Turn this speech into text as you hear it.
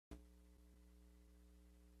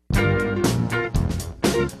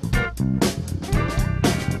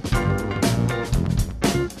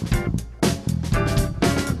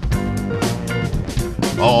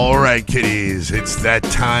right, kiddies, it's that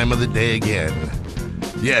time of the day again.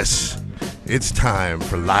 Yes, it's time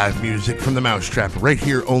for live music from the Mousetrap, right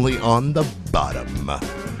here only on the bottom.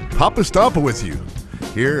 Papa Stompa with you,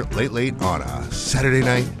 here late on a Saturday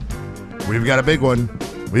night. We've got a big one.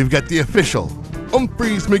 We've got the official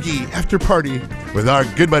Humphreys McGee Afterparty with our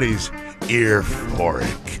good buddies,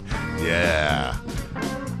 Earphorik. Yeah.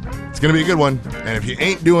 It's going to be a good one. And if you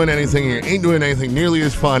ain't doing anything nearly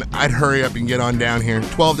as fun, I'd hurry up and get on down here.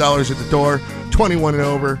 $12 at the door, 21 and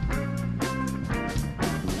over.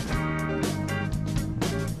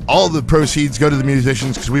 All the proceeds go to the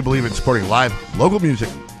musicians because we believe in supporting live local music.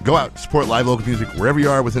 Go out, support live local music wherever you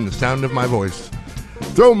are within the sound of my voice.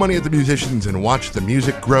 Throw money at the musicians and watch the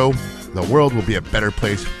music grow. The world will be a better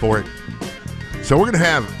place for it. So we're going to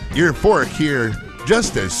have Earphorik here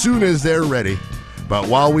just as soon as they're ready. But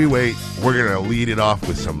while we wait, we're going to lead it off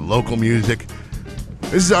with some local music.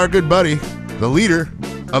 This is our good buddy, the leader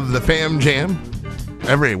of the Fam Jam,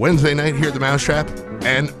 every Wednesday night here at the Mousetrap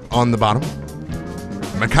and on the bottom.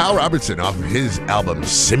 Mikhail Robertson off of his album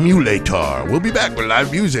Simulator. We'll be back with live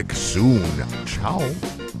music soon. Ciao.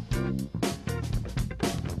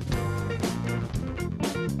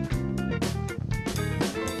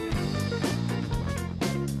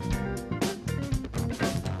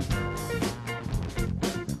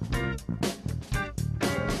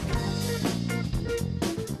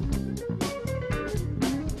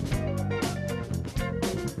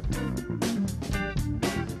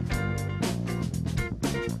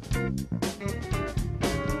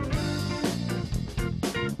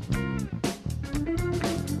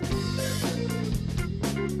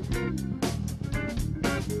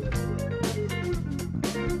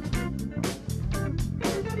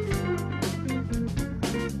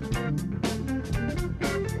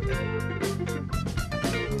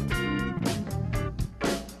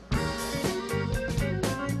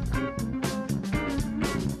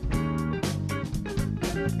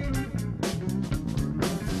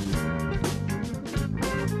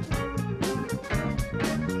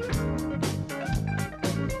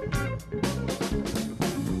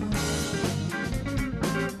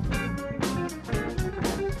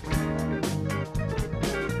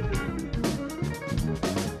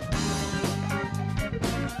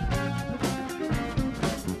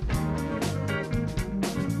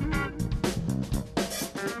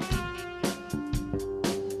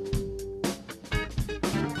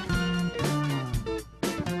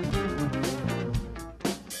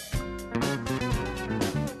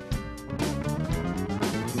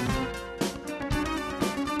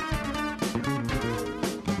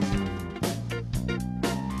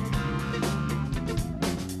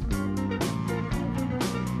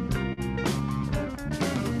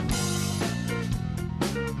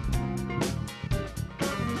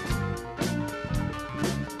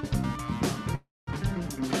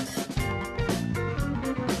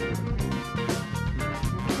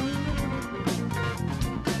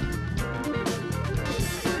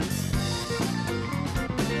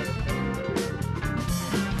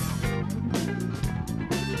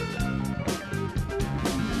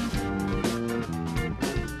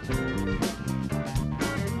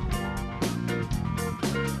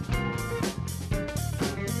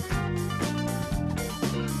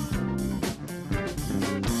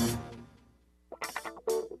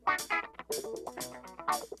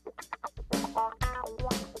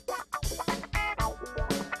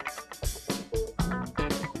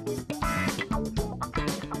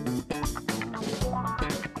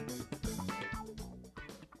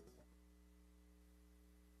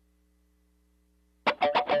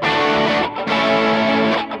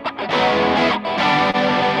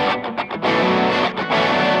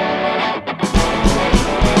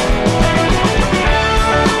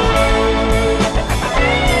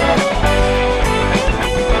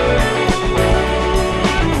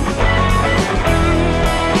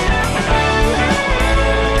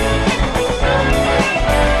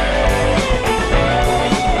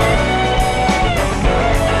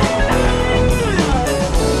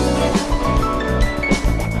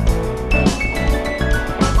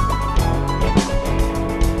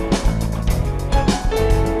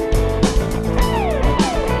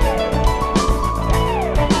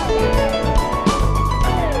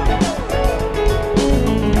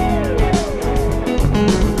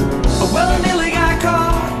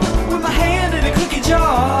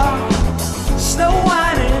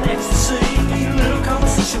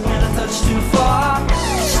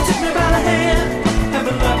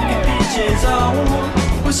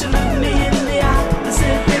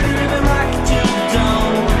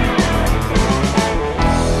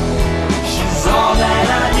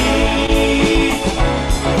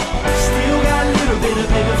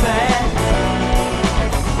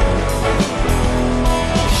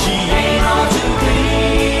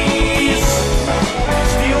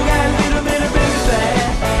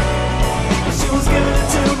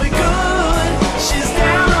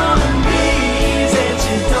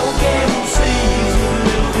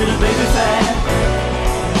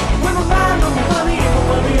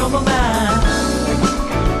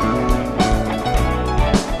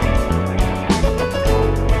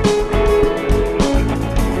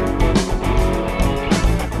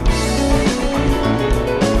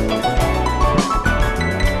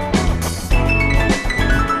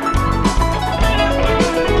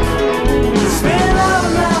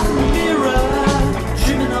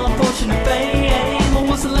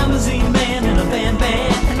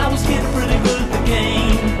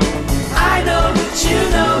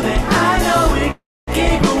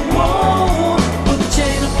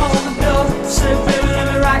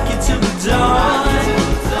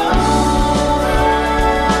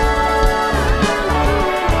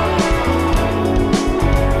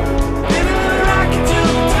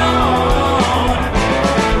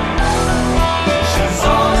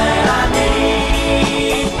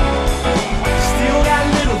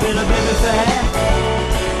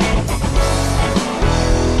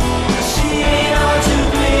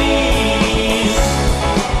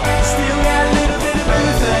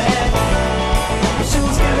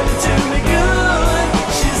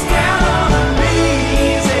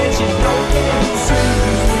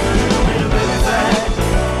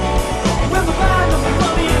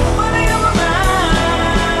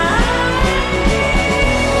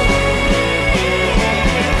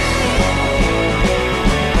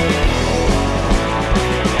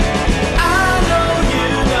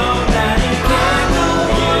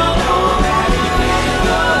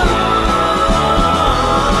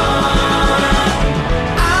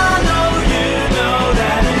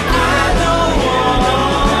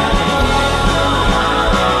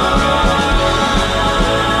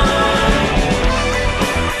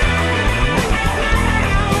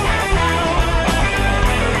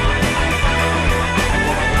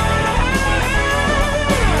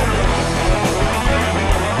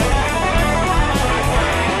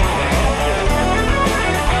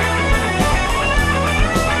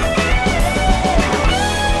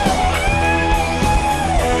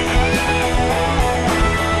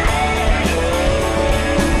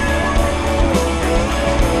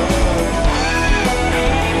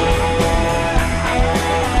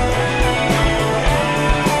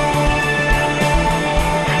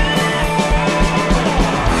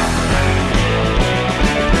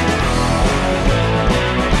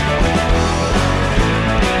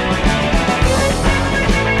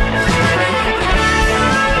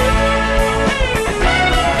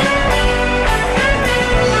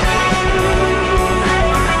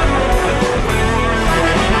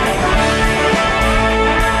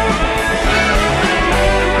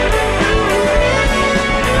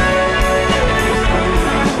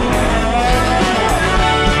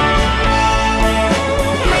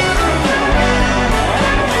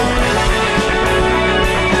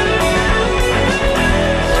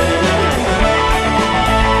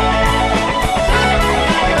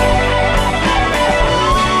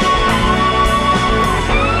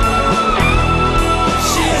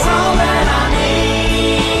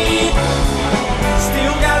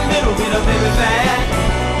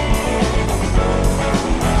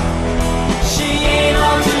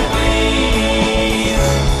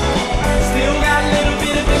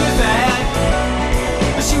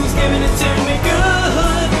 giving it to me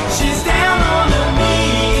good. She's down on her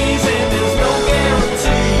knees and there's no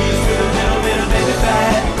guarantees with a little bit of baby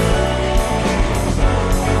fat.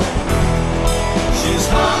 She's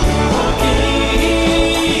hung her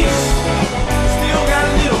keys, still got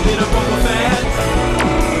a little bit of bumper fat.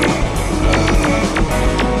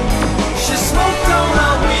 She smoked all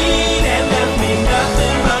my weed and left me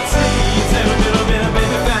nothing but seeds and a little bit of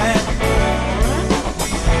baby fat.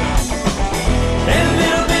 And a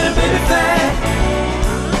little bit of baby fat.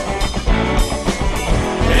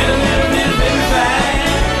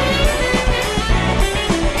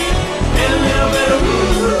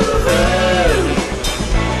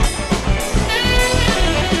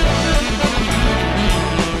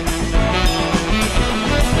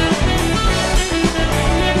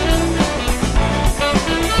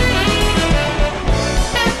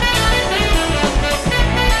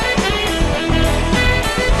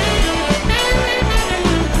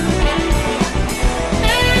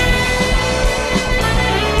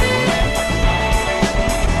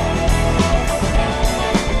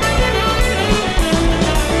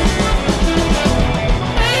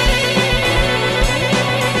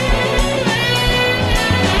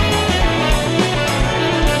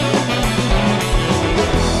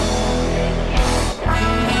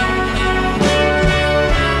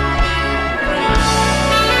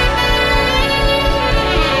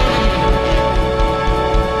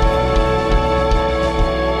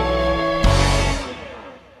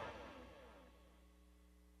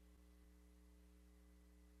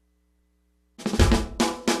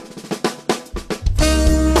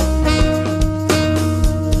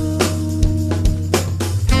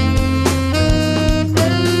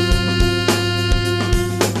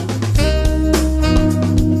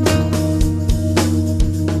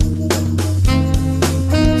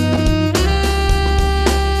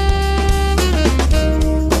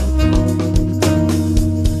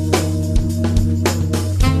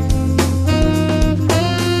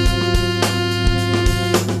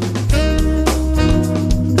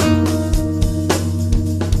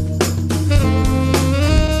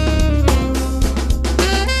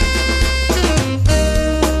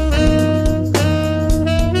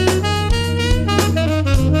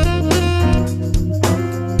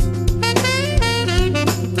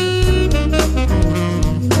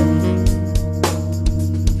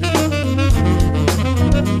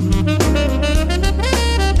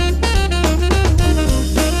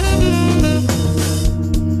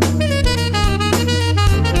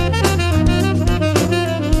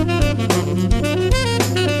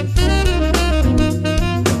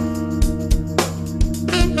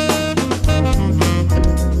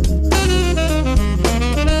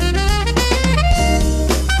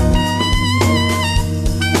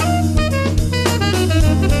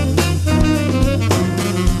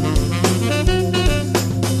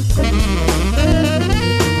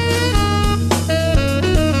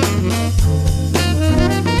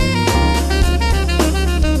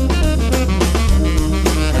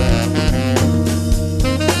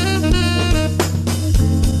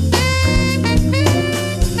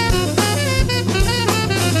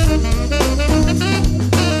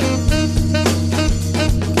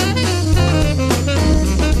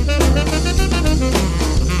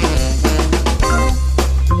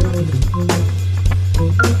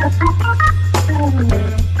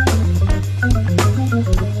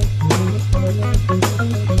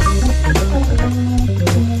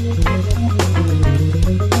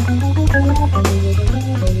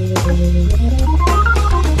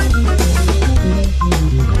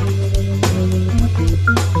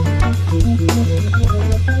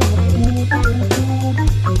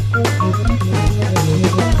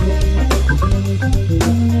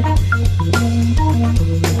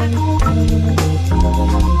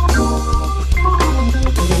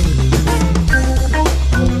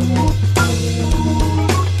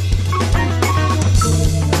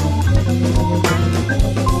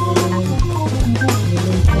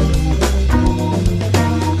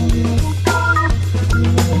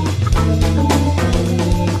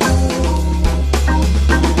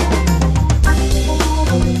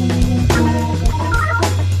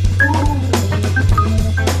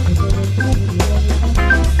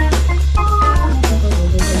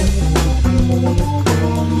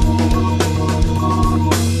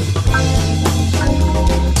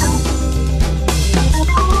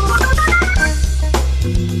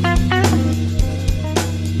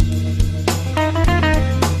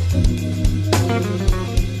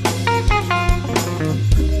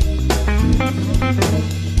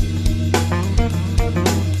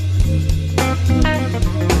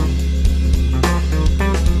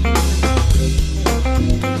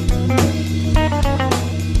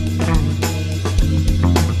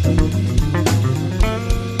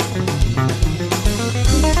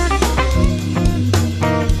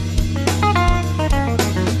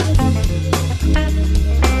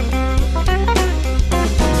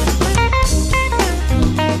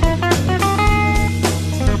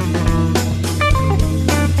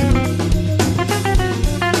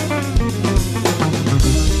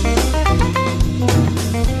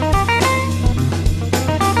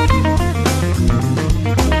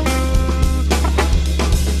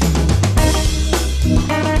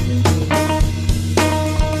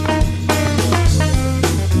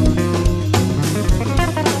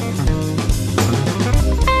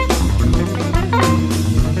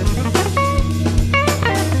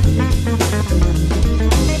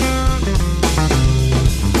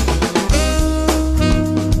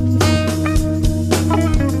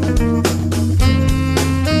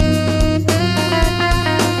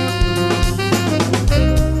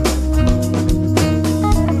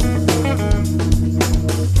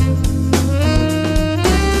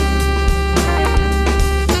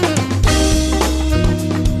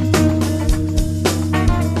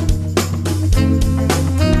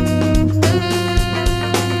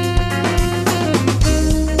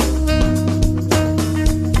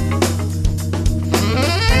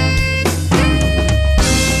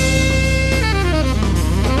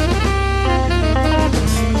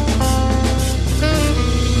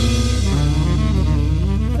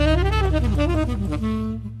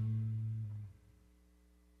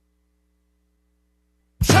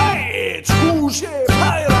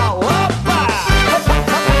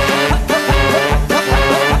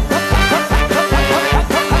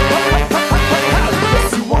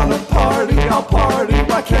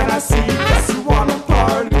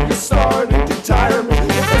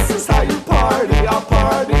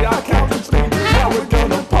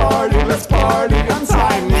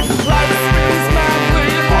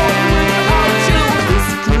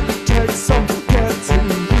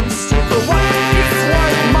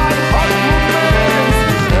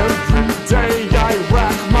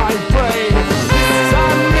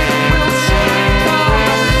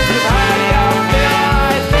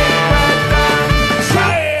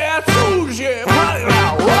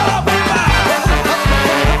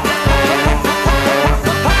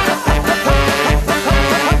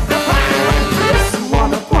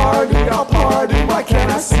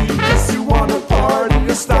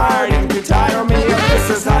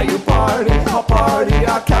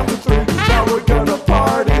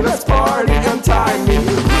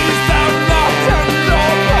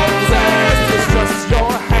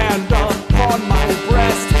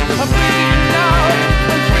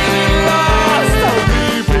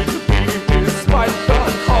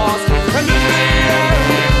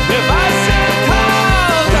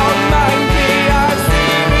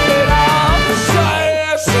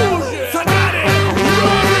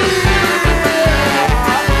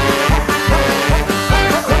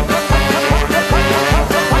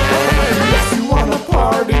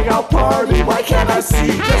 a party, why can't I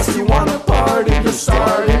see? Guess you wanna party, you're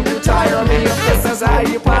starting to tire me. If this is how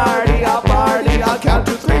you party, I'll count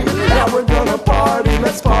to three. Now we're gonna party,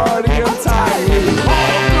 let's party entirely.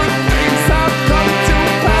 All good things have come to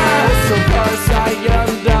pass. Of course I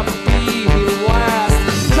end up being last.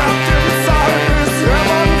 Trapped inside this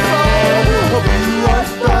heaven flow. I'll be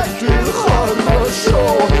right back to the horror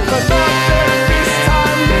show. But not that this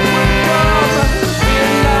time it will come. Fear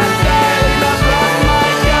not, darling, I brought my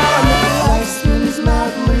gun. Life spins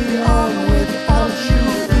madly on without you.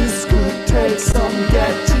 This could take some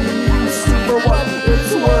getting used to, but what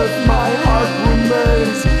it's worth, my heart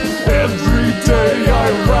remains. Every day I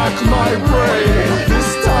rack my brain. This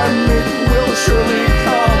time it will surely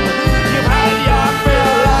come. You've had your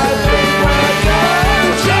fill, I think we're done.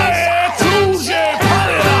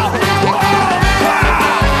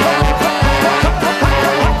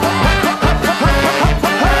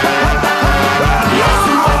 Yes,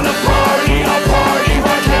 you wanna party, I'll party,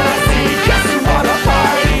 what can I see? Yes, you wanna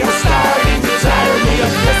party, I'm starting to tire me.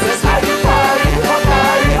 If this is how you party, I'll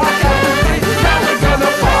party, I'll count to three. Now we're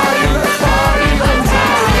gonna party, let's party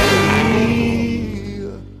entirely.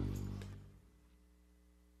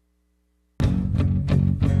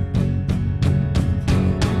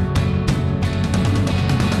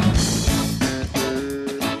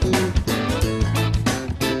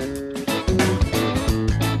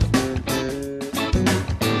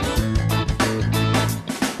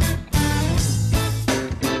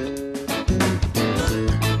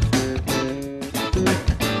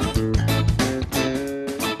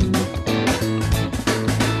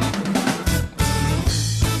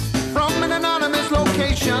 From an anonymous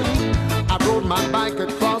location, I rode my bike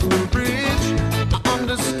across the bridge. I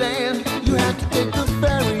understand you had to take the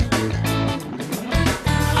ferry.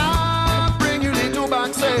 I bring you little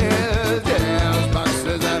boxes, yes,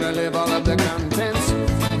 boxes that'll live all of the contents.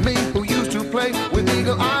 Me who used to play with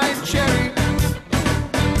eagle-eyed cherry.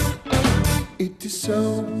 It is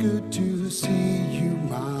so good to see you,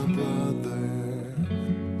 my brother.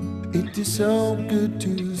 It is so good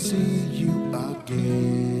to see you again.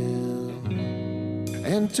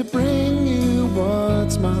 And to bring you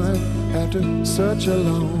what's mine after such a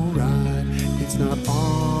long ride. It's not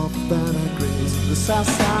off that I graze the south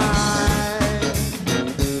side.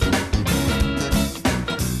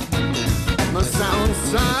 The south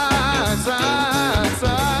side, side,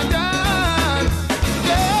 side,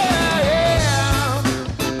 yeah, yeah.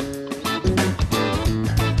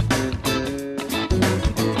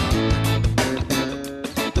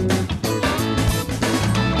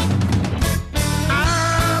 I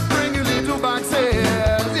bring you little boxes,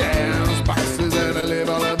 yes, boxes that live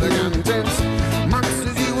all of the contents.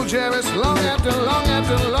 Boxes you will cherish long after, long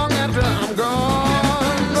after, long after I'm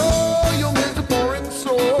gone. Oh, you'll miss the pouring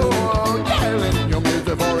soul, yeah, and you'll miss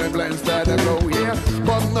the foreign plants that grow here.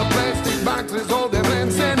 But the plastic boxes hold their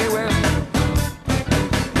plants anywhere.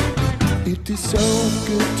 It is so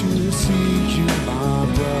good to see you, my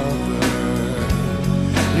brother.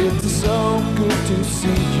 It is so good to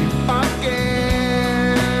see you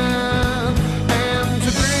again. And to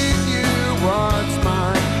bring you what's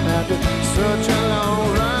mine after such a long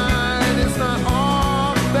ride. It's not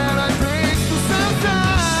all that I drink the south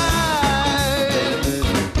side.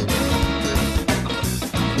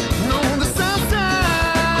 No, the south side.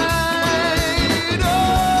 Oh.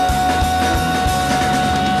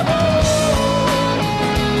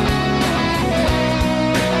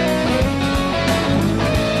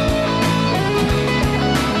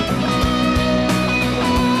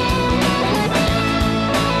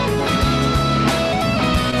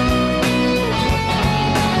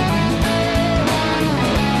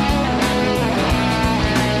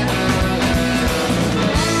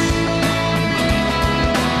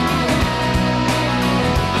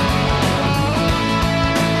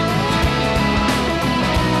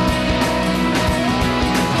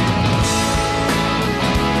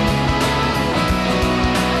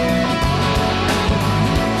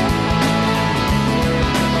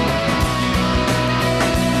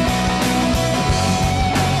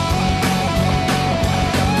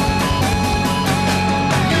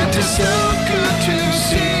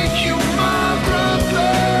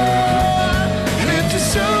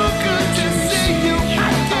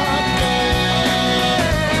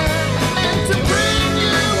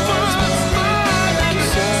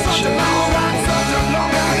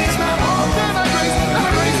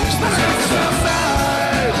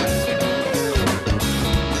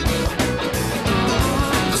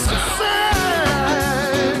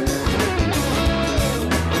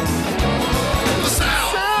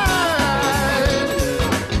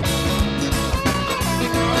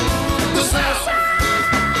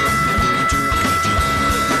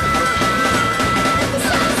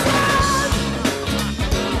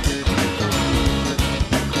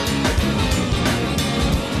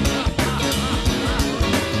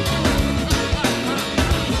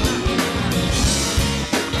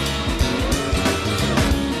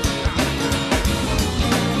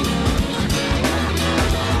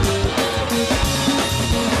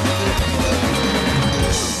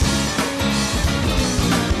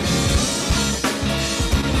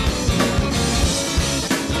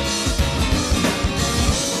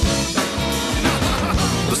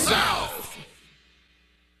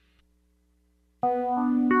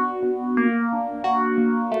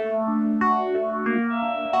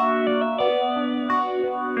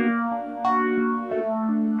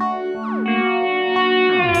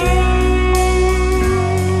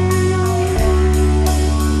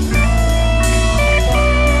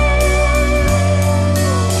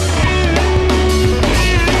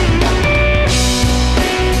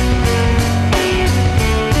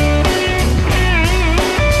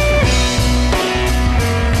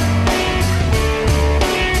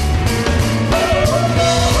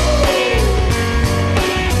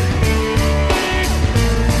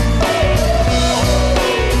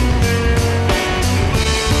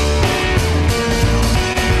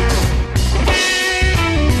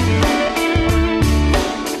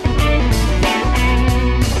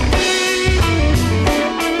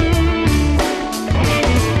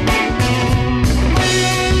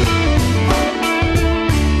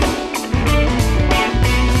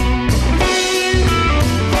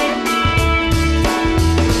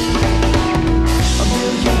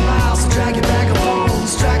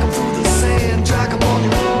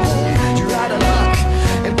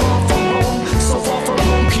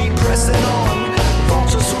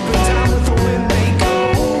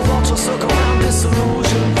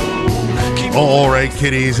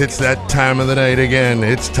 kitties, it's that time of the night again.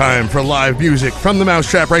 It's time for live music from the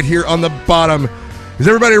Mousetrap right here on the bottom. Is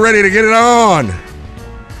everybody ready to get it on?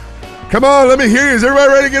 Come on, let me hear you. Is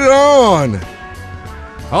everybody ready to get it on?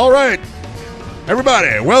 All right.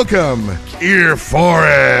 Everybody, welcome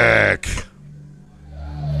Earphorik.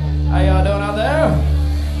 How y'all doing out there?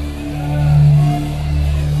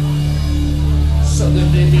 So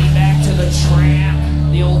good to be back to the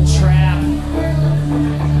trap, the old trap.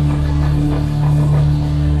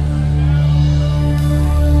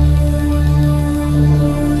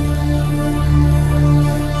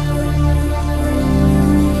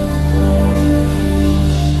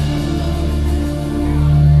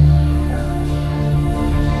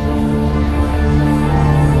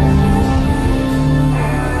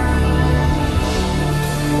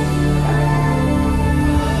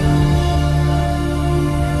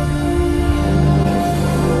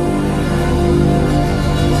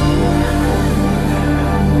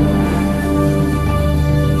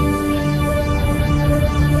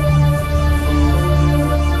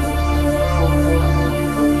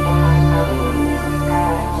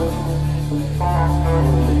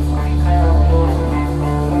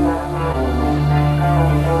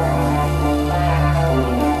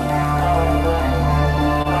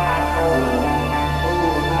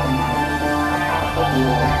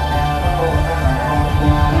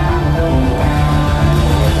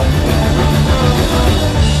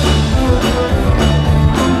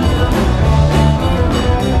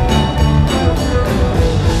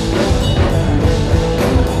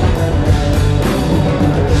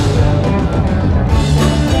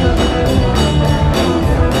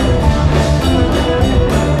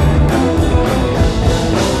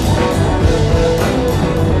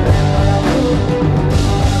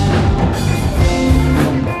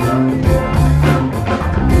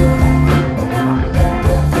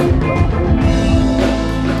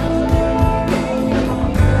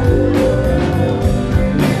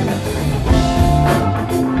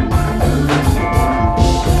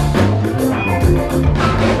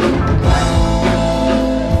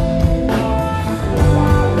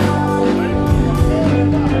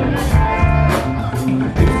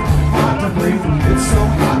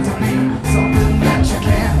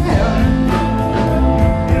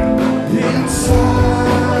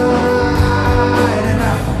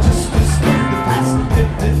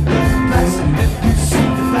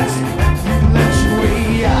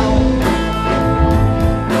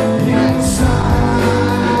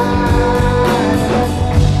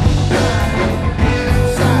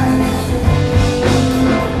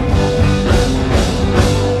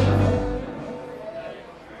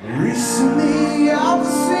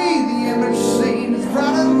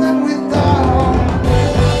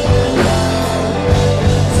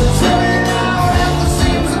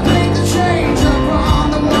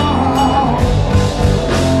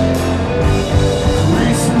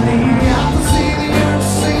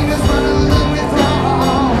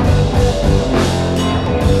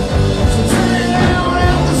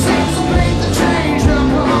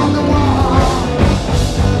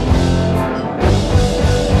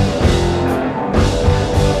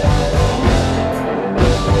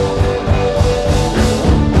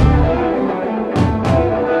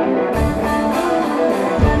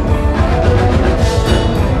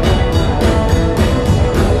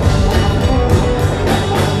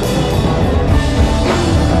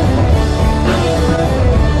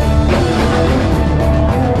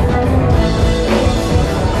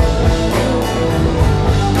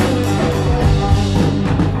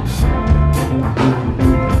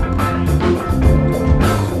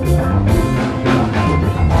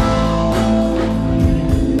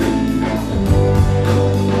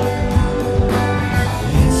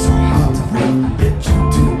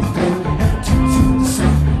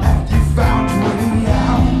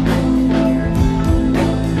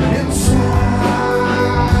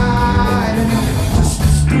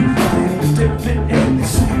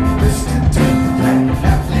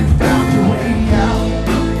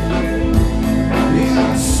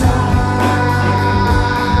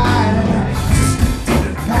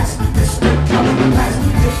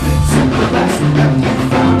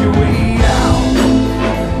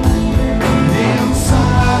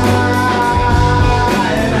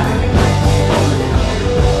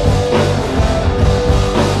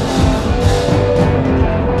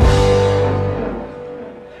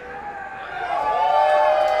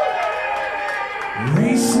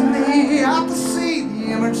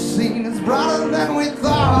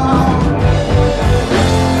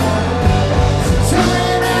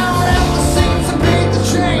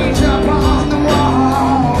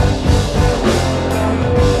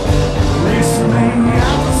 Recently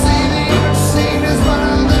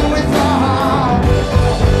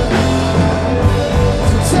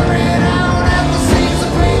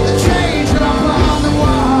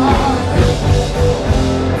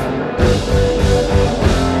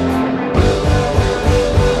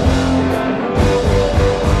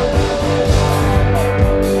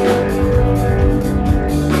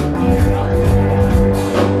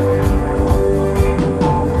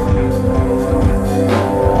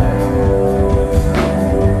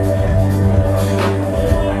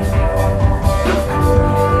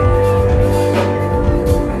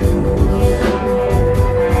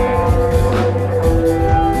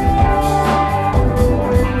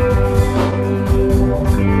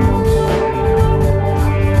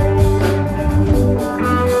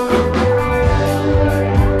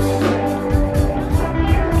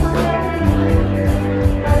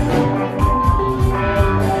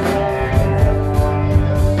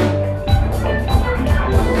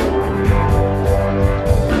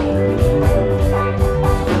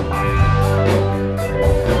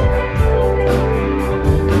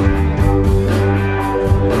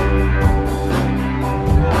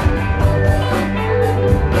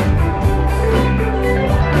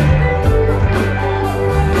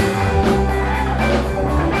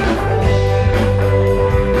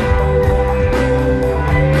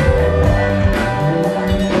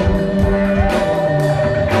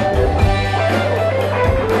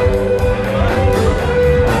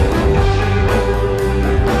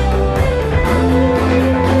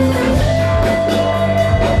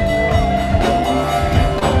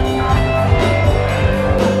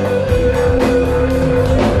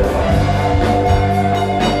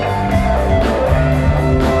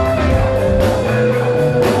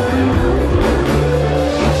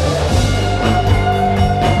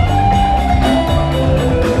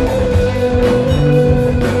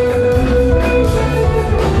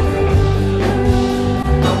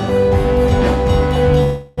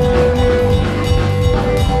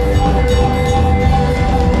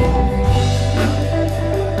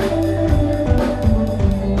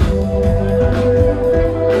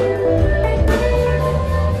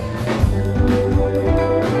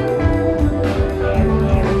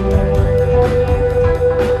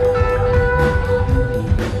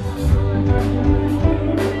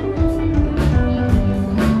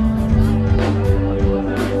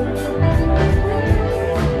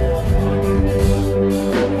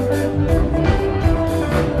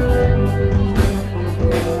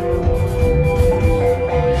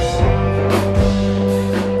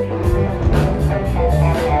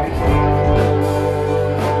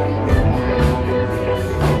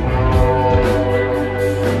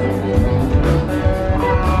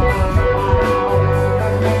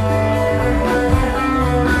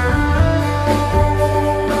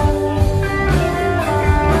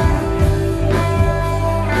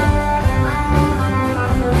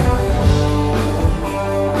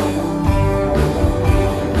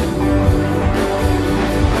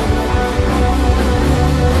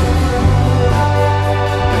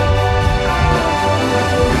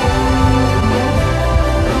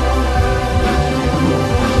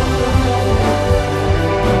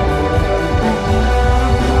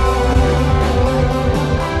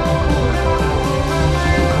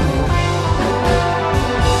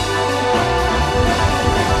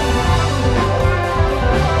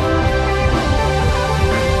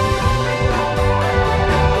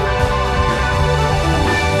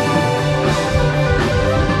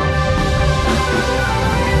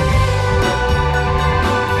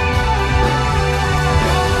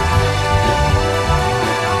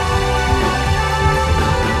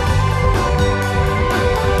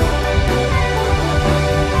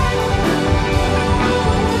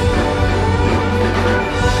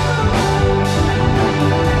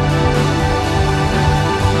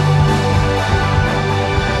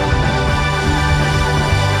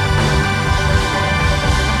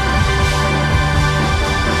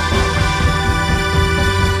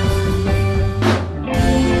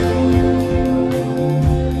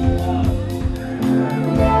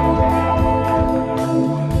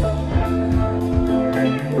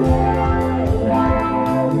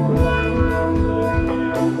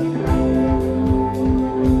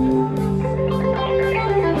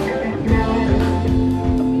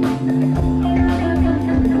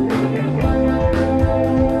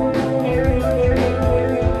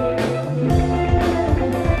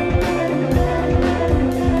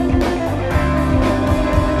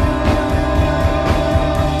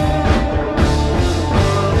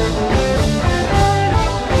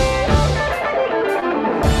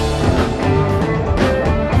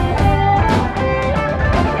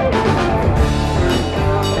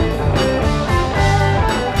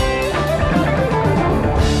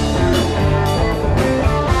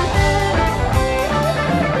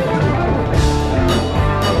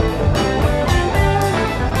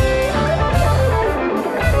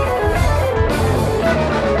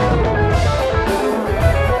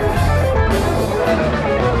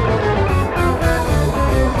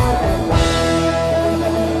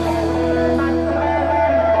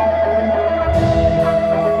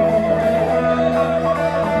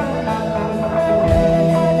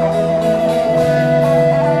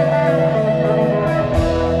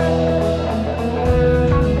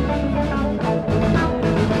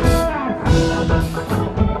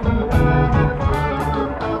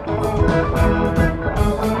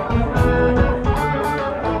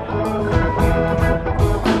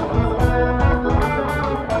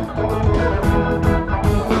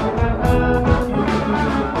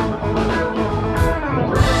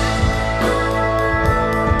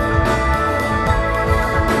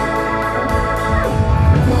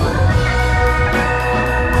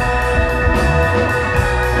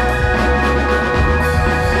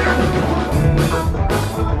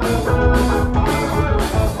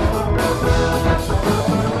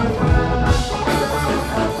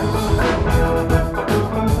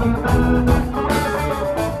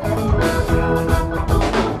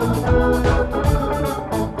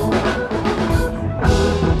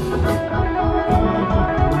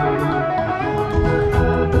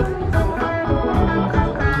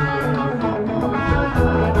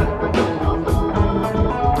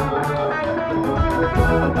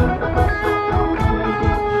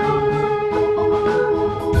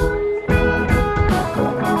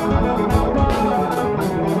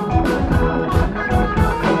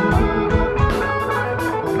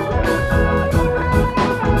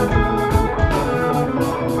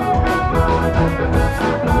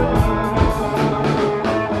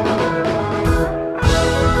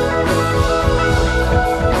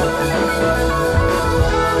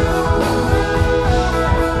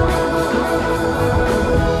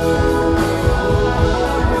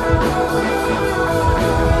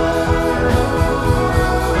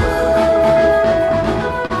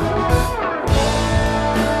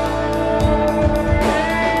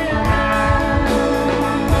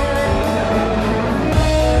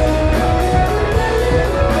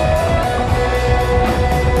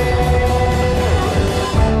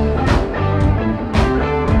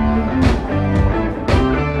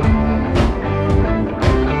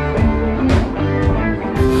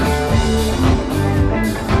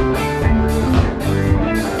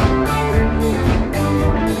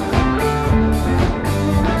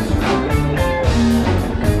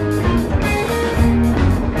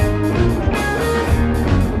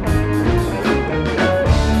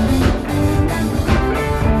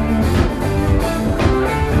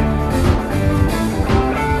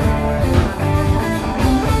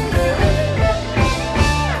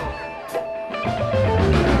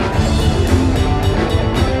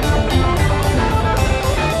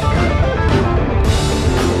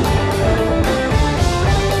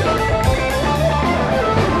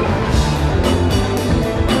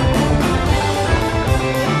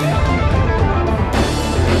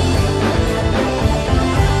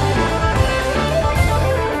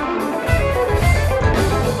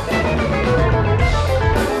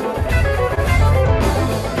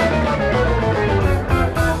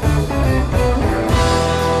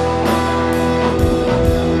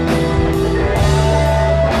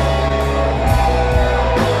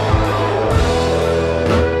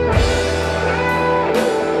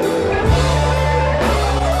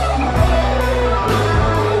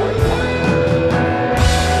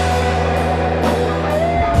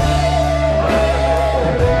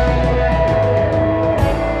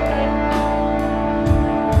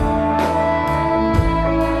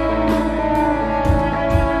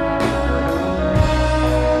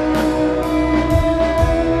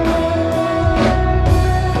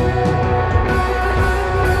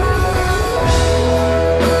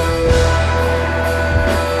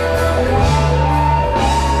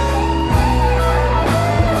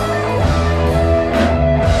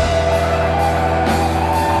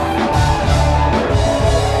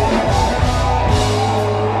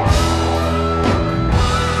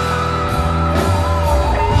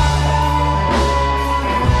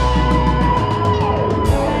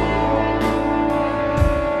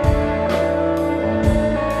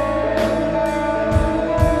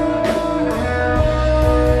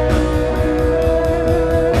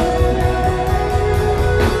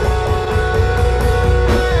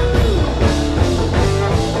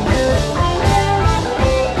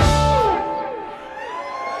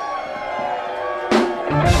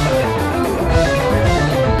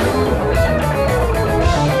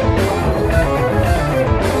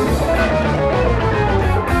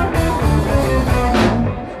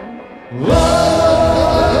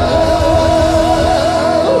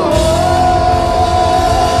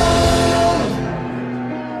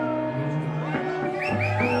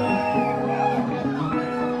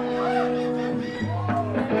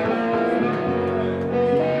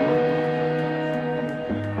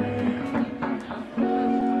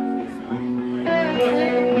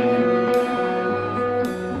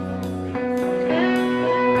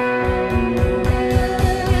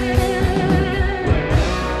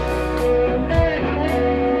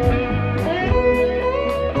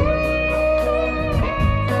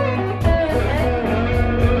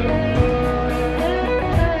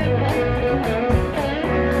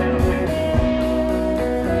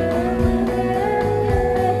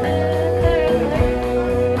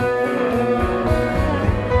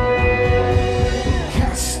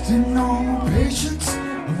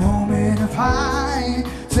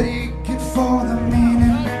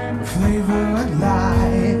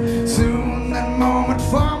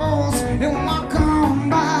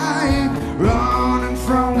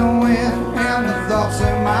from the wind and the thoughts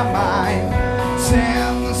in my mind.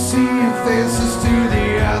 Send the sea of faces to the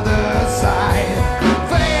other side.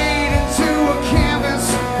 Fade into a canvas,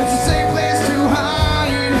 it's a safe place to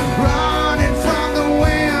hide. Running from the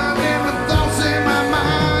wind and the thoughts in my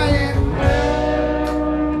mind.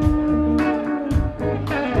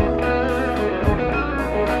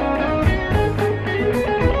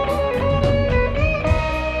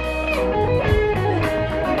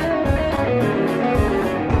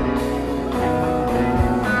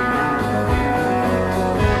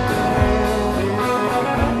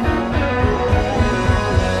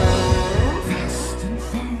 Fasting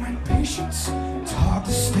for impatience, it's hard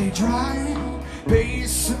to stay dry.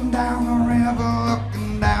 Pacing down the river,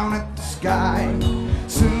 looking down at the sky.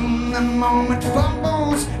 Soon the moment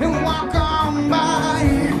fumbles and walk on by.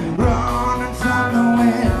 Running from the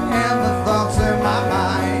wind and the thoughts in my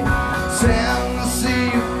mind. Send the sea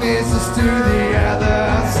of faces to the other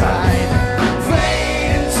side.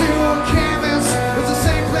 Fade into a canvas, it's a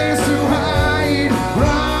safe place to hide.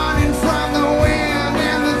 Running from the wind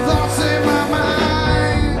and the thoughts in my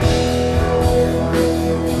mind.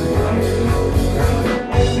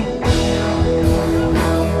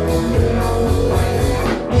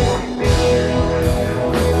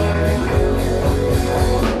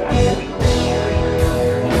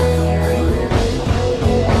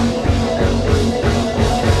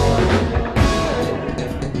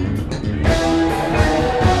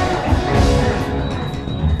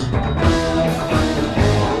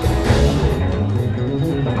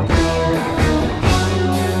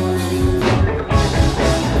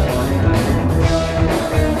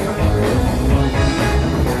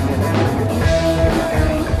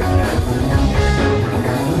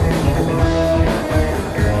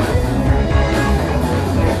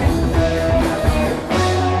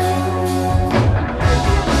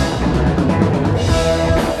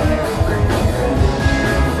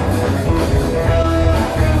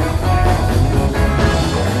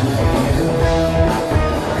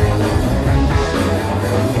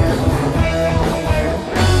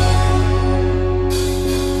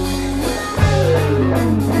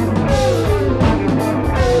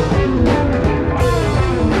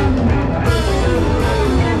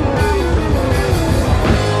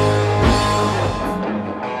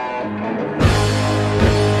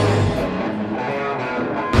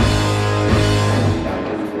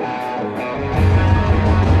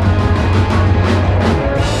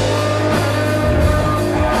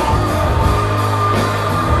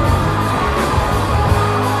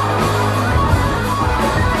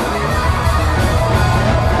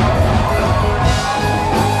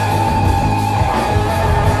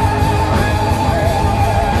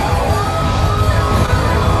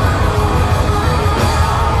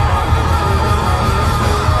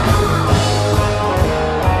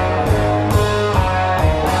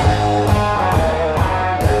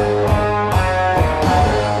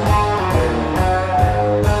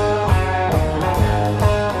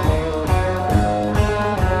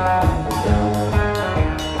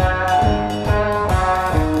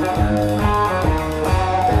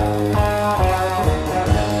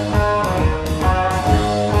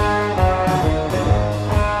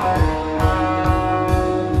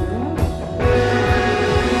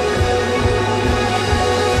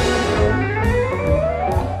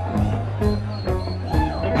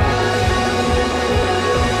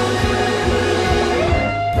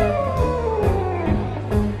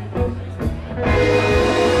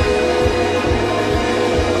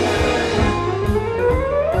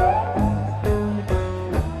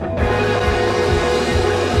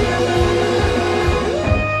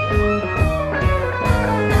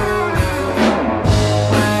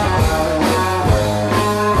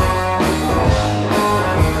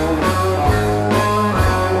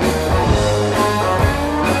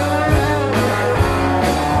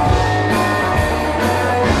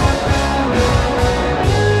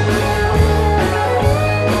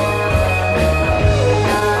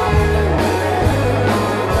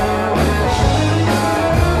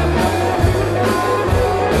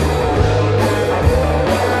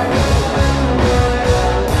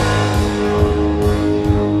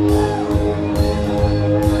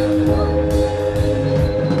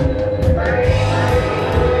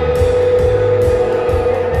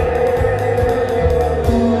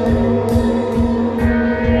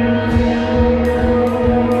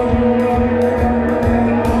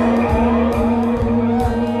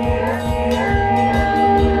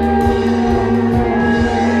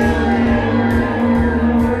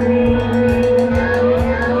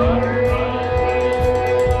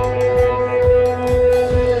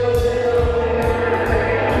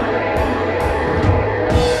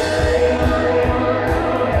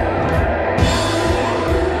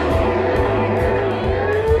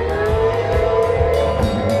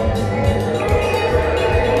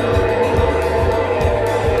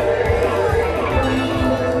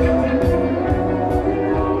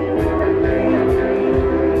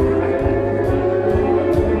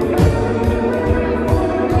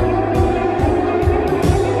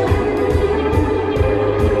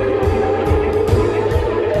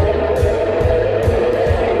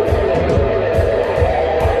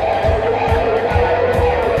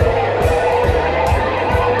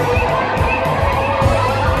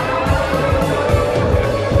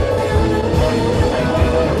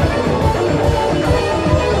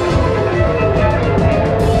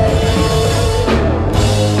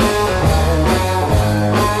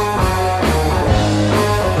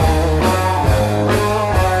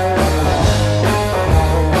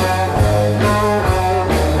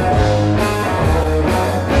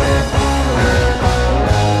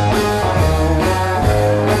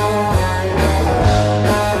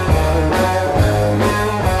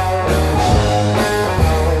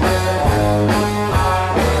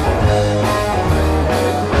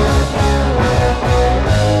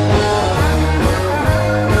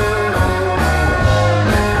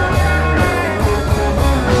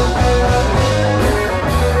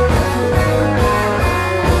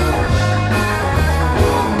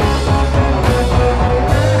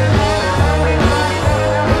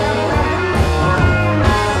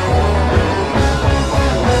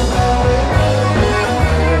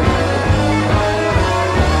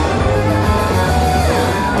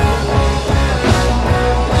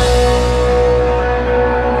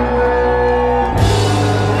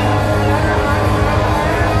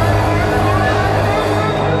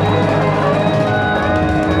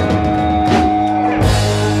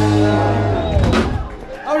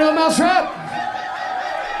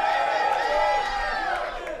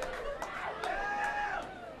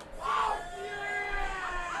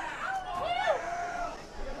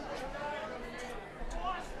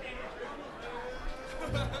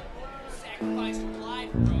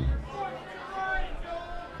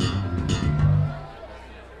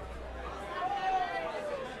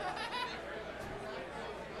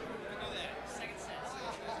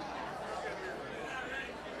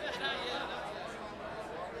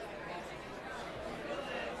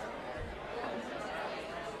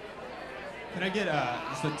 Can I get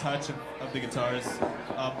just a touch of the guitars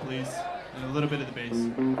up, please? And a little bit of the bass.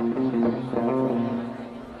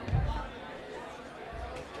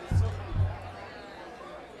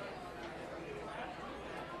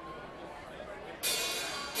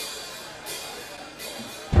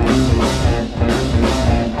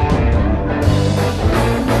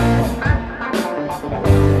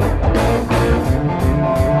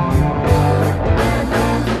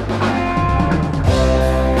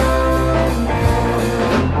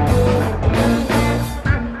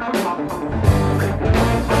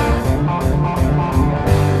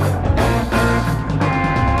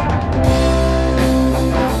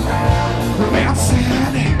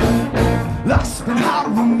 Life's been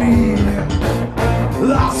hard on me.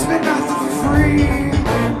 Life's been nothing for free.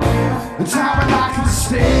 The time when I can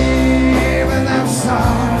stay with them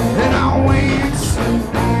sun and always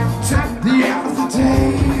take the end of the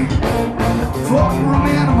day for a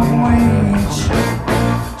minimum wage,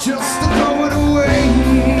 just to throw it away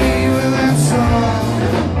with that sun.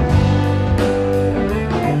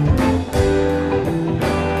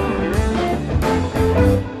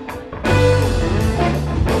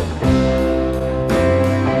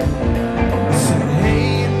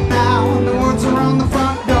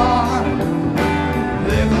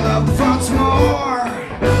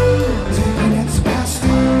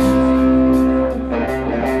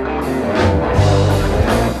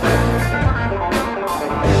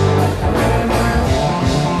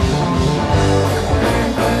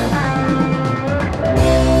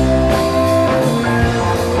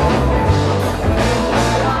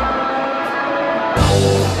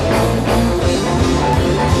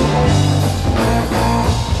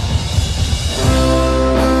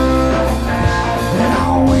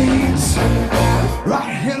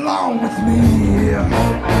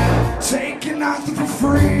 Taking nothing for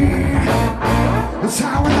free. That's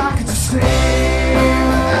how I could just stay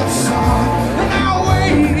with that song. And I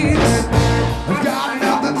wait. I've got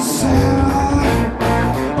nothing to sell.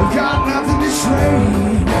 I've got nothing to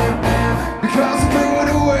trade, because I threw it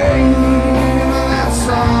away with that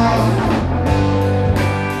song.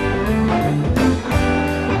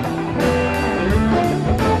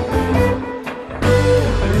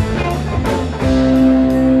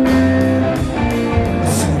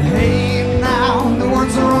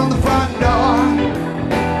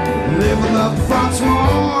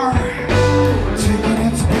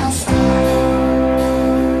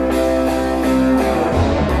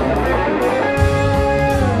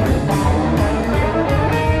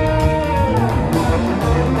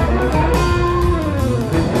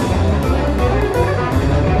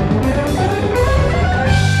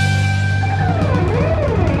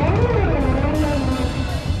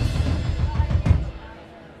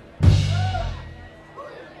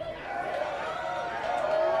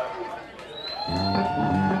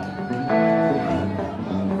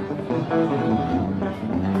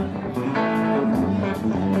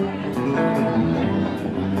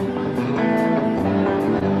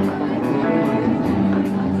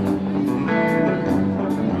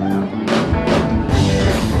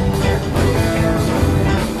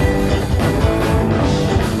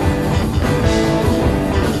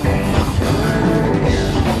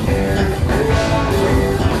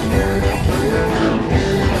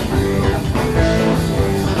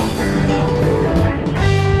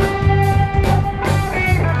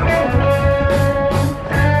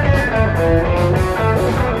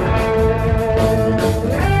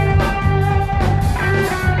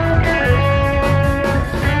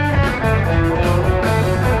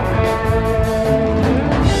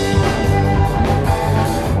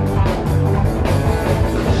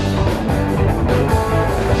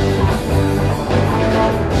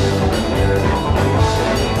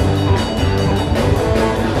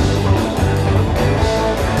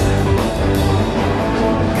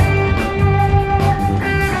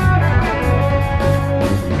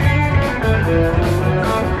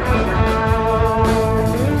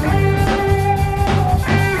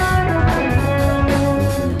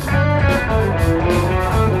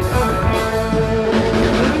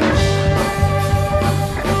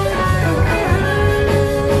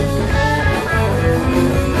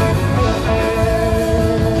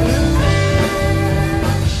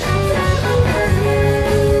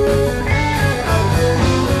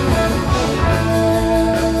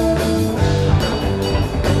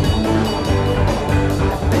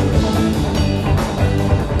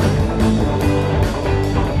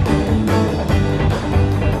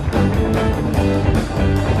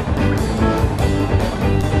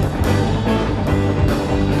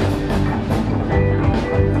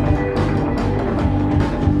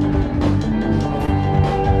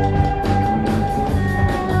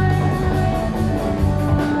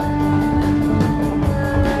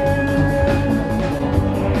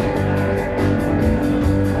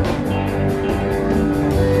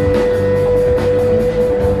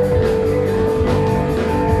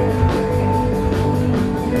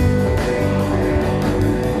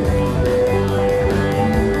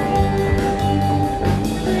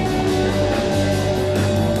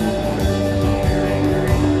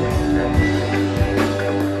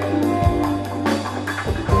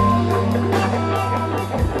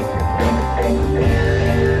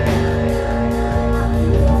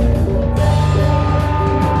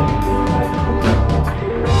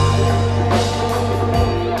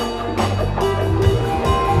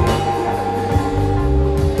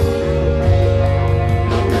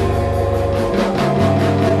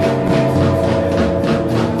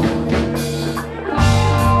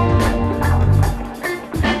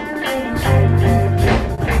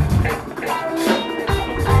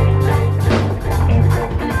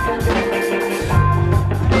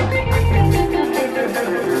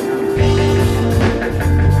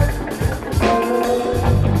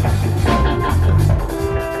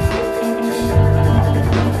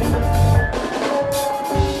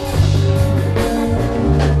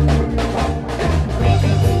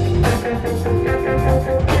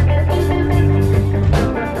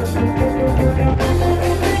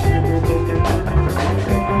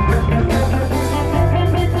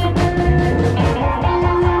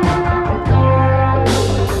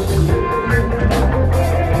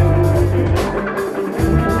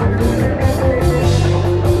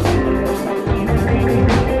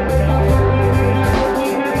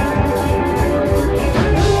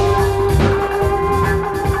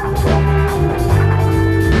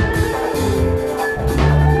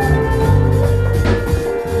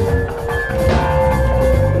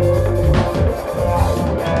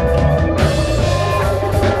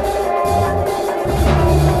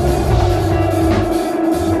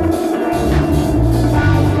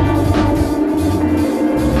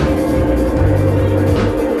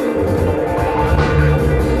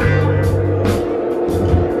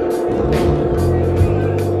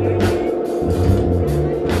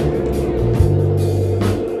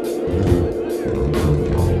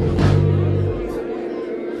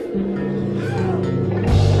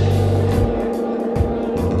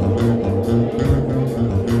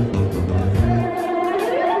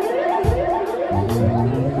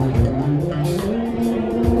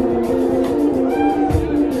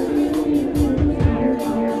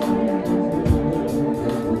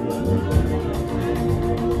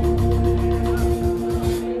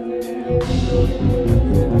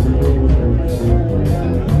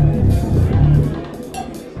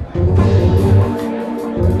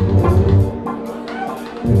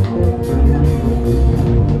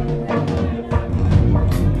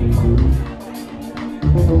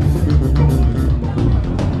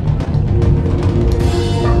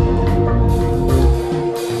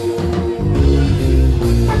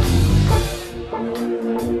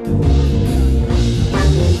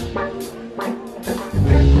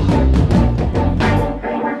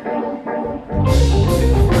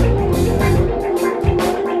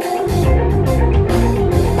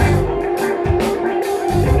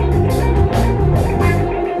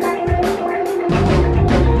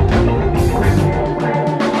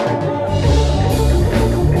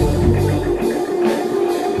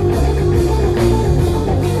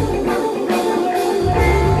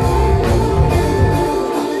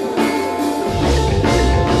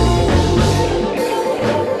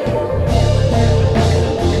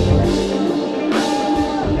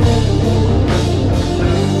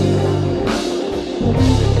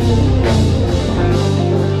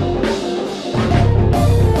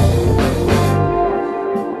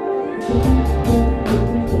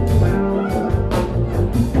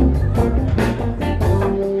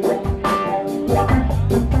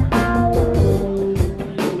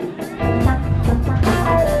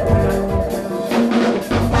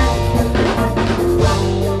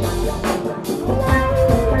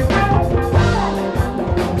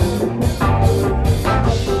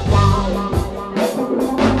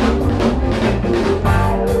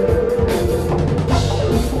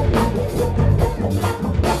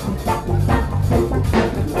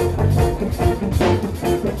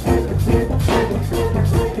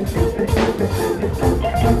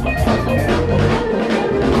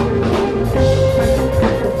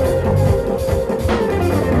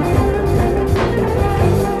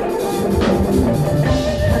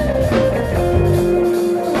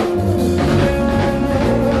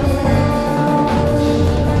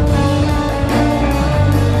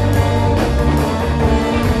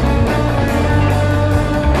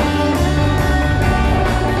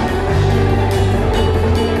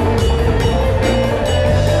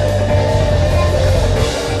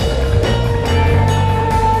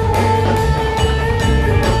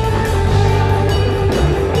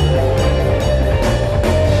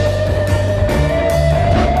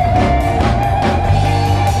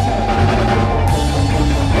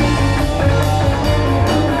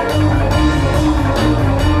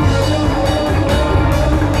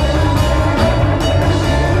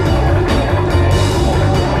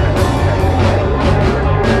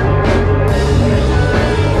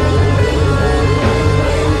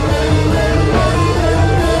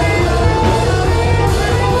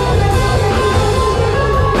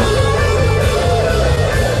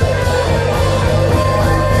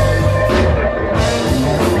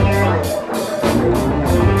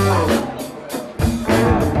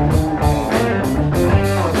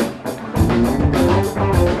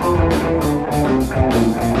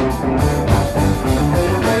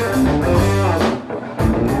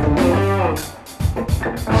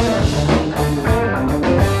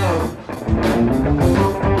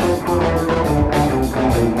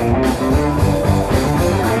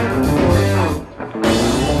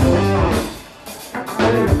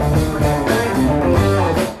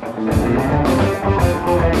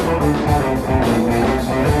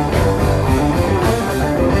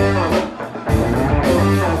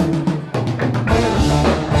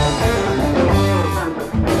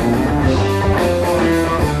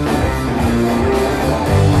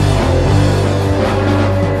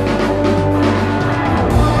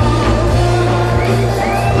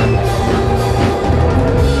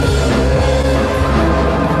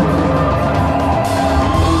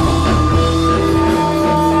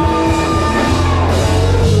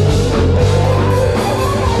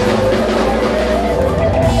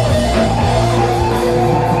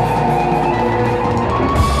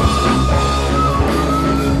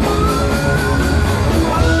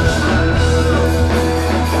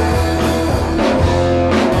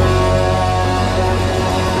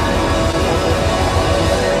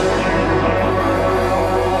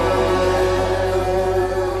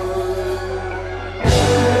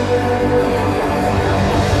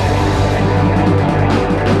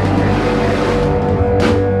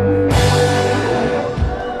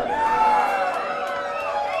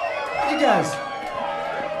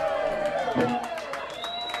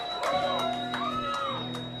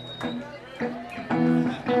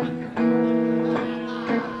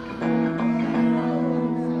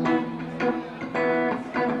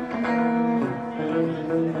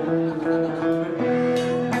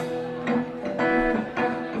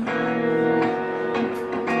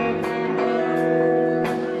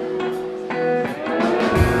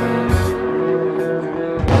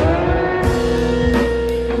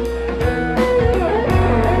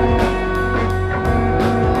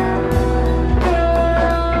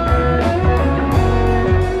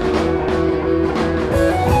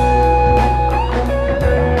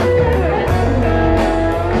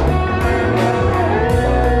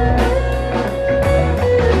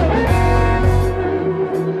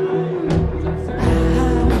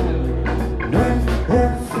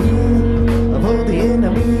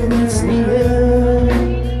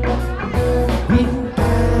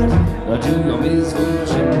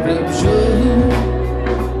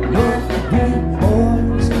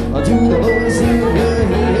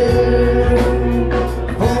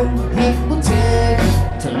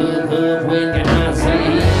 when can I say?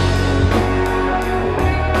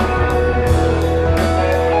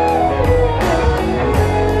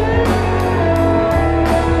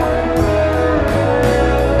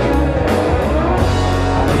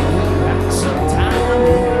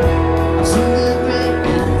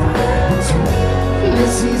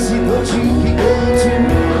 Places you go to, you go to.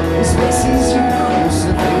 It's places you know you're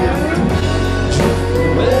supposed to. Drift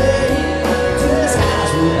away to the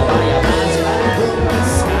skies with the fireflies like golden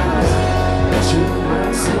skies. Let your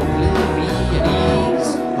mind simply be at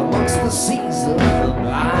ease amongst the seas of the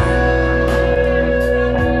blind.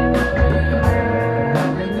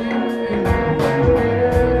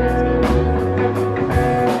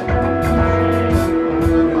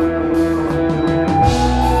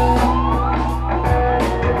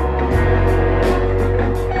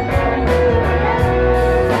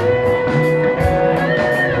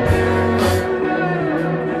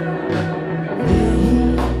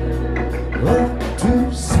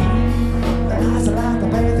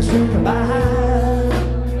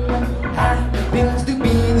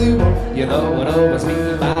 You know what always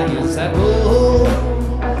mean by your side. Oh,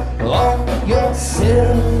 all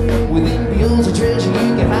yourself within the ocean treasure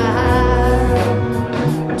you can hide.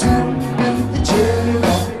 To be the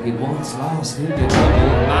journey it once lost in your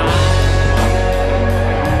troubled mind.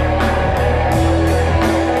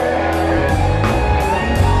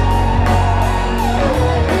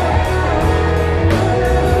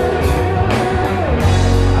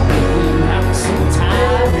 I've been out so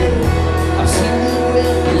tired. I've seen the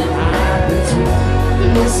rain and I've been through.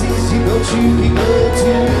 Places you go to, you go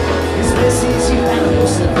to. It's places you find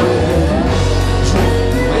yourself going.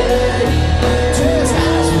 Drift away to the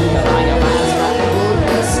skies with the fireflies like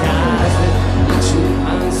golden skies. Let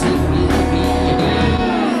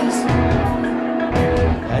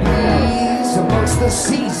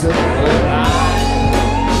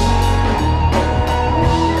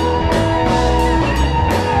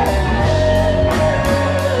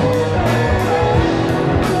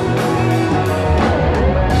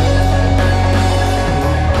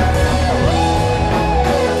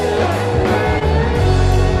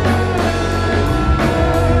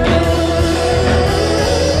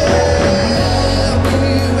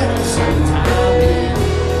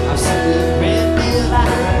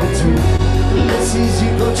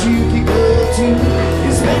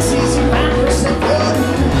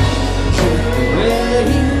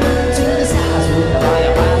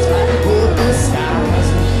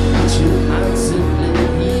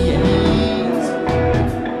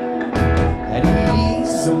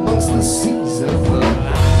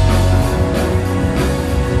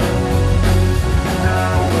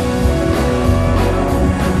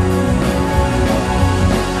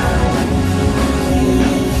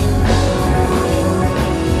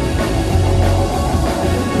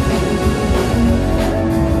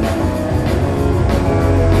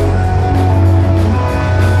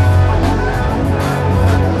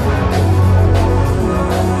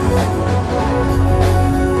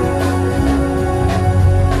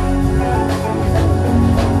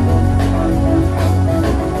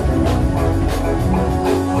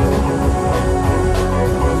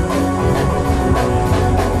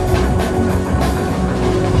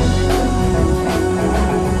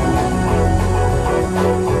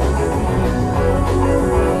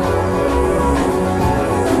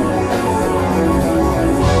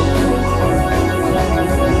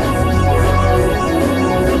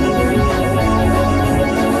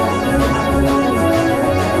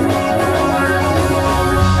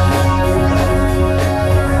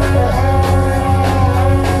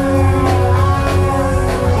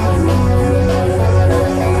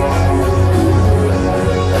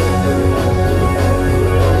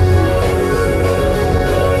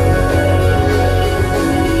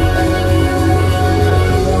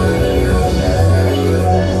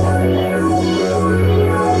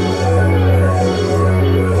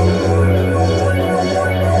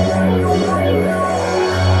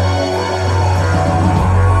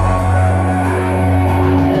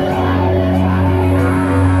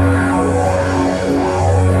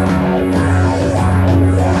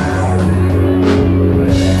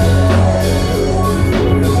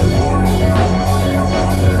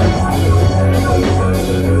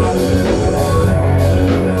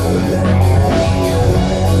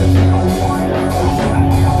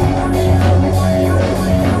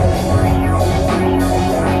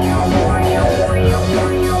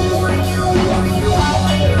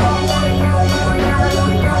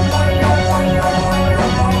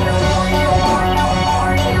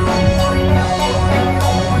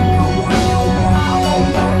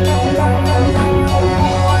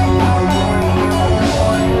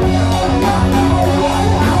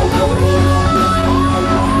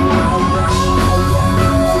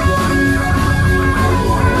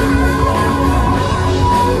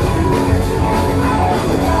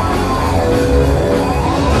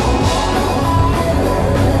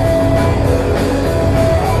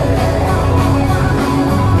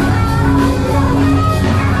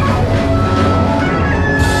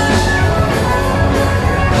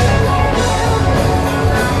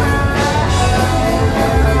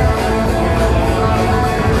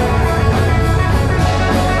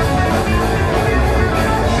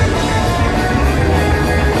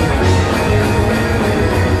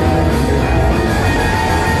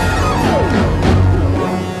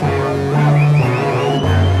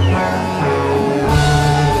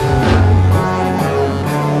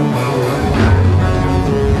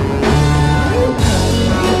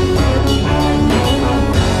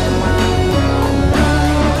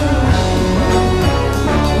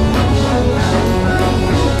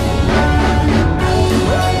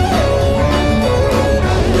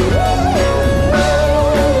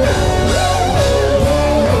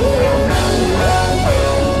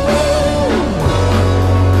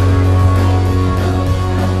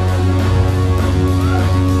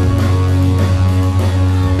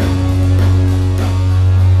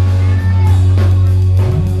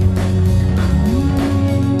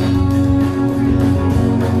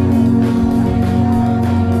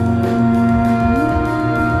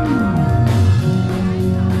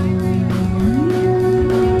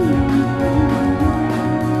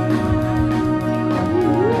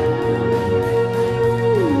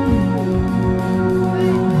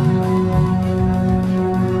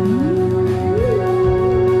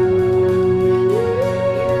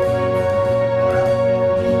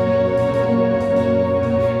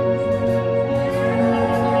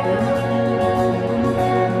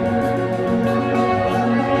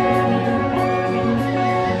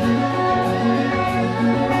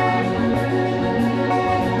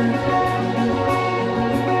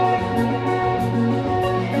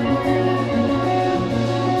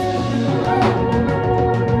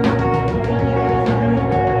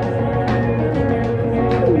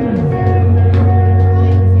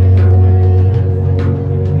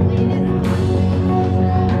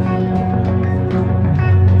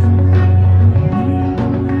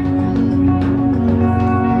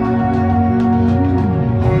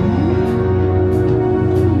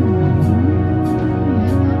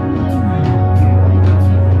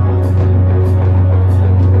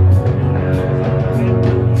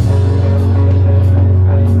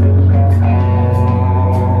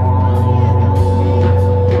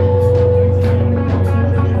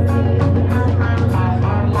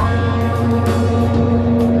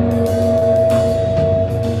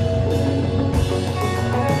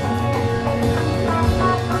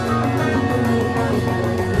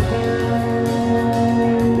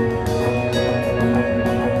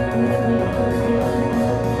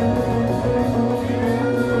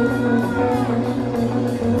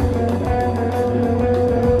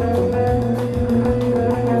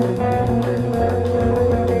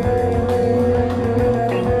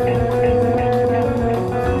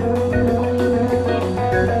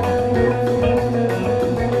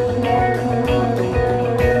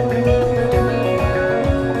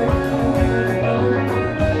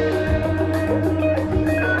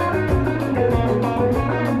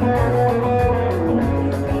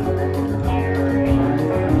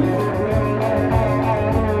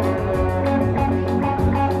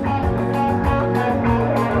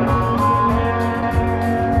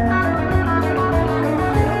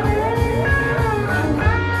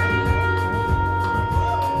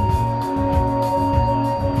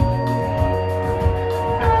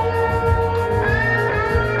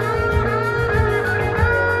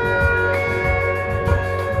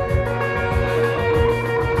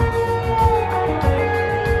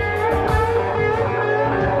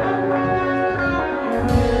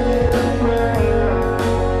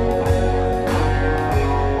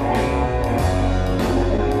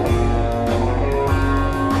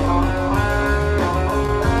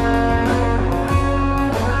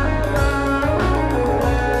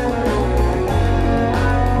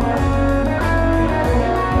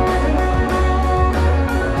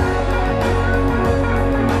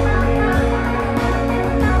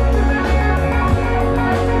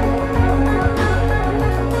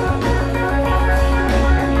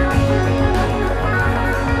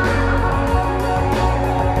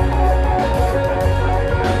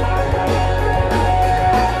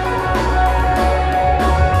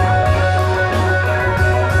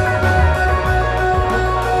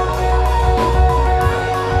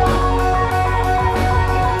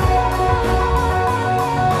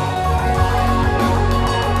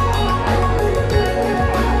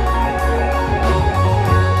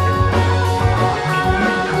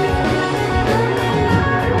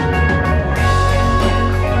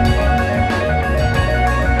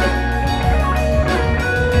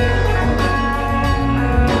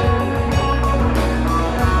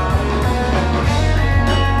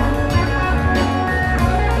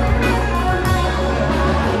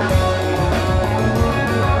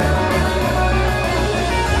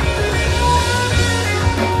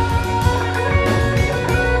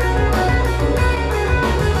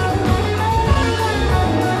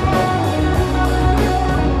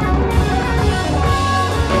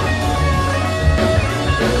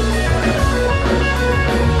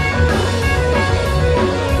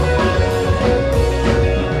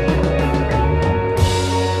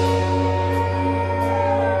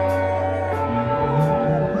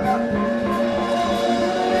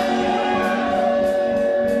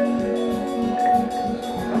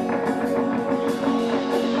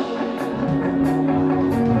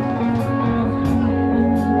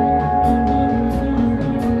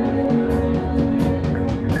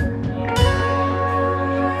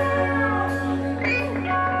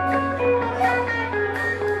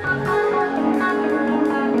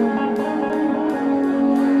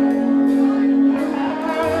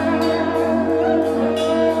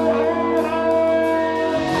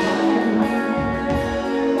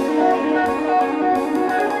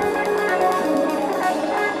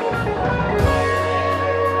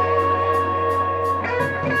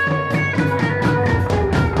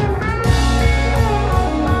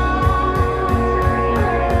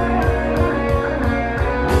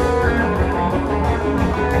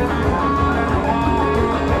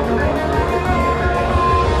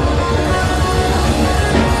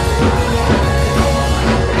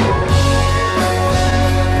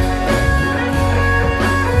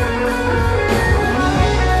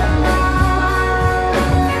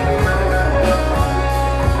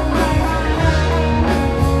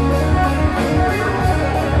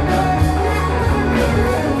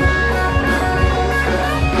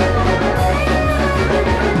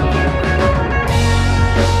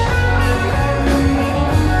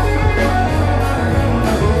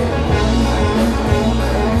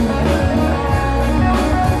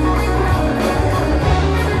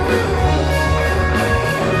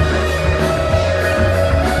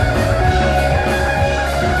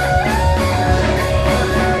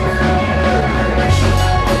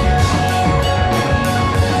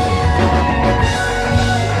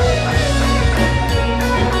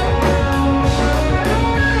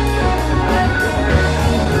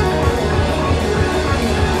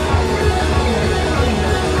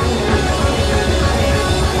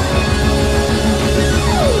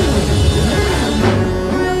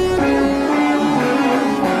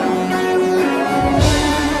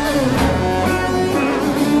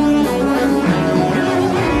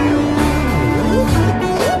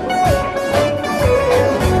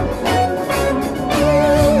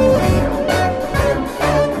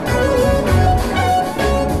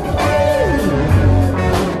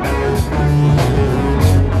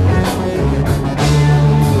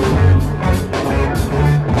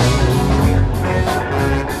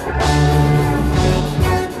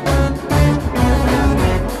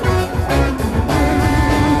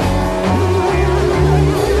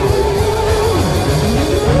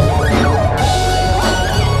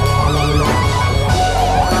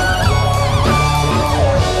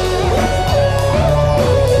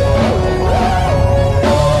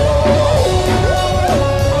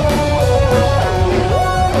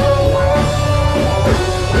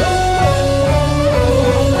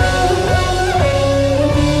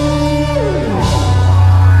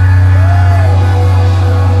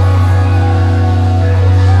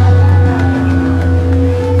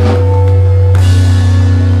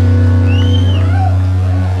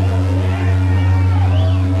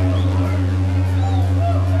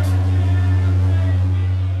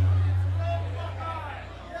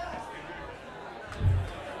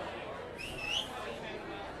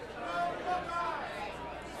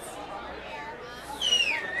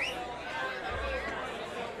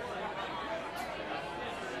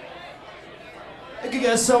Thank you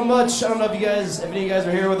guys so much. I don't know if any of you guys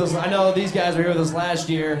were here with us. I know these guys were here with us last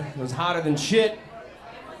year. It was hotter than shit.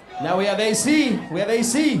 Now we have AC. We have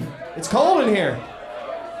AC. It's cold in here.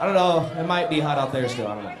 I don't know. It might be hot out there still.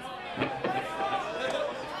 I don't know.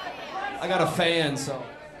 I got a fan, so.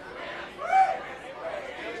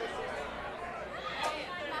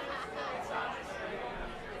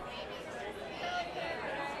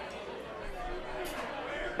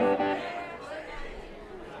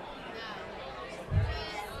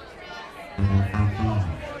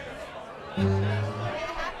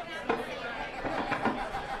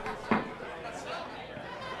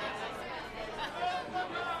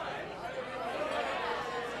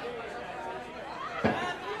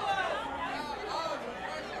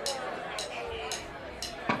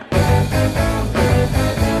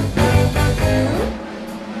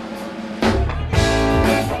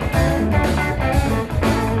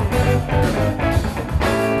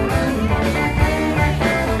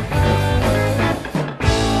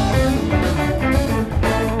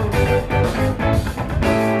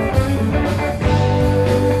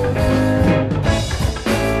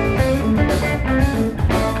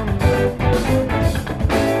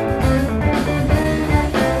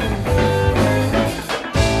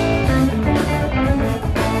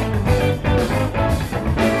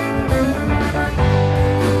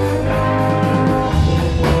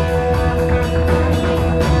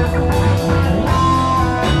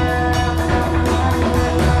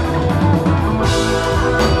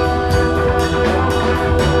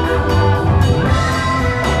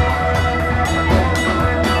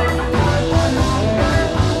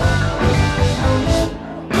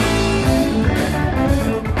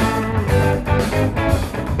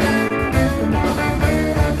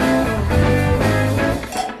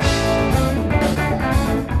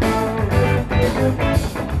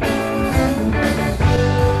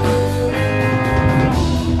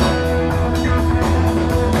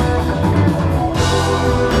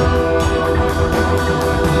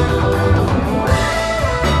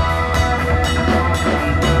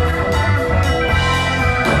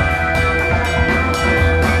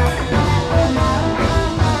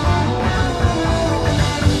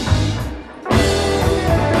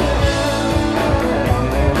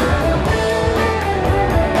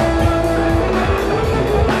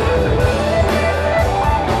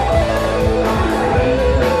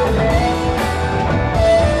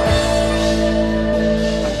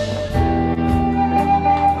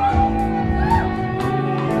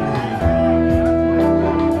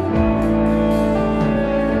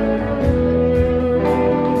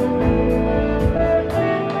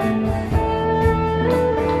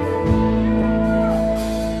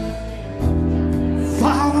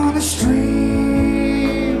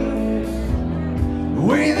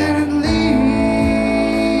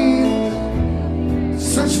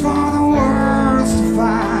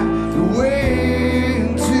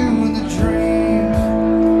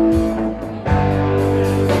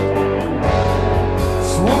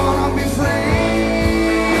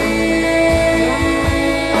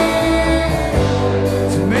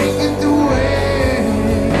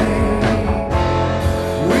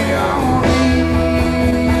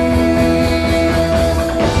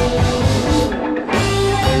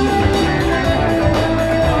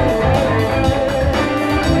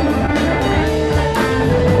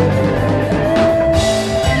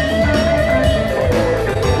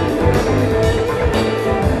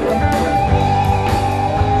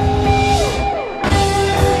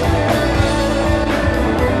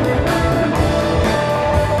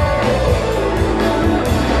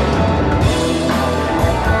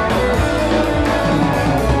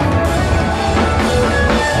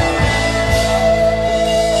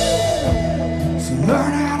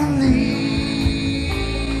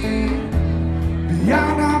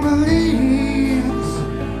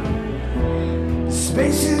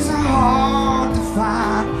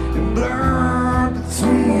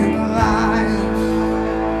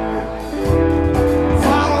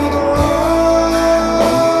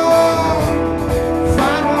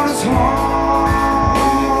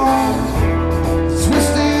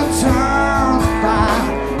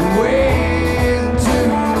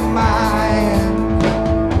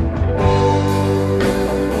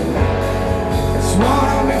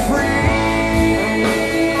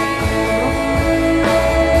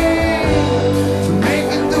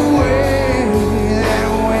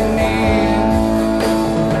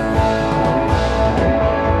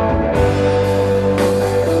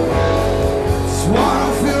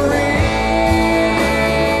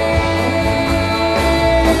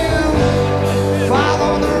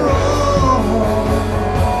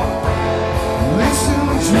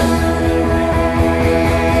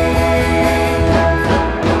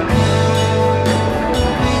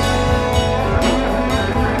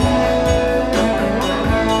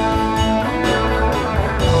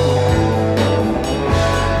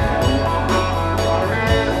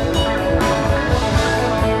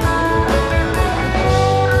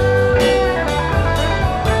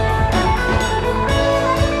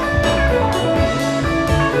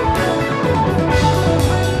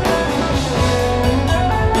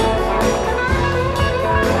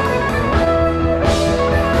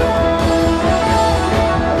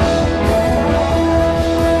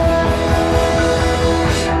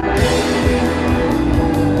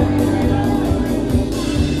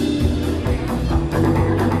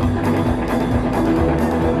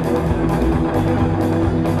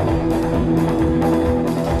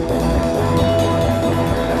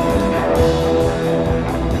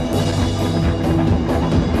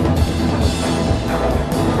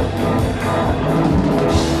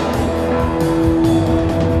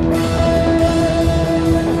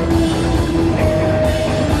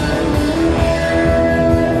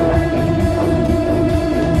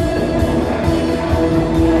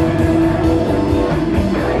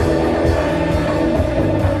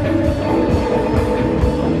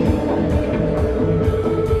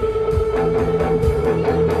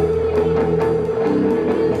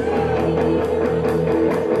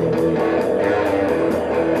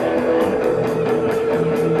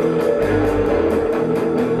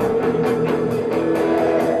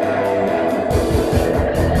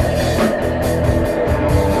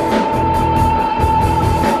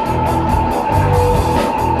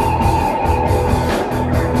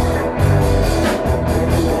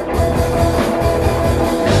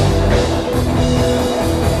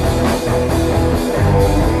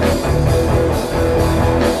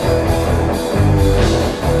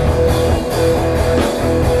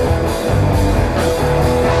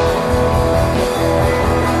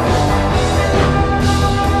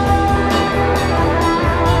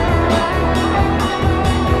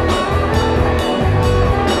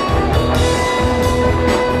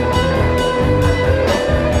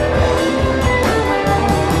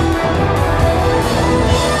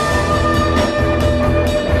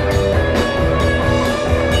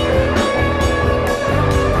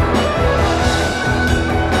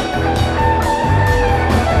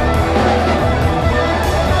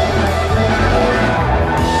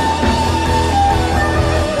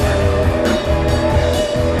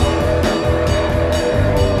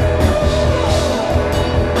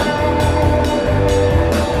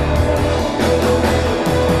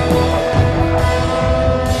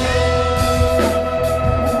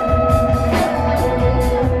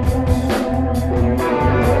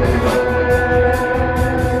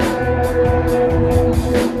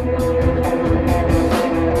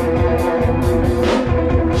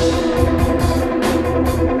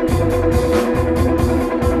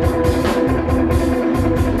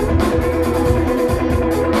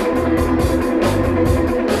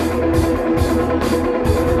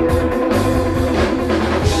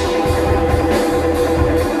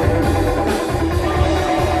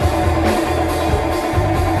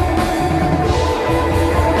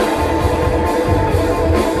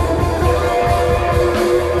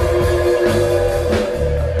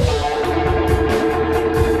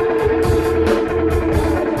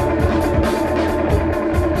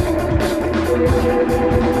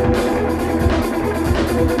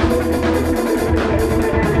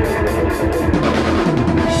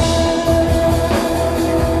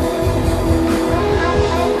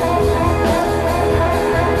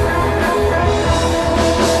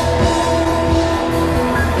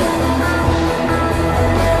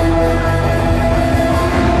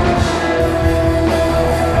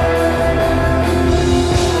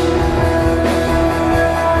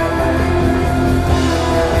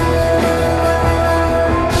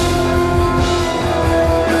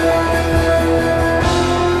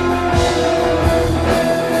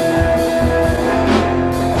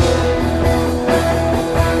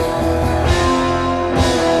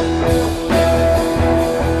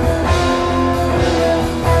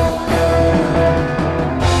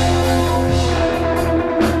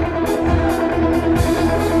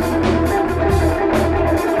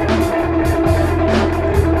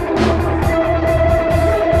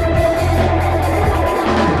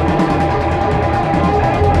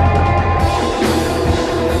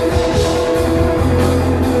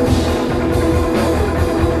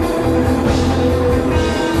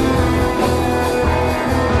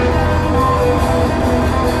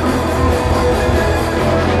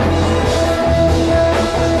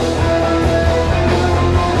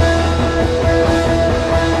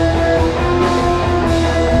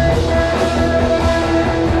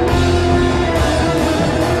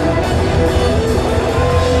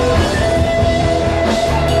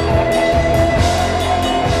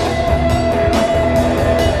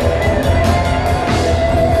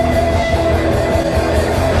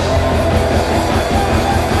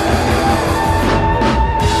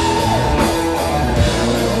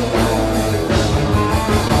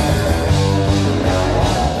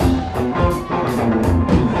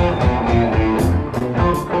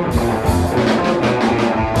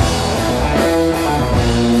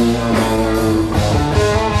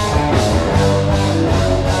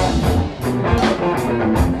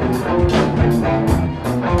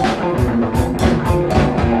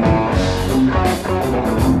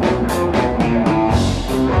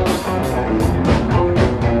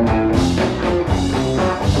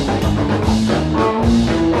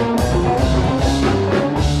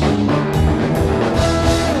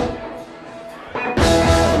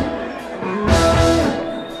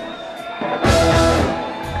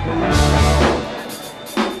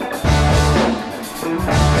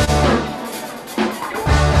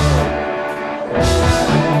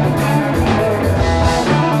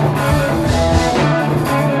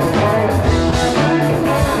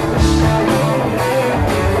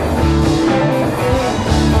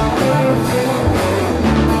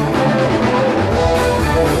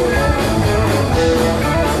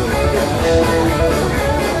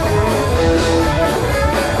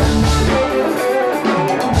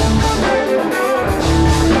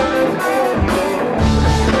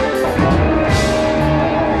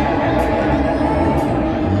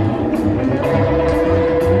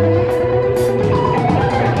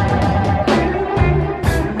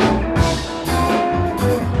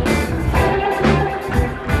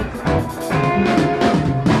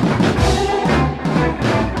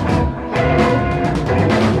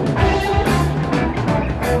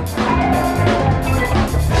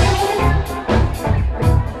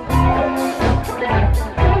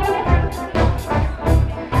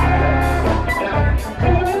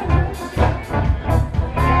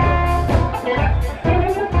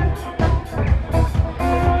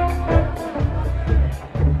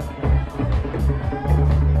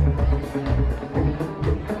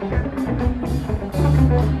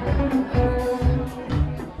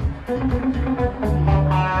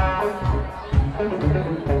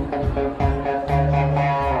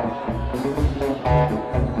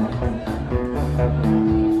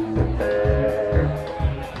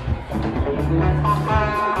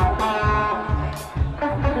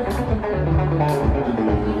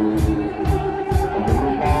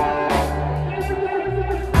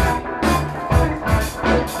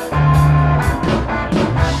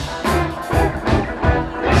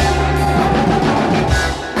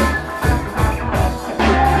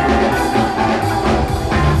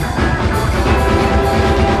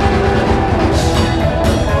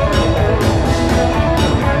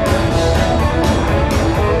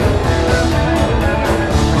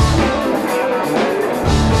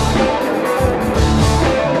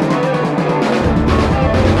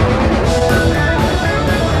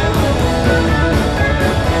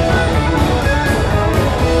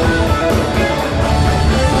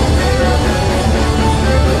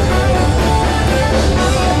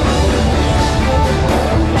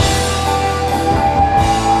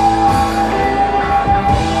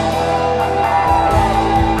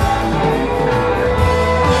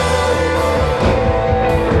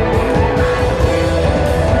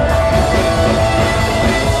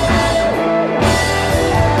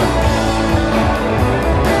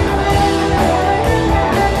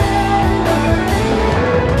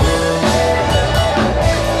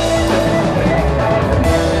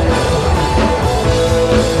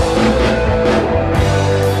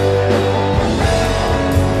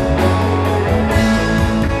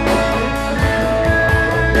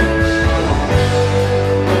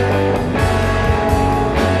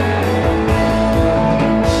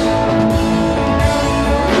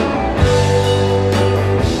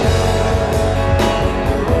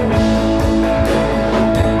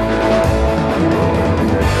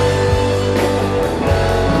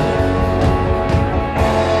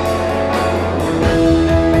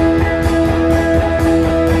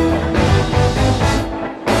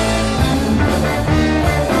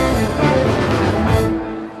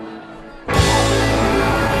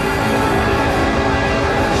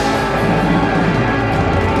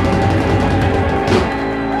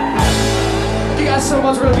 guys so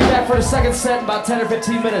much. We're going to be back for a second set in about 10 or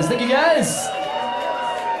 15 minutes. Thank you, guys.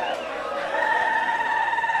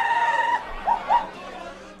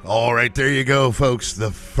 All right, there you go, folks.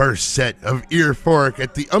 The first set of Earphorik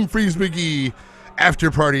at the Humphreys McGee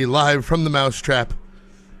Afterparty live from the Mousetrap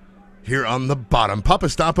here on the bottom. Papa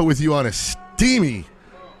Stampa with you on a steamy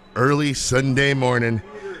early Sunday morning.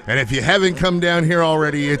 And if you haven't come down here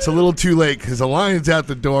already, it's a little too late because the line's out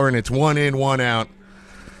the door and it's one in, one out.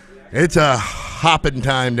 It's a hopping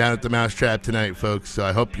time down at the Mousetrap tonight, folks. So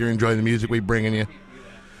I hope you're enjoying the music we're bringing you.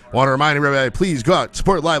 I want to remind everybody, please go out,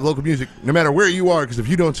 support live local music, no matter where you are, because if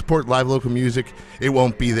you don't support live local music, it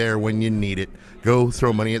won't be there when you need it. Go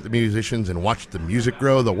throw money at the musicians and watch the music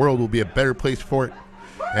grow. The world will be a better place for it.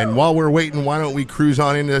 And while we're waiting, why don't we cruise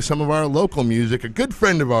on into some of our local music? A good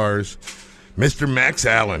friend of ours, Mr. Max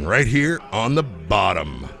Allen, right here on the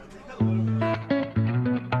bottom.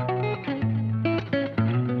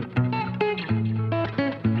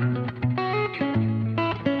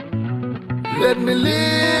 Let me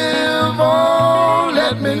live, oh,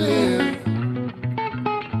 let me live.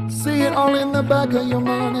 See it all in the back of your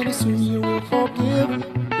mind, and soon you will forgive.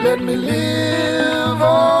 Let me live,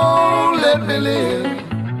 oh, let me live.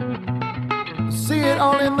 See it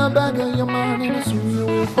all in the back of your mind, and soon you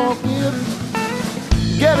will forgive.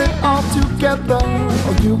 Get it all together,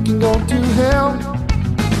 or you can go to hell.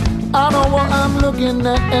 I know what I'm looking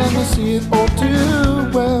at, and I see it all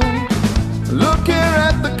too well. Look here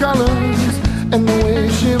at the colors and the way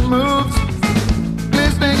she moves,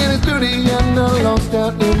 glistening in its beauty and lost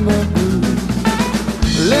out in the groove.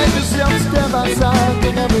 Let yourself step outside,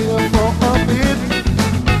 take a breather for a bit.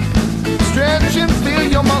 Stretch and feel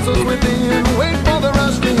your muscles within, wait for the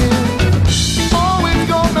rush to hit. Always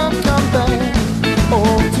gonna come back,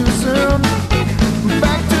 all too soon.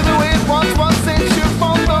 Back to the way it once was since you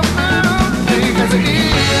found the moon. Because it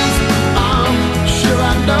is, I'm sure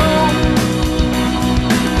I know.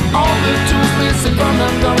 All the tools missing from the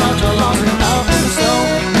garage are lost and out. So,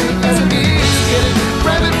 as it is, get it,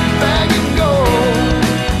 grab it, bag and go.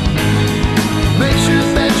 Make sure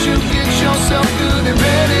that you get yourself good and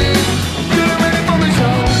ready. Good and ready for the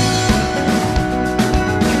show.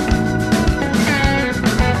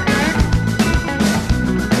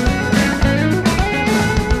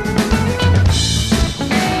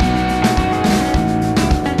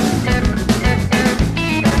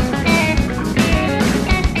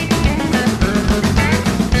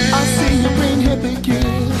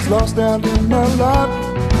 Lost out in the lot,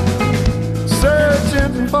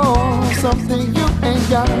 searching for something you ain't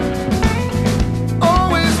got.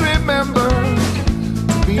 Always remember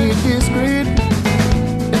to be discreet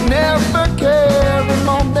and never carry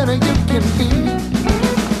more than you can eat.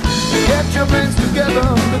 Get your brains together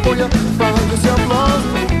before you find yourself lost.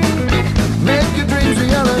 Make your dreams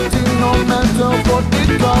reality no matter what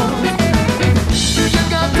it costs. You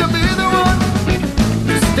got to be the one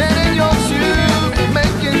to stand in your shoes.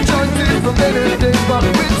 Making choices from better days, but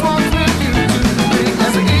which ones will you choose?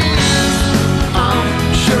 As it is, I'm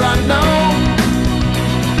sure I know.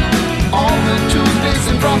 All the tools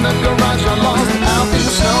missing from the garage are lost out in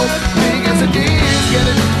the snow. Big as it is, get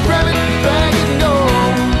it, grab it, bag and go.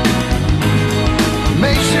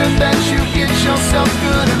 Make sure that you get yourself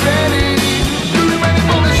good.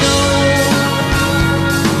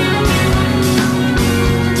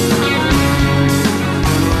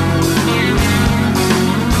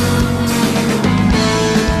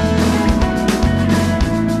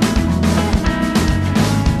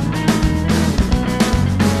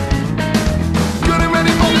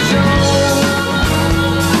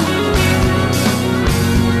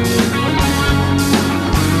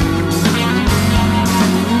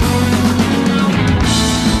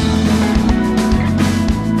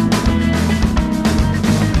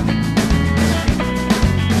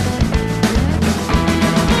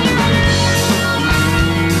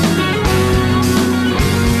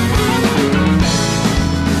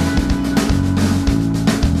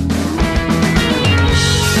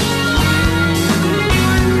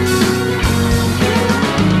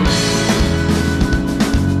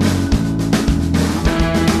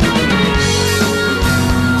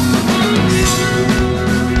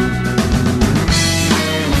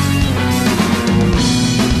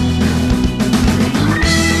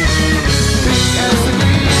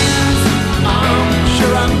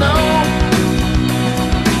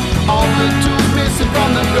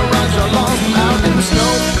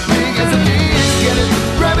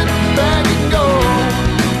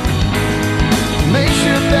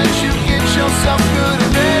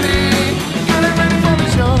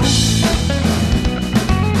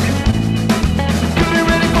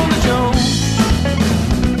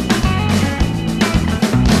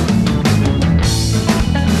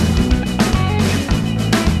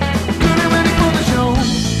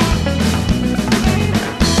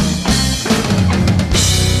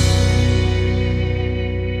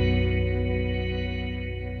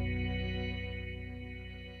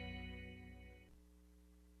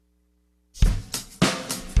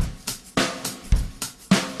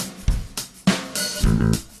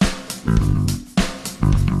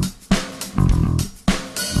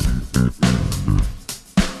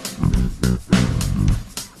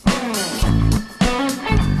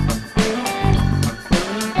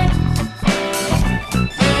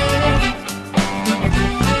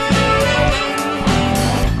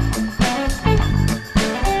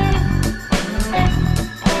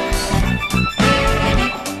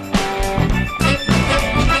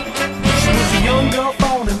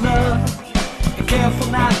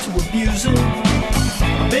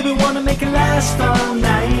 last all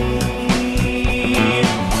night.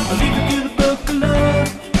 I'll leave a good book of love,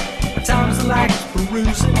 at times I like to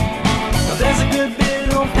peruse it. Now there's a good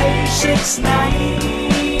bit on page 69.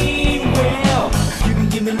 Well, you can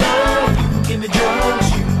give me love, you can give me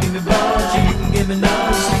drugs, you can give me bugs, you can give me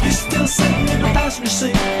nuts. You're still sitting in the passenger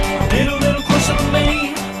seat, little closer to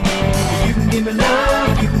me. You can give me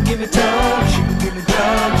love, you can give me touch, you can give me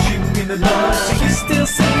drugs, you can give me nuts. You're still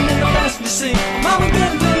sitting in the passenger seat, mama,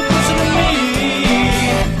 get a little closer to me.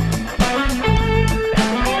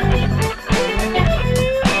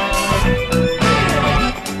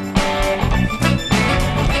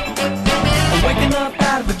 Waking up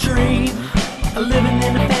out of a dream, living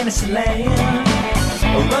in a fantasy land,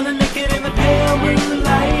 running naked in the pale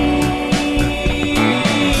moonlight.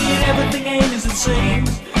 Everything ain't as it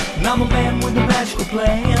seems, and I'm a man with a magical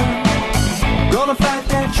plan. Gonna fight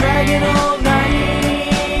that dragon all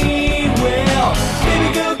night. Well, baby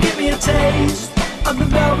girl, give me a taste of the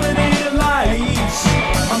velvet lights.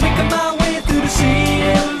 I'm making my way through the sea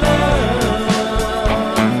of love.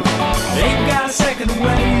 Ain't got a second to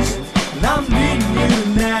waste, and I'm needing you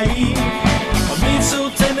tonight. I'm being so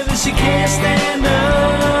tender that she can't stand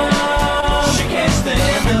up. She can't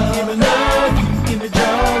stand up. Give me love, you can give me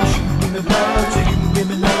drugs, you can give me blood, so you can give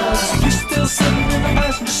me love. So you're still sitting in the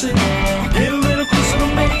passenger seat, get a little closer to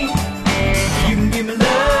me. You can give me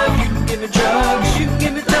love, you can give me drugs, you can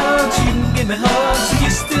give me drugs, you can give me hugs. So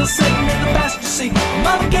you're still sitting in the passenger seat.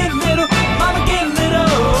 Mama get a little, mama get a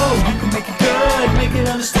little. You can make it good, make it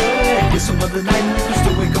understood. Get some other night and you can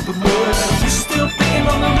still wake up with wood. You're still picking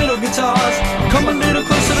on the little guitars. Come a little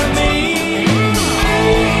closer to me.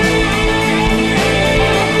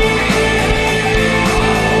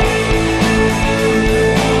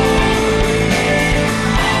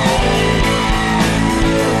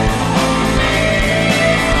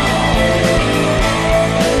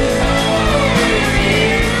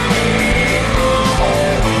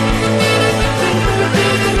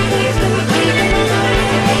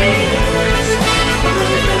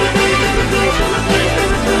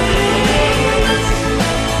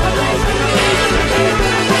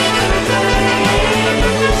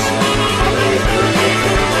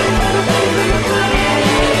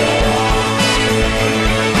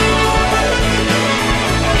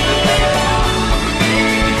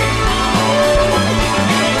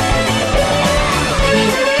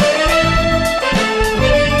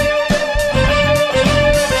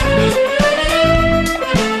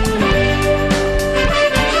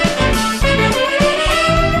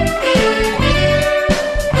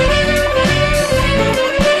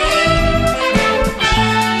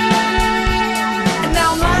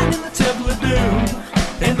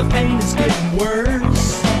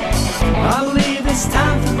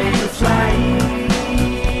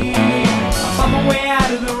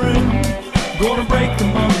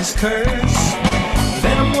 Curse.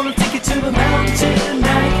 Then I'm gonna take you to the mountain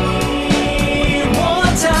tonight.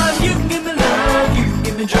 One time you can give me love, you can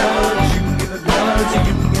give me drugs, you can give me blood, you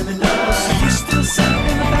can give me love. So you're still sitting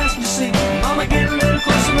in the passenger seat, mama get a little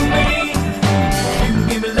closer to me. You can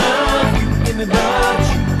give me love, you can give me blood,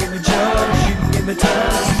 you can give me drugs, you can give me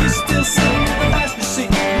touch. You're still sitting in the passenger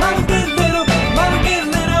seat, mama get a little, mama get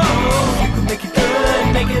a little. You can make it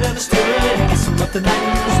good, make it understood. Get some up tonight,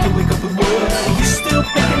 you can still wake up with wood. You're still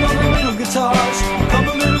picking on the little guitars. Come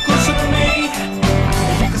a little closer to me.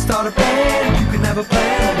 You can start a band, you can have a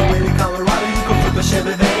plan. On the way to Colorado, you can flip a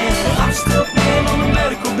Chevy van. I'm still paying on the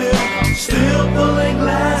medical bill, still pulling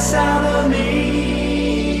glass out of me.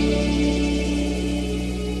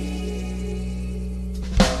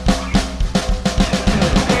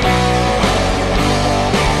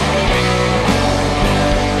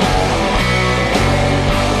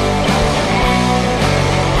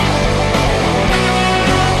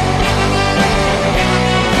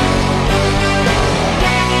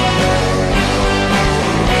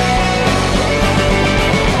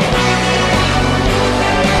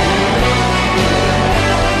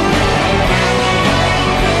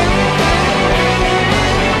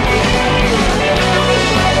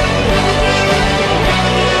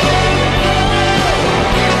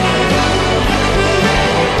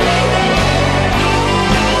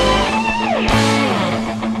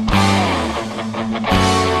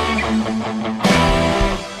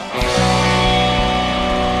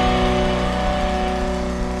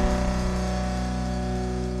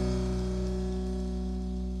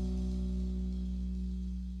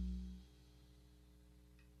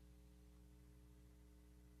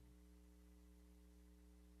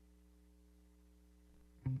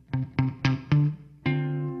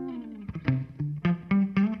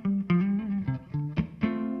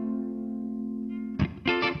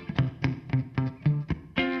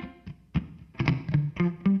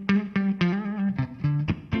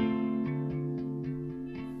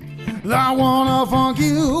 I wanna funk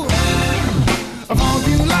you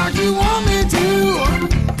like you want me to.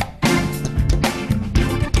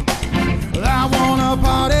 I wanna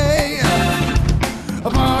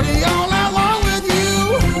party all night long with you.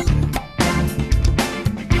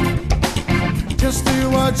 Just do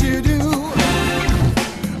what you do,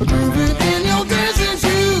 grooving in your dancing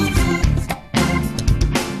shoes.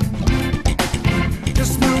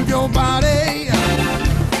 Just move your body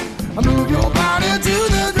to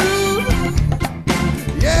the groove.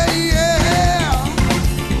 Yeah, yeah.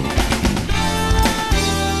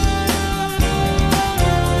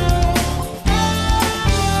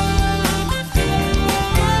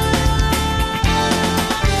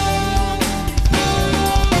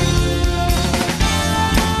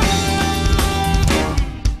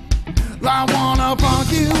 I wanna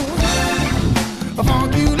funk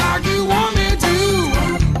you like you want me to.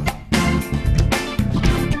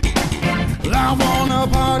 I wanna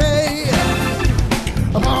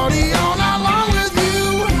party all night long with you.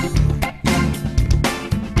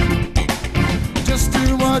 Just do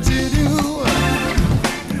what you do,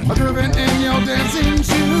 grooving in your dancing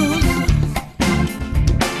shoes.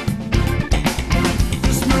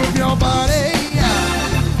 Just move your body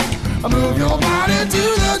to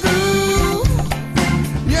the groove.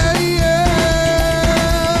 Yeah, yeah.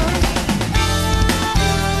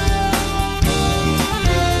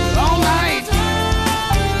 All night.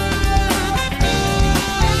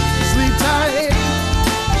 Sleep tight.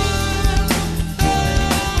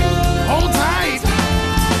 Hold tight.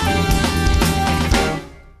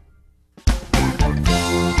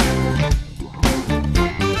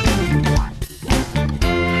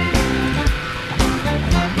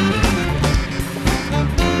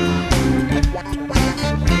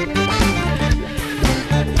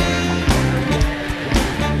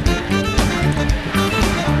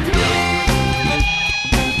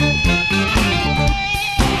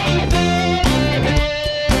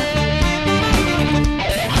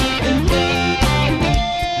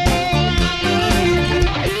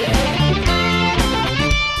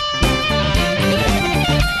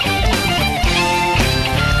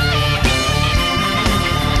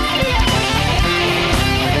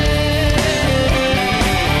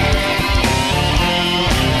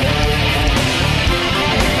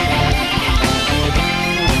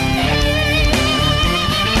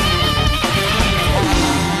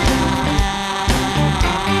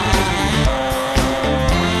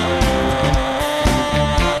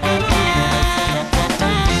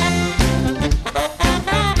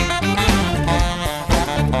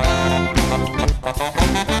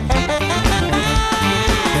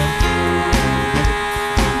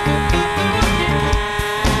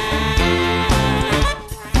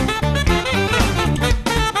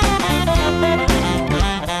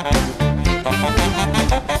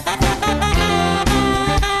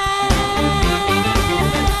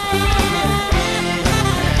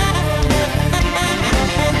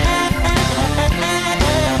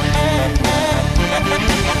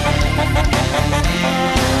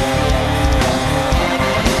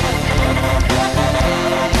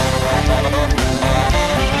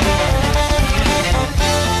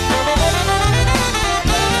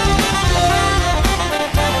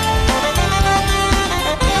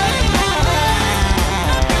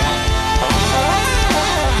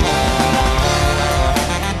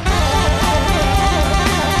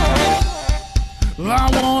 I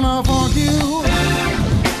wanna funk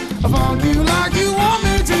you like you want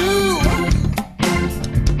me to.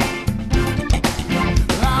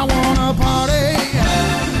 I wanna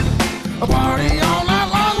party all night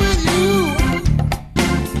long with you.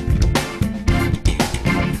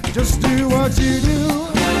 Just do what you do,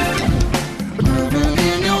 grooving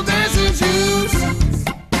in your dancing shoes.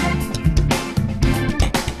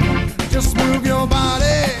 Just move your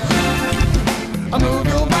body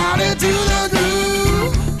to the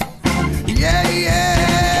groove. Yeah,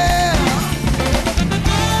 yeah.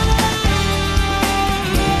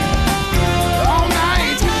 All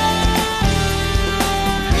night.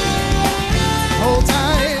 Hold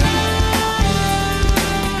tight.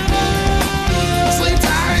 Sleep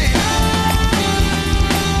tight.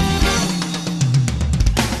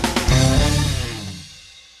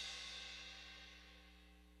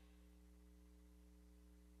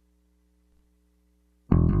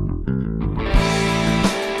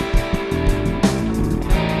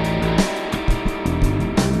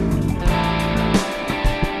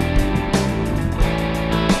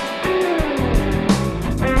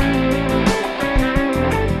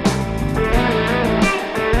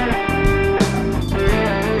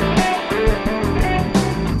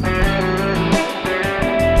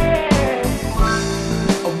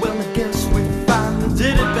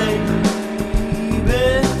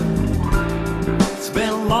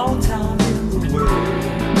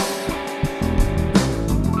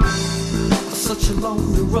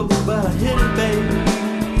 along the road, but I hit it, baby.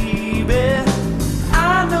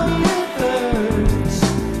 I know it hurts.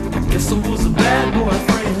 I guess I was a bad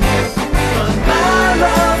boyfriend, but my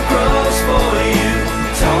love grows for you.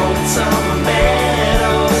 Told summer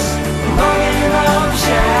meadows, longing of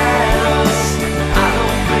shadows. I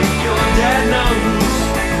don't think your dad knows.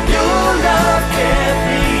 Your love kept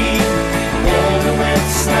me warm when it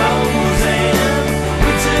snows, and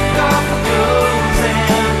we took off our clothes,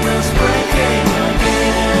 and the spring came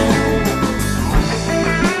again.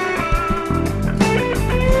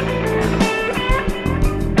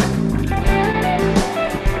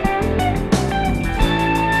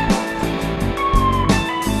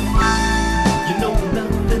 You know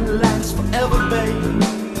nothing lasts forever, baby.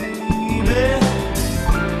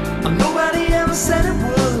 Nobody ever said it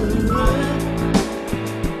would.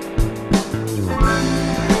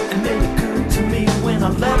 And it occurred to me when I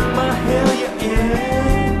let my hair you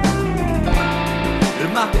in, it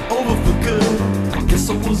might be over for good. I guess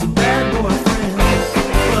I was a bad boyfriend,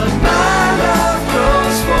 but my love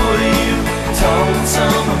grows for you. Told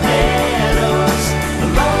summer meadows,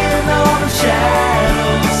 longing on the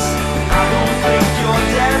shadows. I don't think your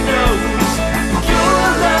dad knows. Your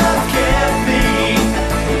love kept me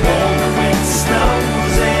warm when it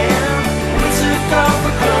snows, and we took off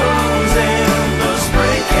our clothes, and the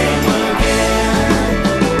spring came again.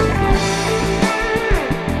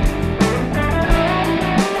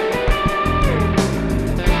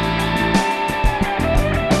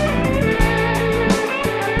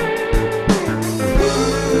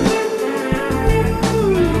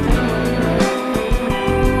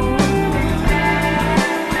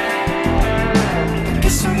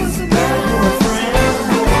 Guess I was a bad boyfriend.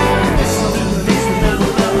 Guess I didn't even never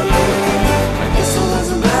love her. I guess I was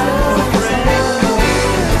a bad boyfriend.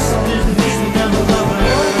 Guess I didn't even never love her.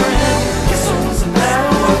 Guess I was a bad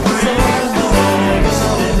boyfriend. Guess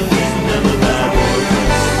I didn't even never love her.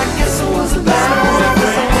 I guess I was a bad boyfriend.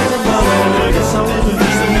 Guess I didn't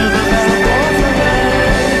even never love her.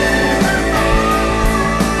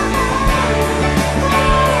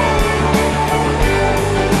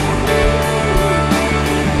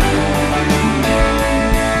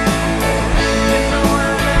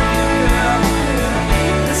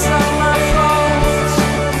 It's all my fault.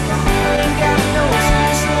 Ain't got no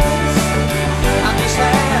excuses. I just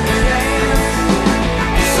had to dance.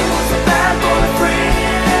 Guess I was a bad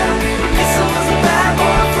boyfriend. Guess I was a bad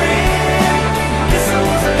boyfriend. Guess I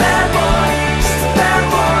was a bad boy. Just a bad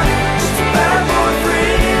boy. Just a bad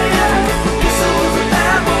boyfriend. Guess I was a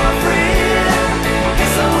bad boyfriend.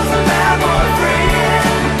 Guess I was a bad boyfriend.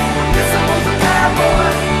 Guess I was a bad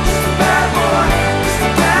boy. Just a bad boy. Just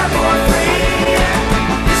a bad boyfriend. Guess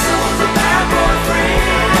I was a bad boyfriend.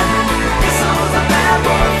 Guess I was a bad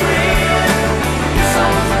boyfriend. Guess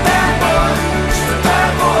I was a bad boy. Just a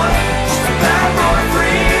bad boy. Just a bad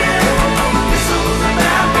boyfriend. Guess I was a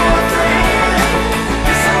bad boyfriend.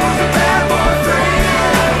 Guess I was a bad boyfriend.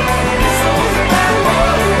 Guess I was a bad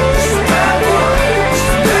boy. Just a bad boy. Just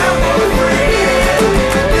a bad boyfriend.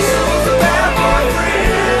 Guess I was a bad boyfriend.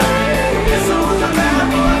 Guess I was a bad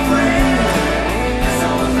boyfriend. Guess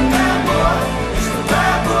I was a bad boy. Just a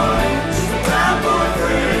bad boy. Just a bad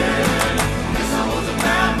boyfriend. Guess I was a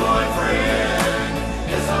bad boyfriend.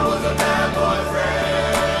 Guess I was a bad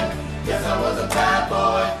boyfriend. Guess I was a bad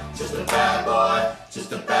boy. Just a bad boy.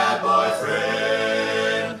 Just a bad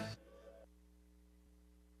boyfriend.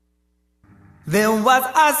 There was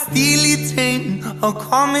a steely train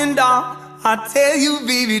coming down. I tell you,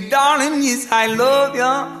 baby, darling, yes, I love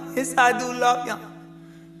you. Yes, I do love you.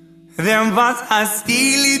 There was a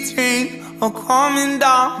steely train coming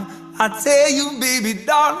down. I tell you, baby,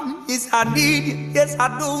 darling, yes, I need you. Yes, I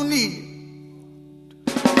do need you.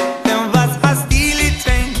 There was a steely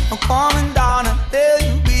train coming down. I tell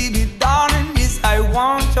you, baby, darling, yes, I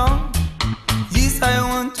want you. Yes, I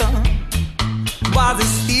want you. Was a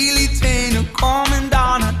steely train coming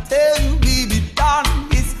down. I tell you, baby, darling,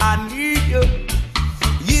 yes, I need you.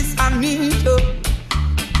 Yes, I need you.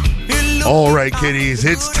 All right, kiddies,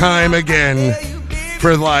 it's time again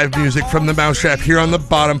for live music from the Mousetrap here on the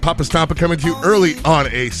bottom. Papa Stompa coming to you early on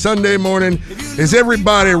a Sunday morning. Is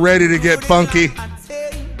everybody ready to get funky?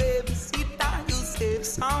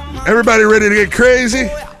 Everybody ready to get crazy?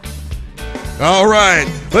 All right,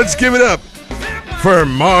 let's give it up for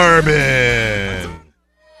Marvin.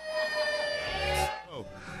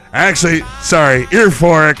 Actually, sorry,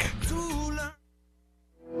 Earphorik.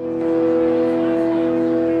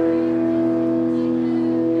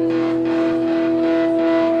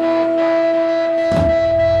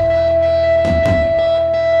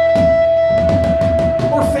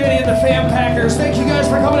 We're Fanny and the Fan Packers. Thank you guys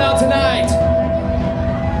for coming out tonight.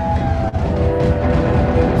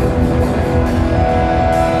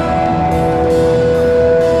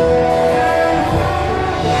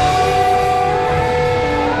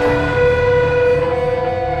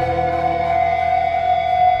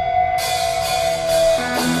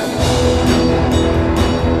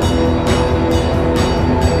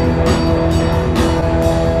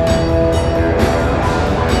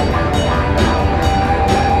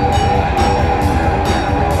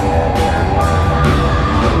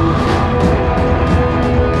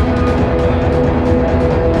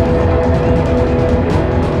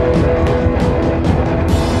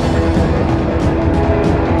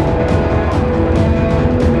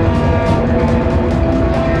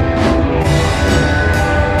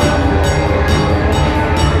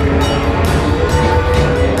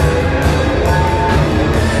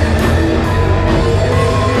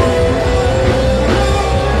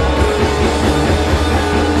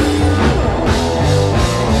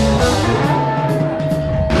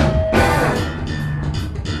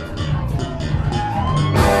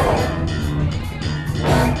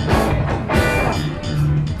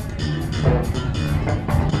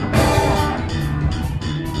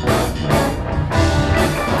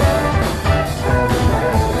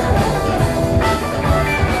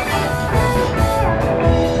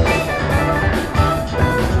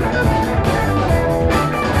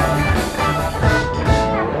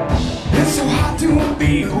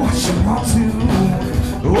 on to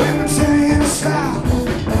when they tell you to stop.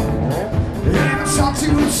 And it's hard to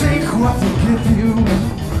take what they give you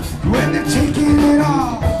when they're taking it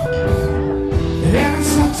all. And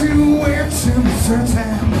it's hard to wait to be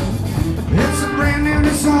certain it's a brand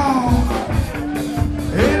new song.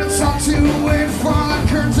 And it's hard to wait for the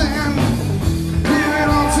curtain. Give it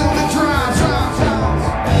all till it dries.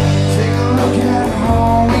 Take a look at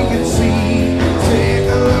all we can see. Take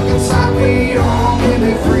a look inside, we all can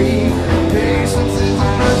be free. Patience is a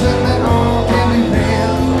person that all can be made.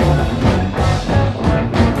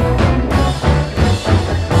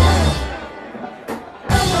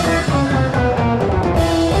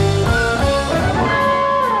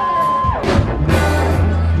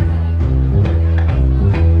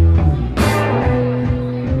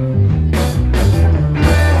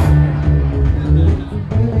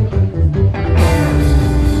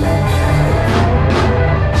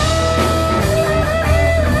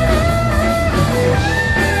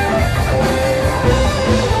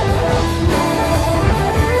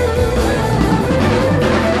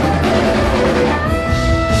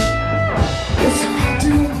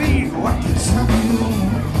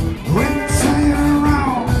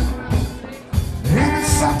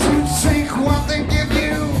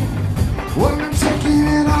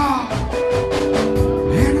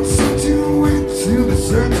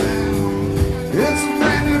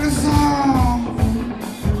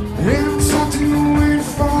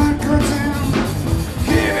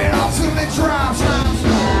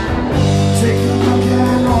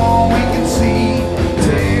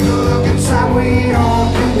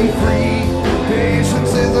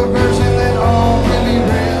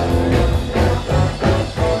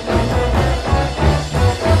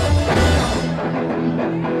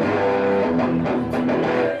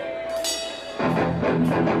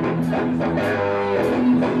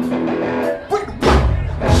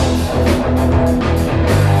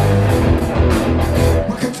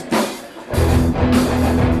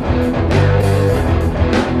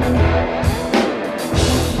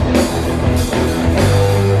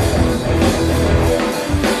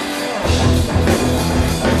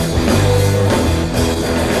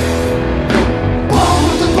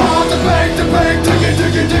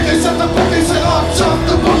 Set the boogie, set up, jump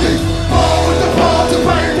the boogie. Ball with the ball, to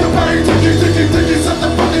bang, diggy, diggy,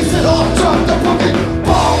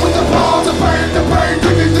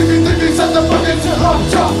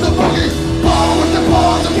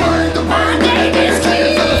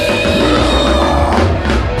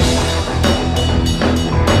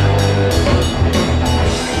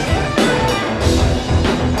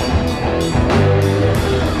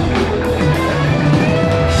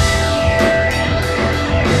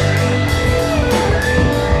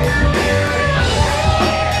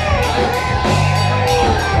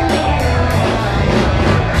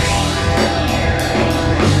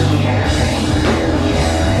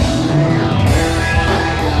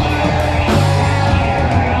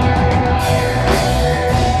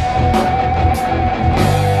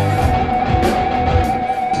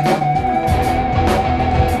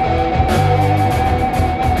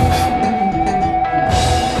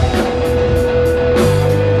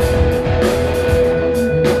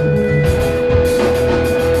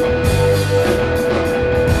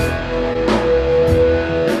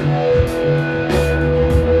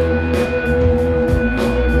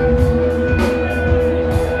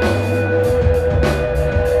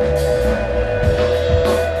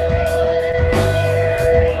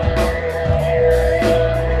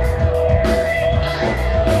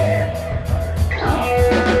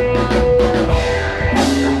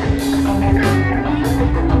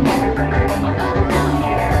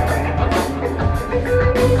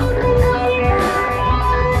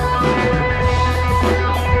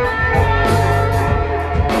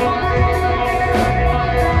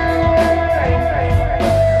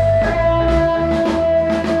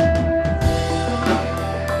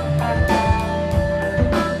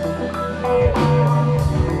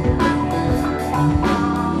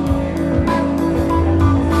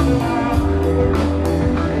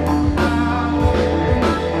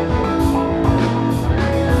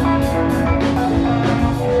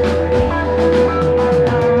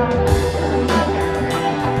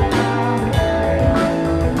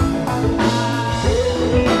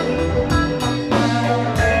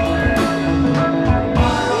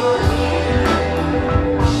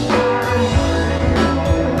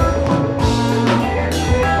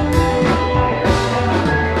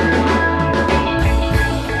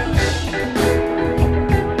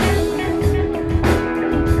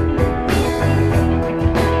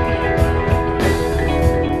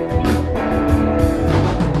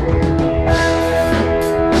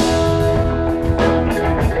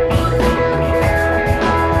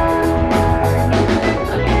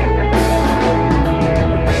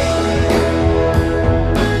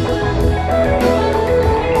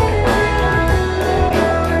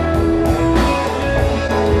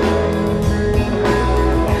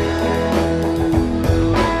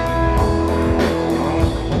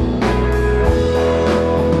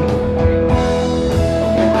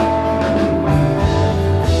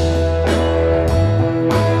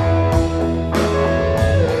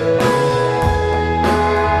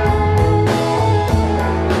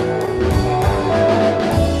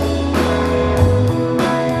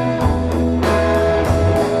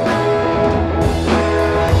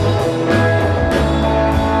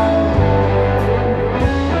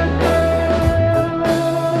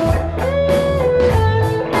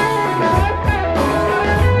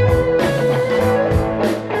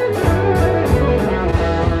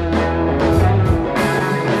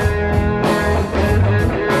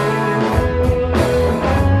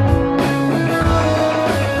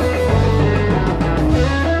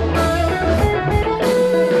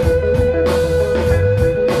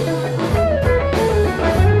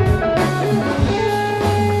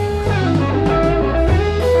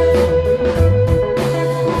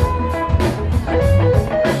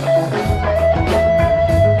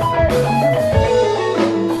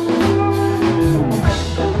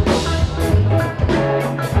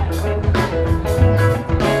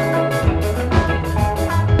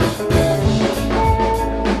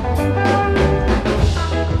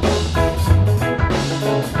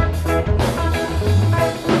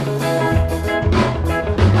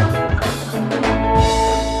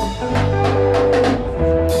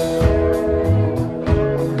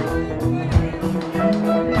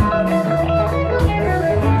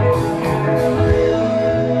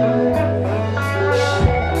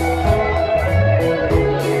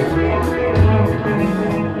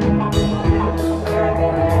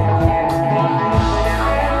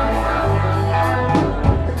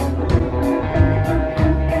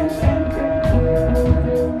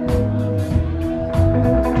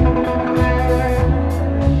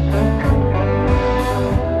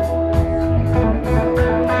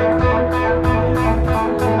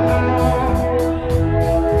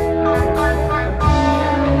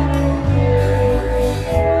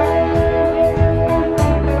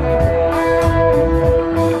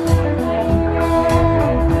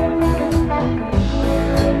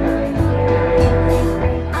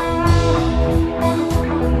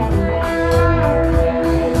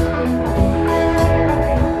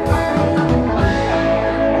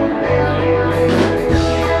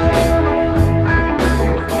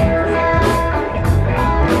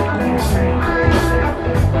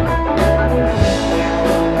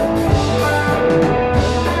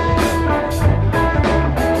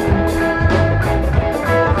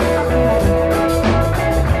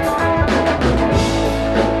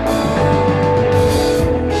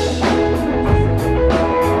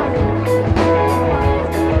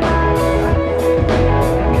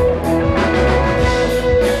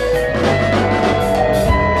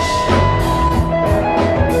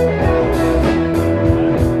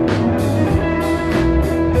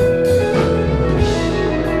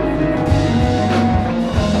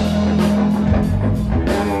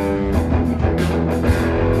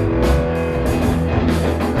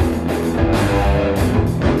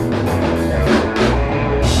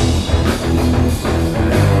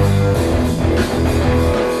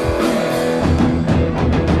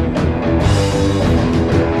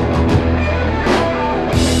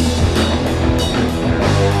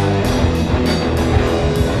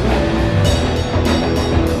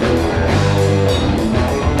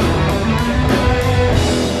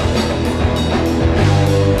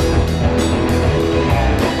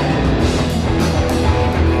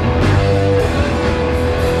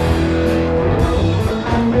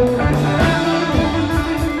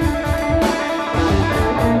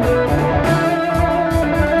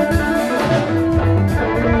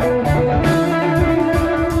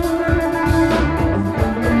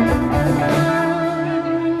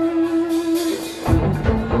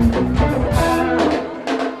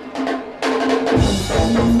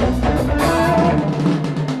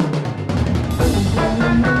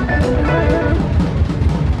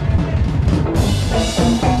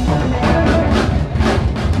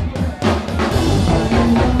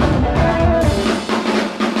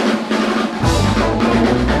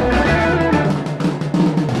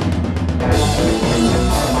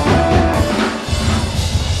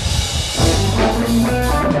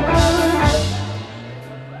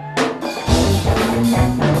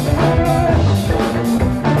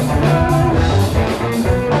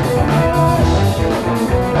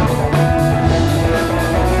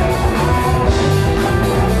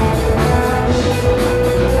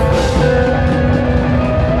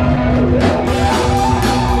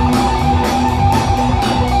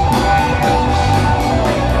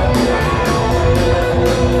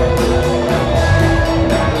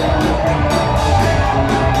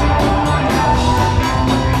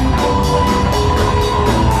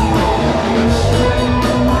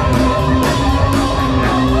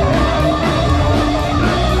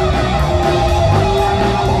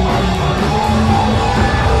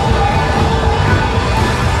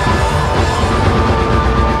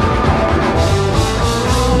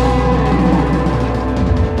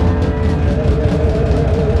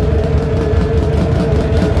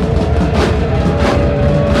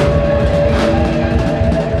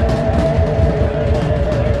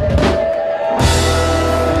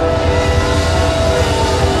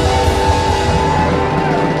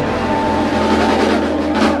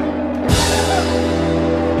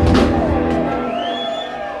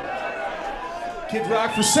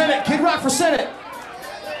 For Senate, Kid Rock for Senate.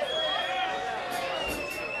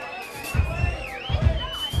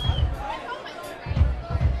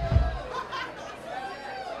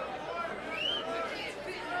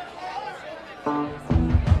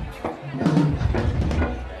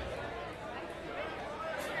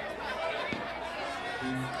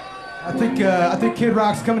 I think Kid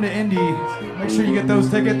Rock's coming to Indy. Make sure you get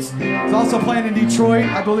those tickets. He's also playing in Detroit,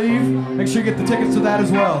 I believe. Make sure you get the tickets to that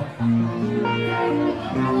as well.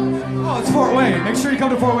 Oh, it's Fort Wayne. Make sure you come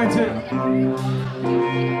to Fort Wayne too.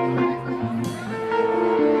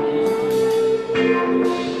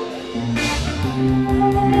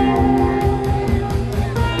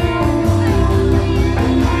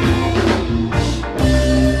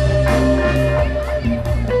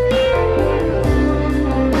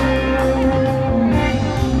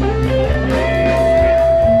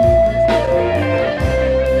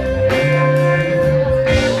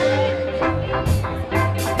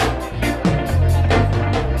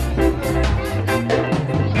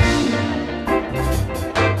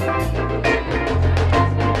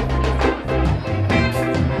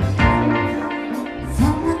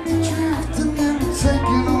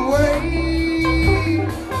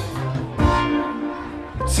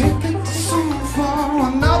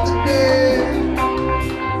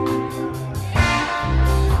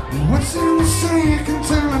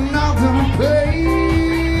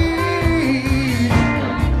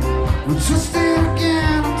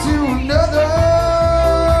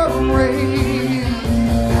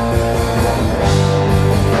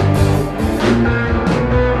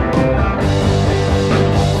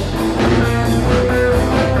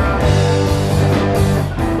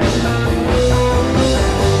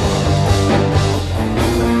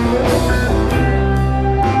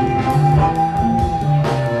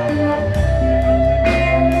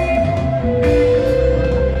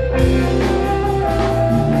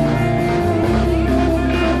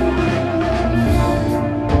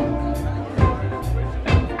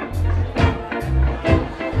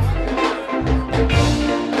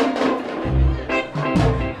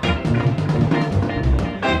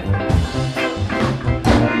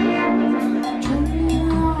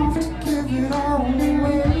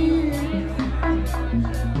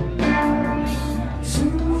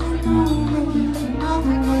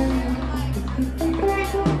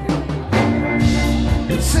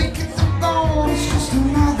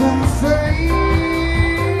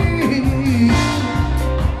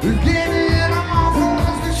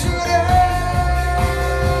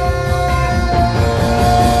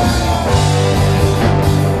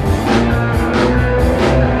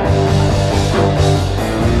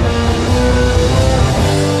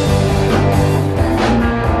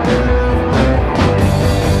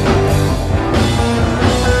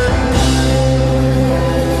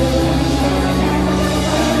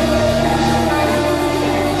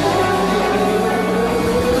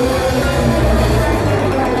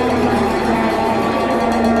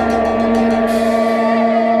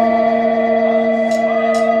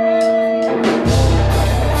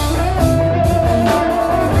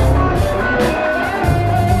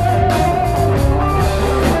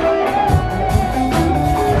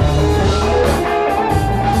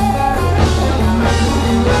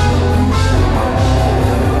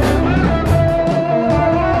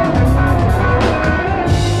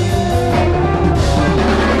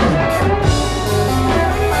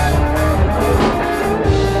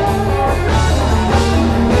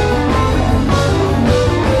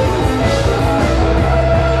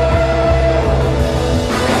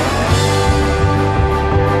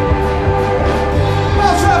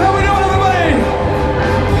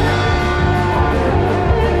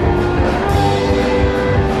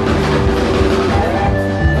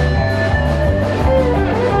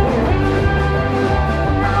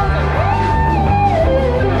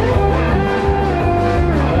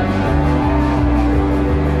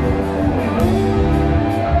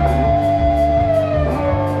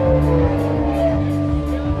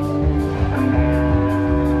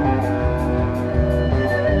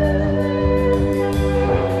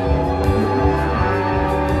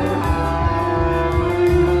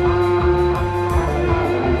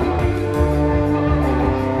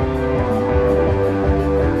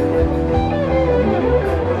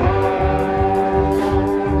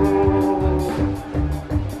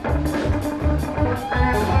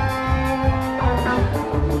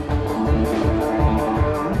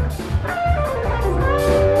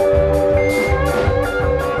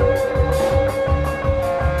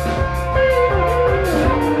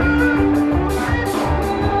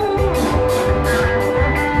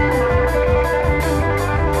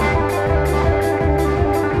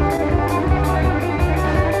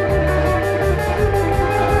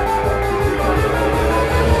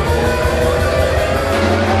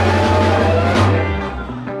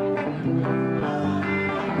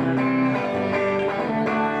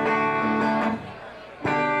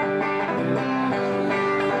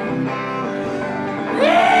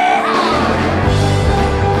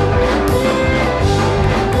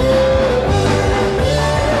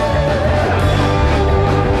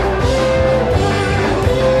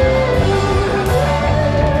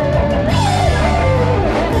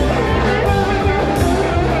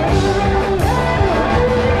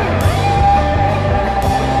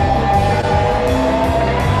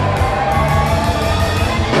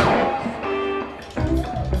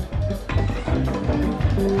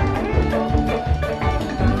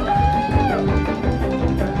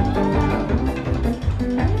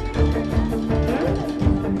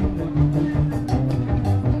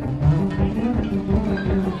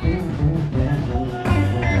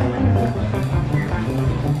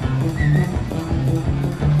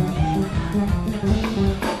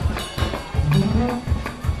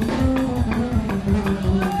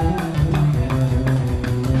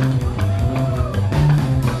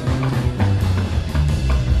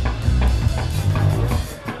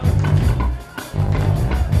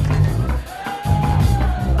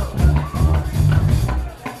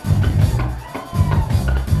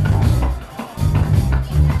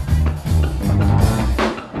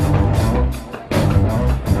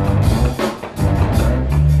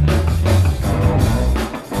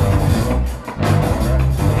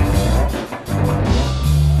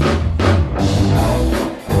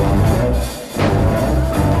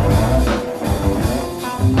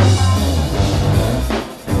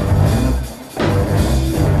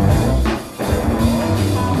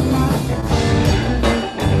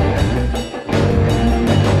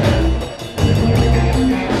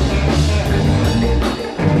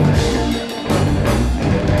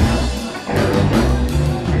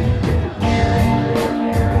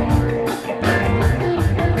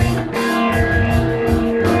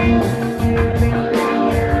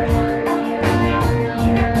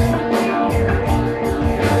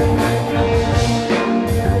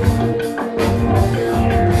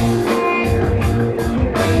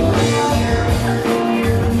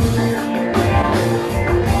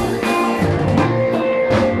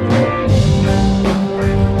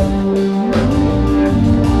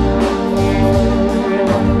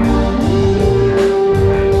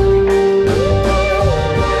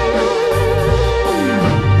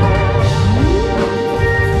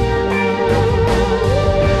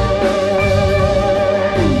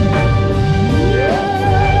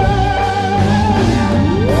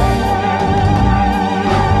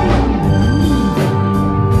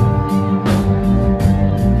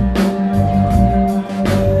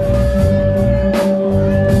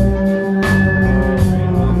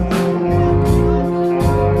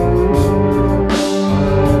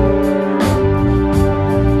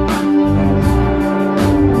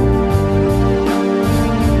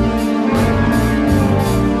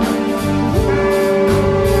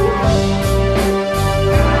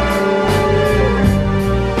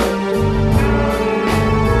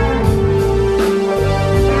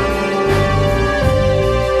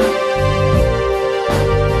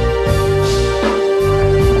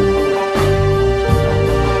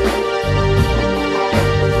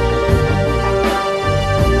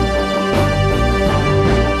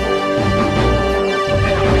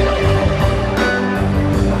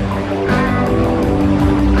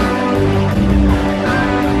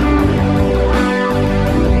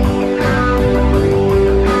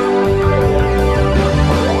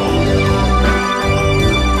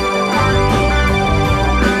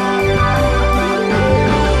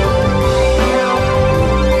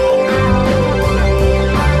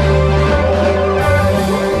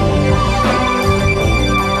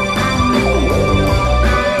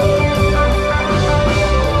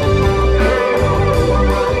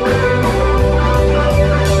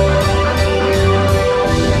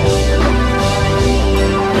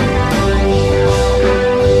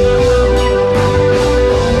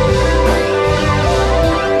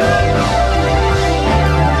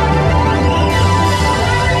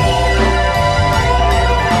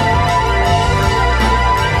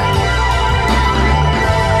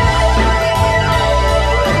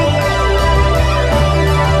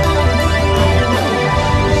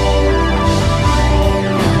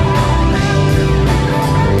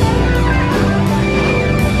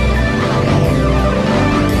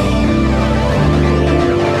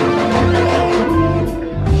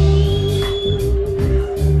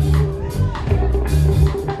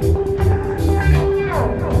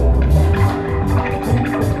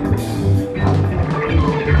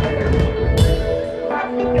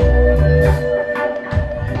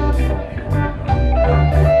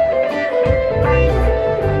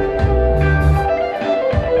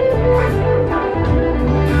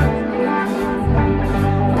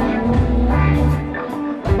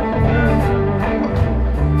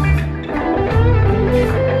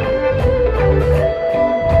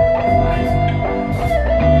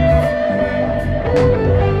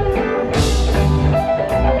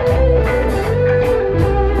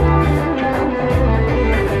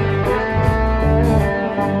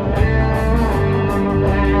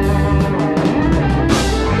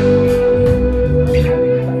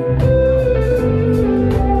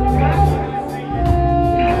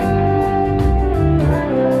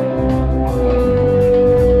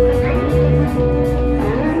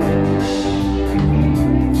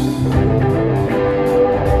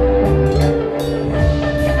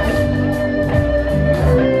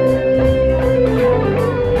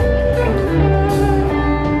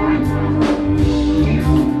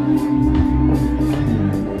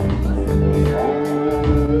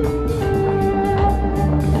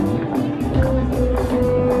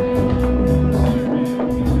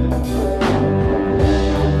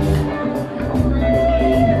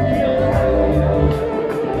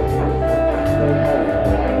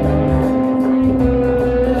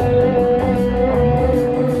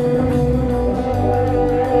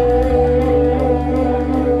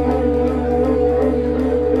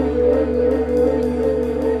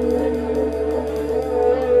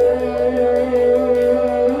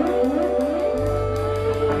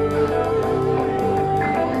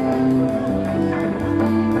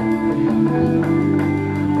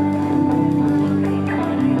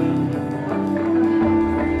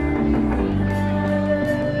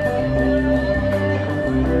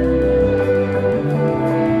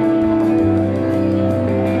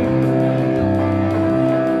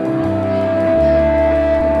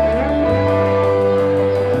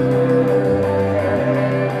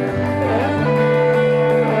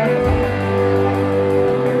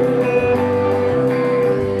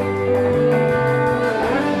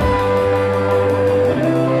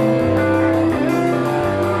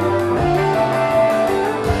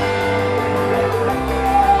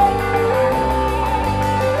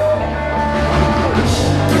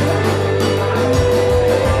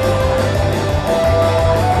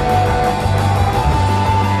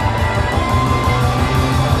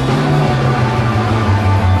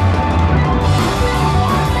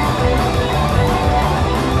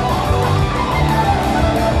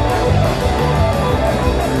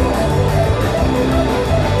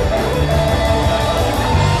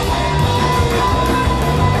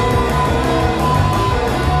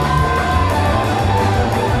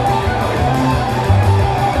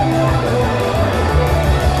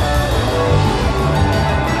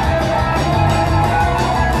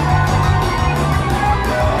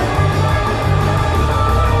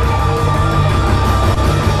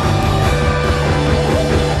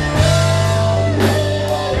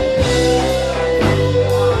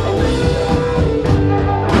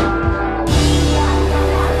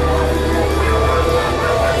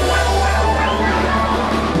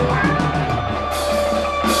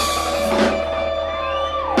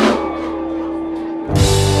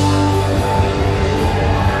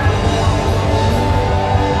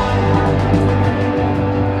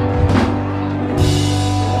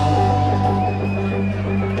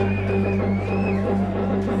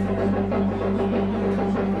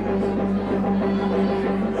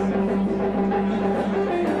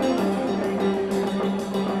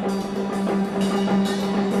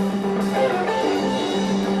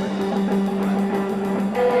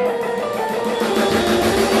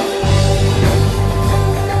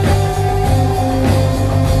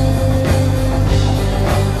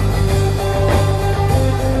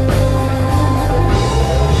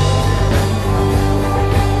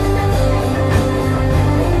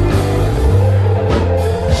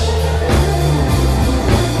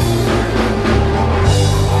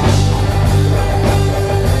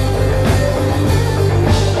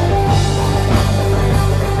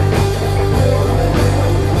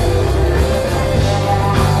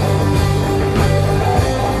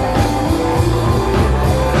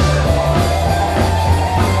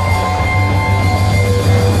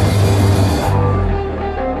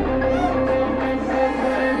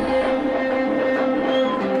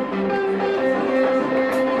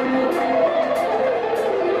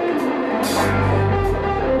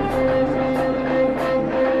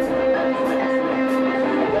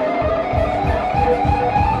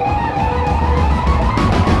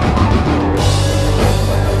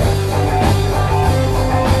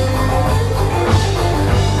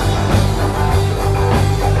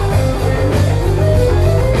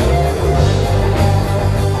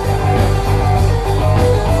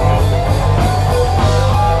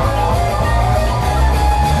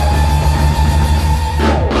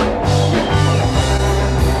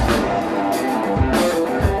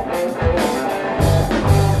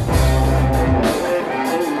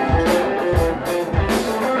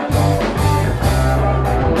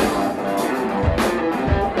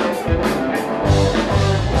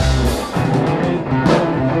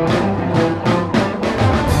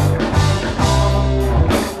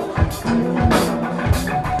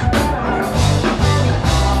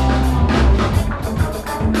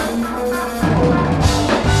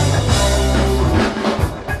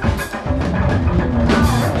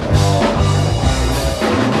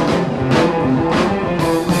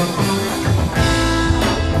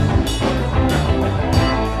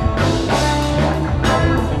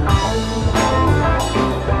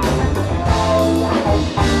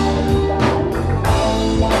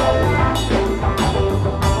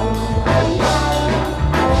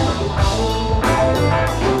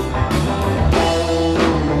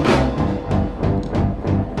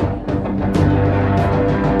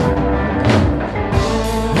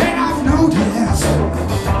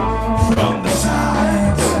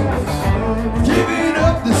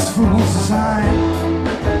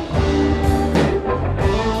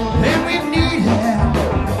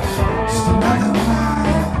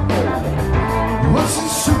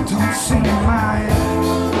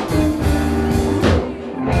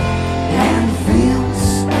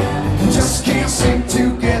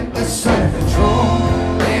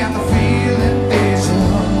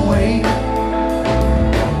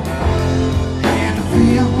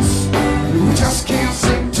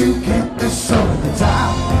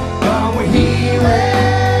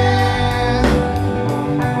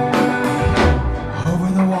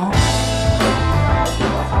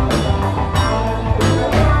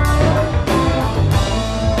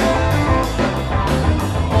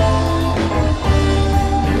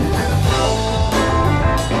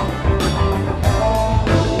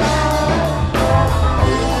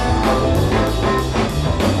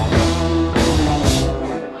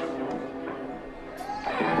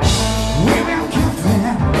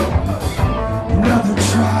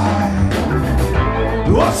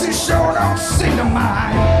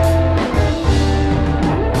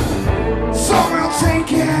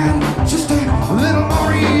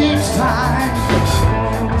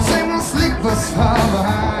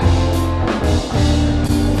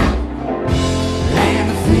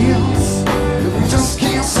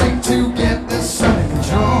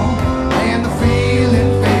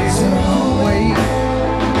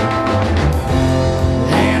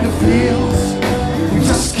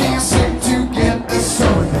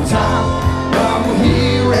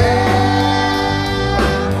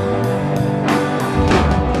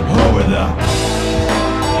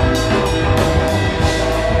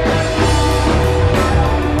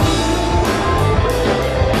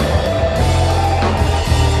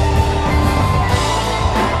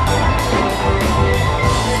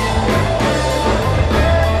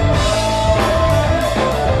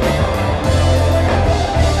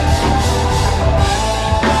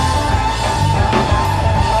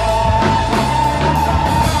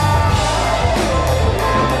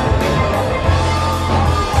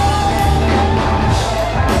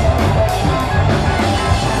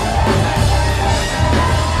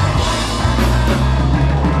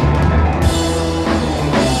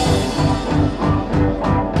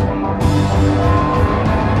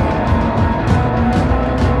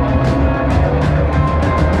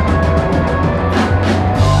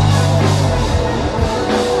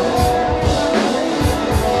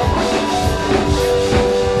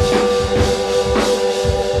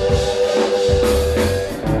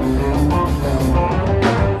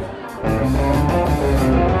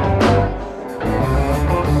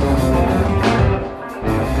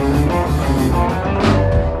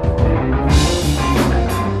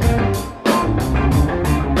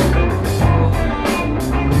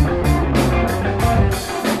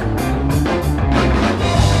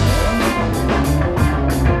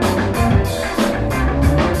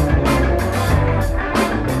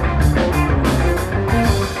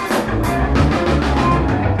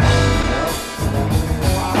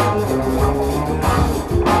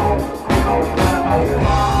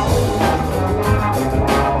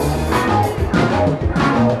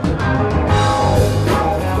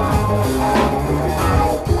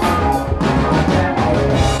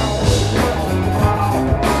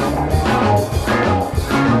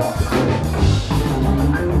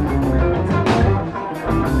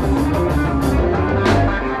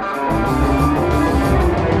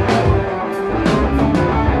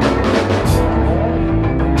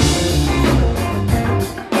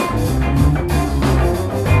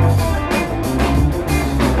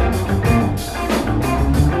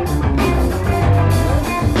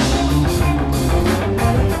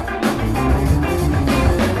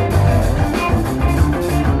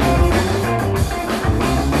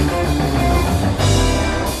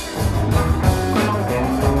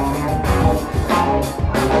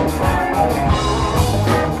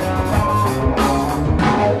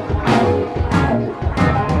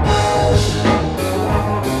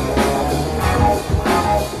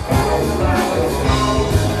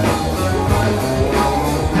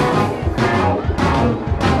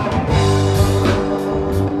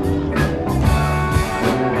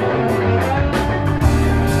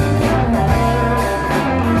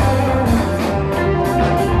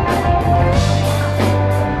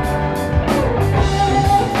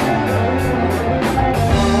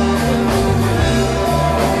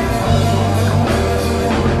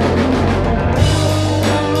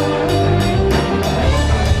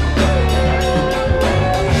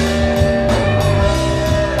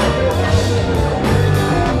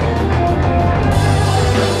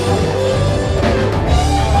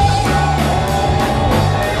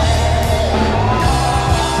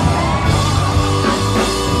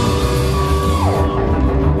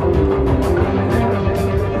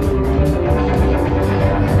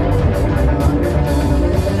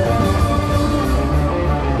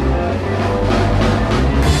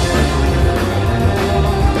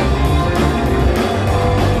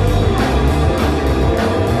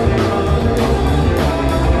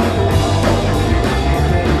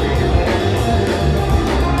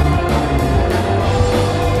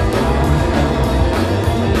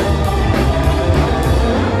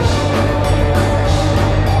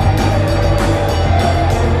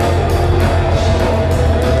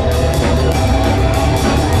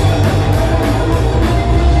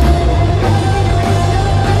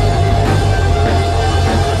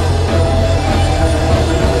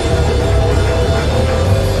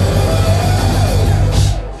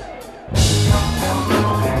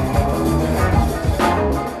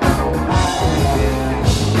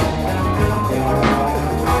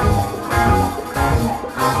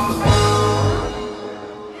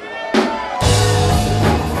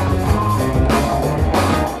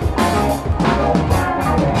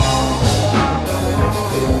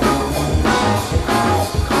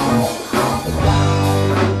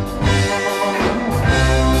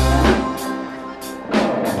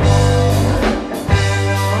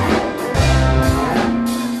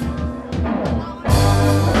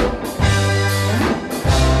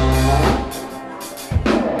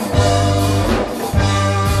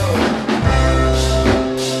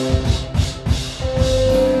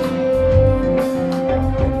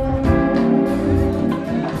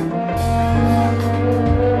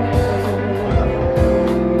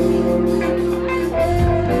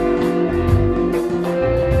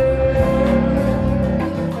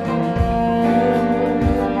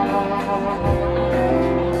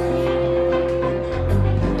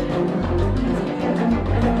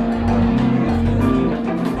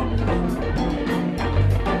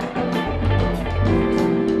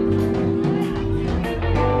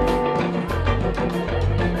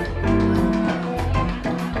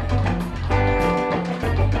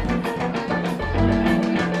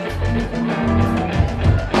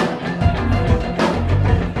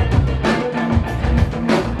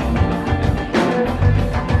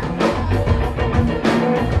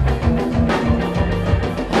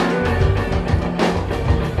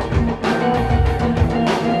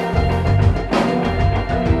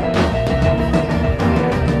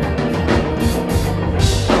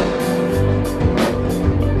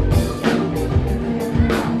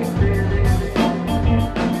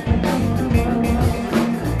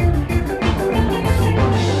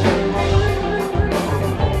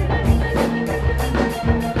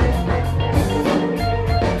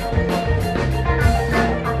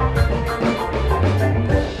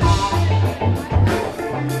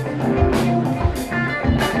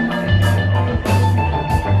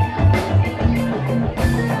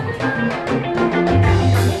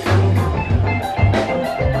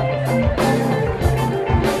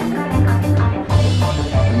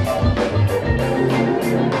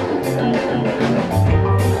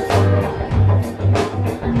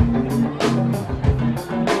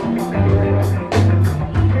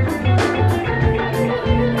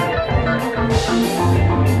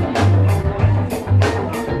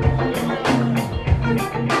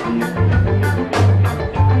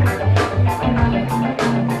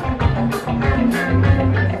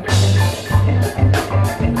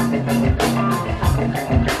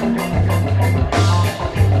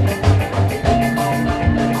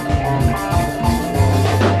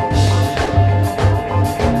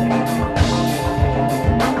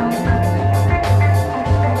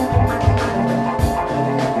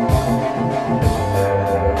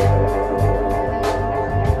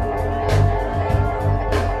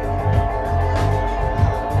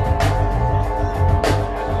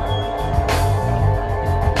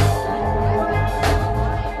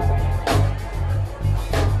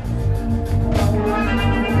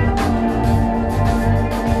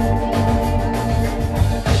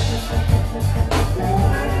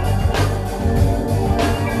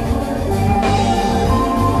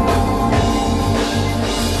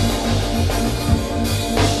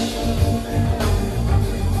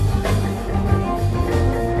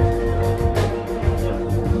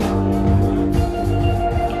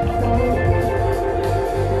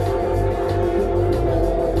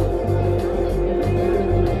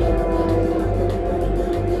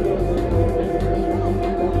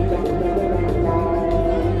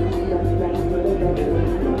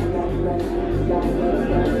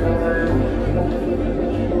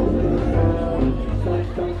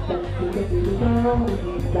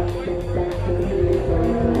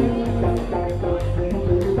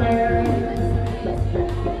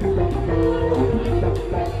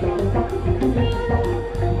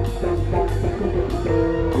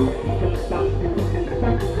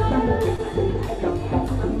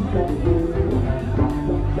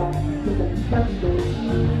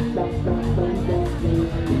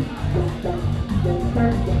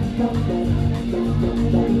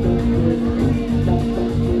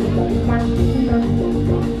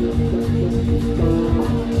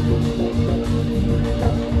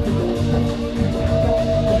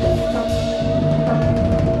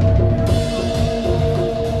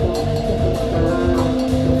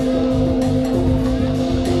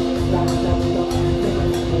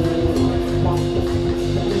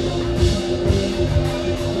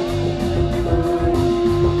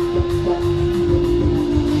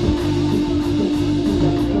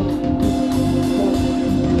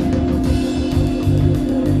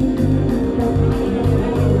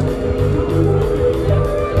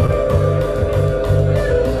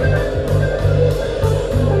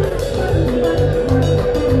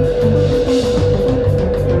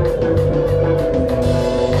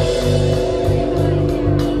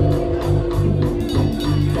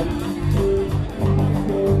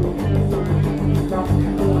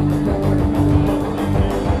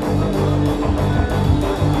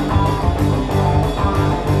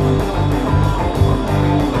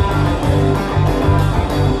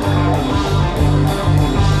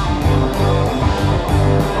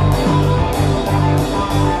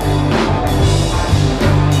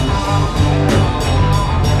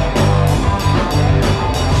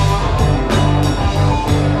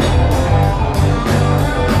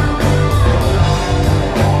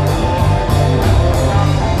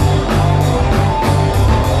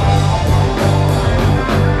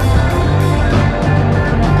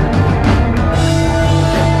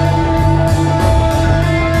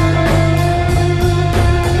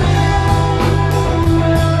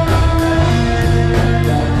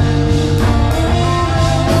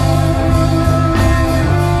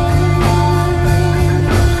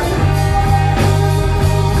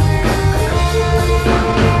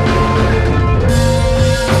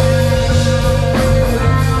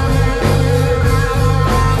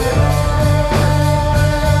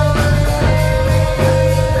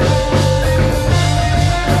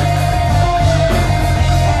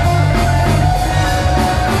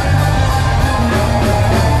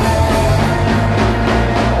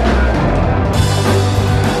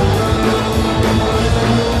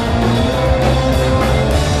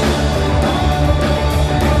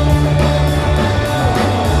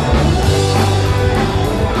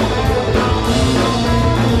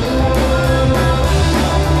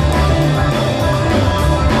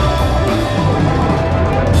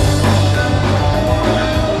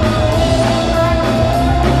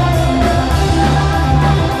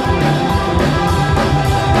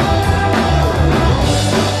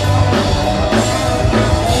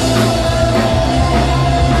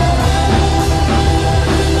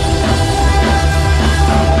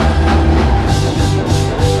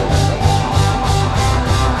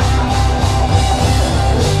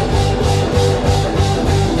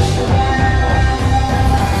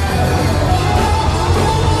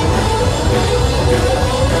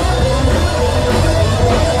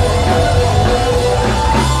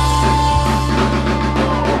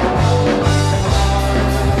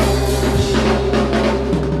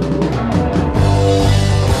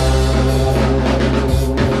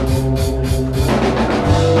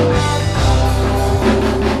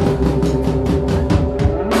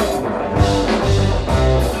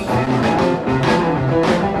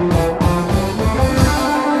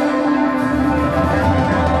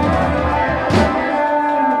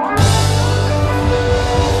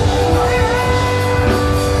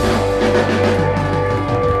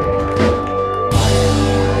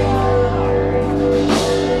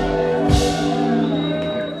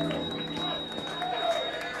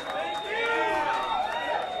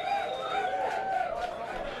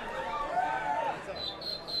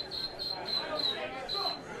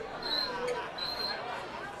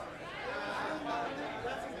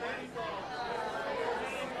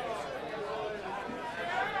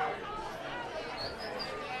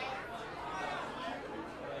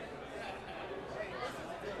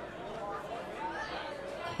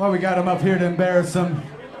 Well, we got him up here to embarrass him.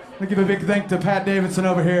 I'll give a big thank to Pat Davidson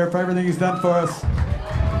over here for everything he's done for us.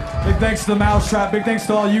 Big thanks to the Mousetrap. Big thanks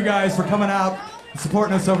to all you guys for coming out and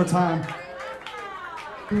supporting us over time.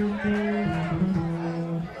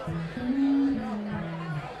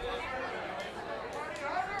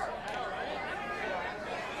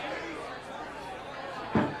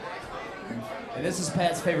 And this is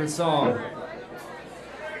Pat's favorite song.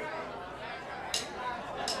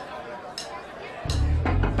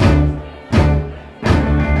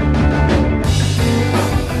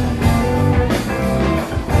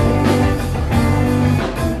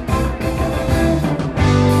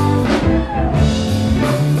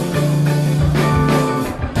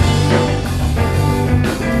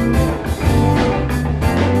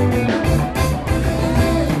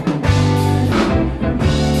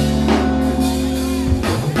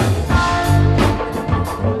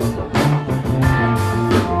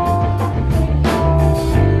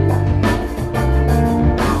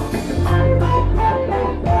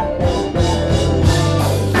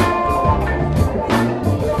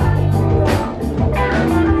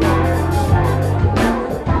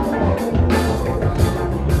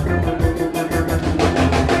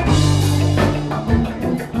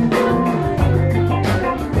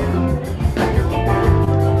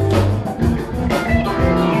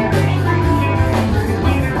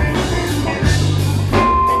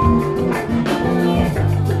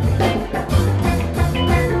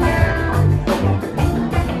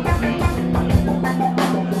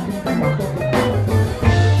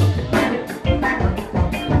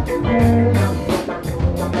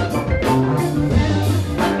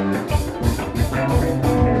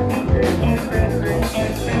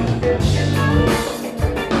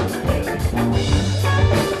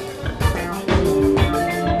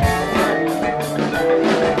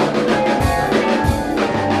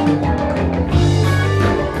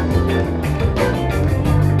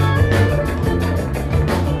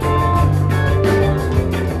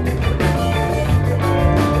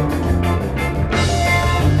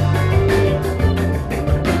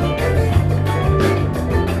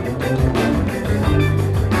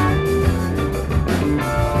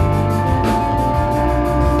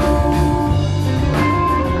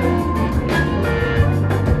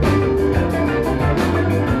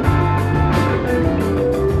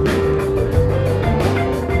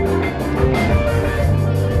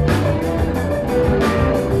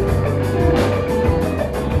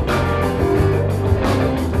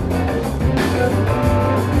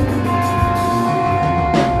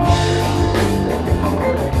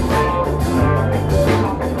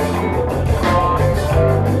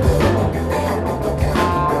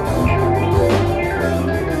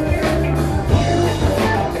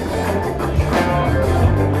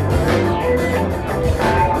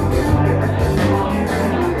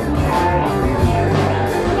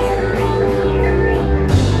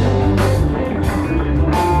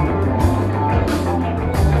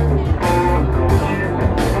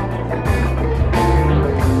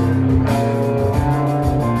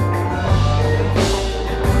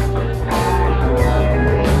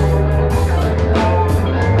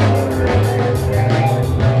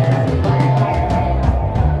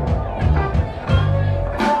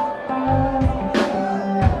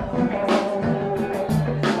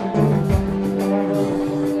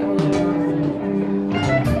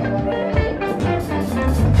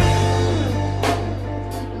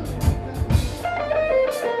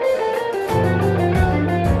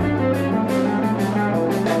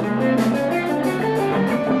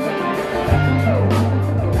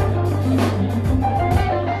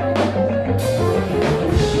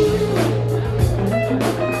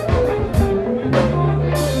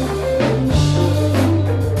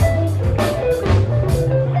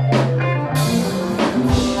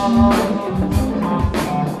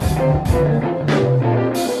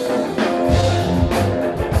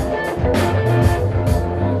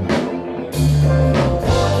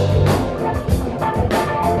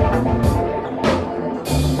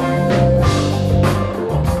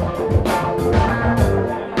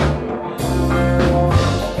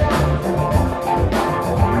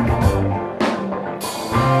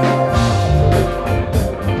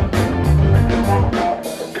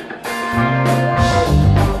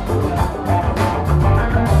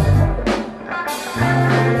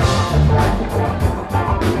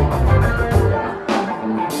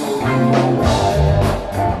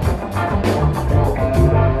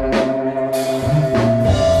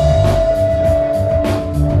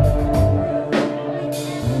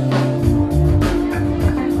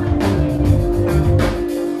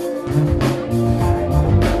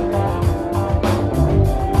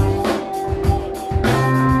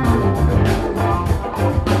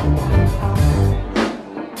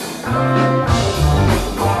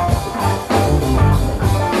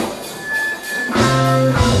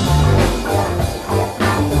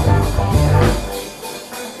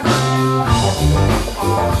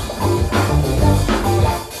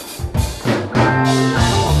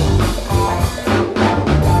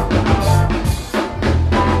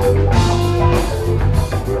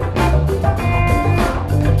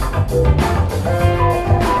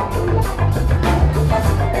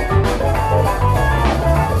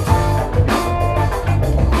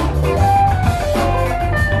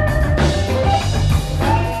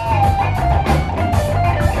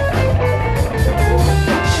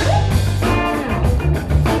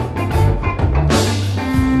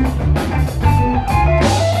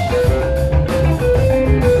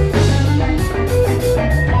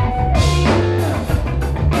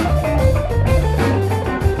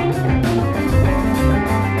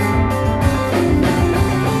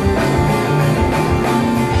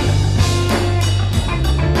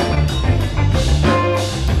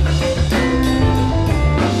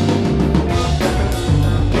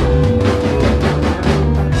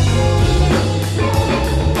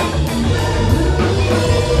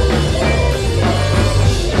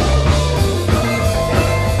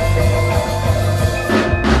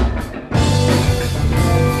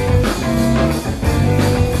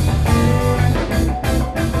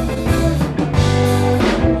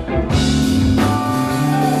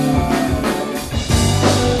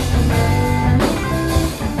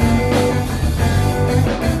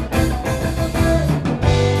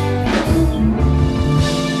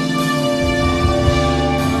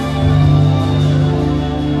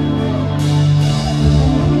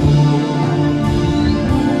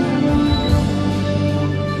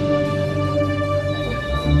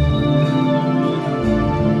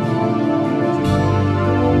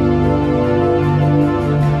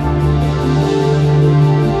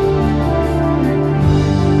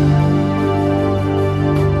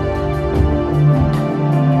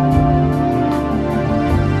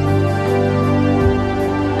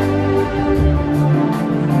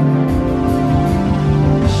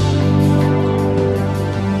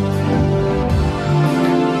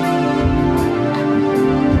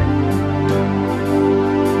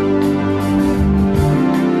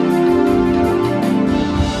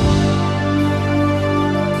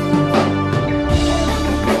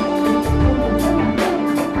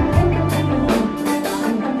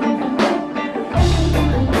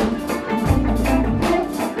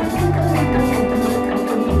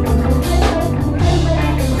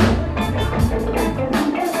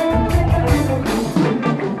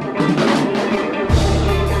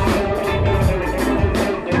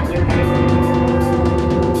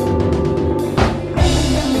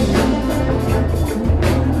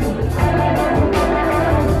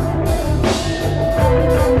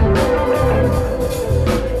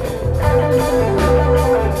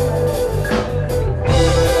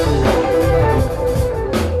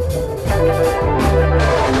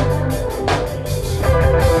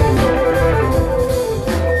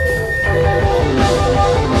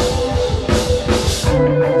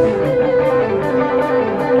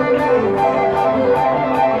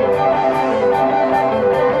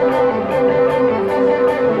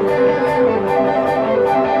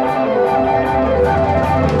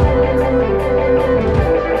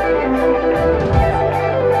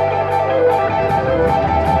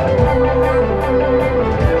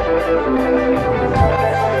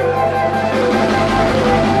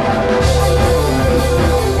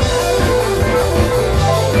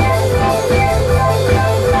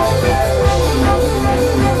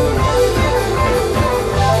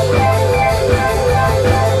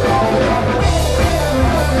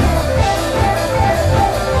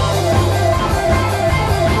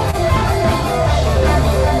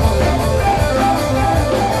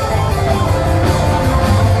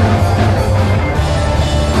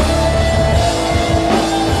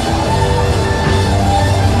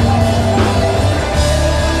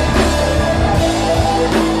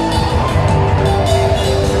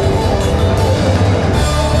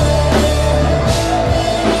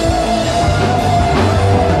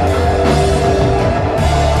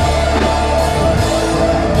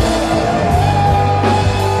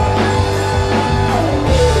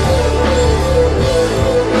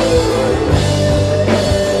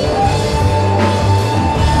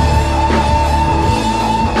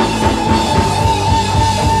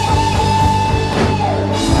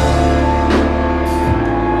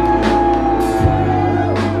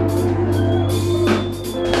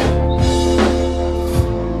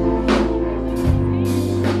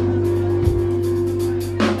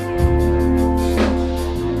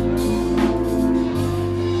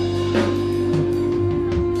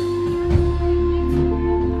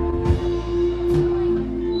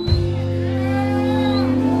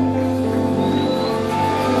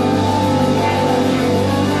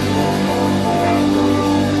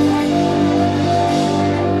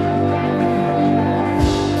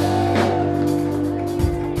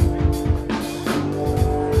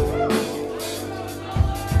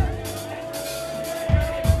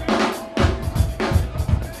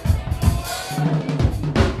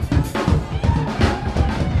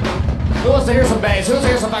 wants to hear some bass? Who wants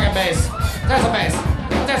to hear some fucking bass? There's some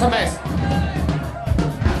bass. There's some bass.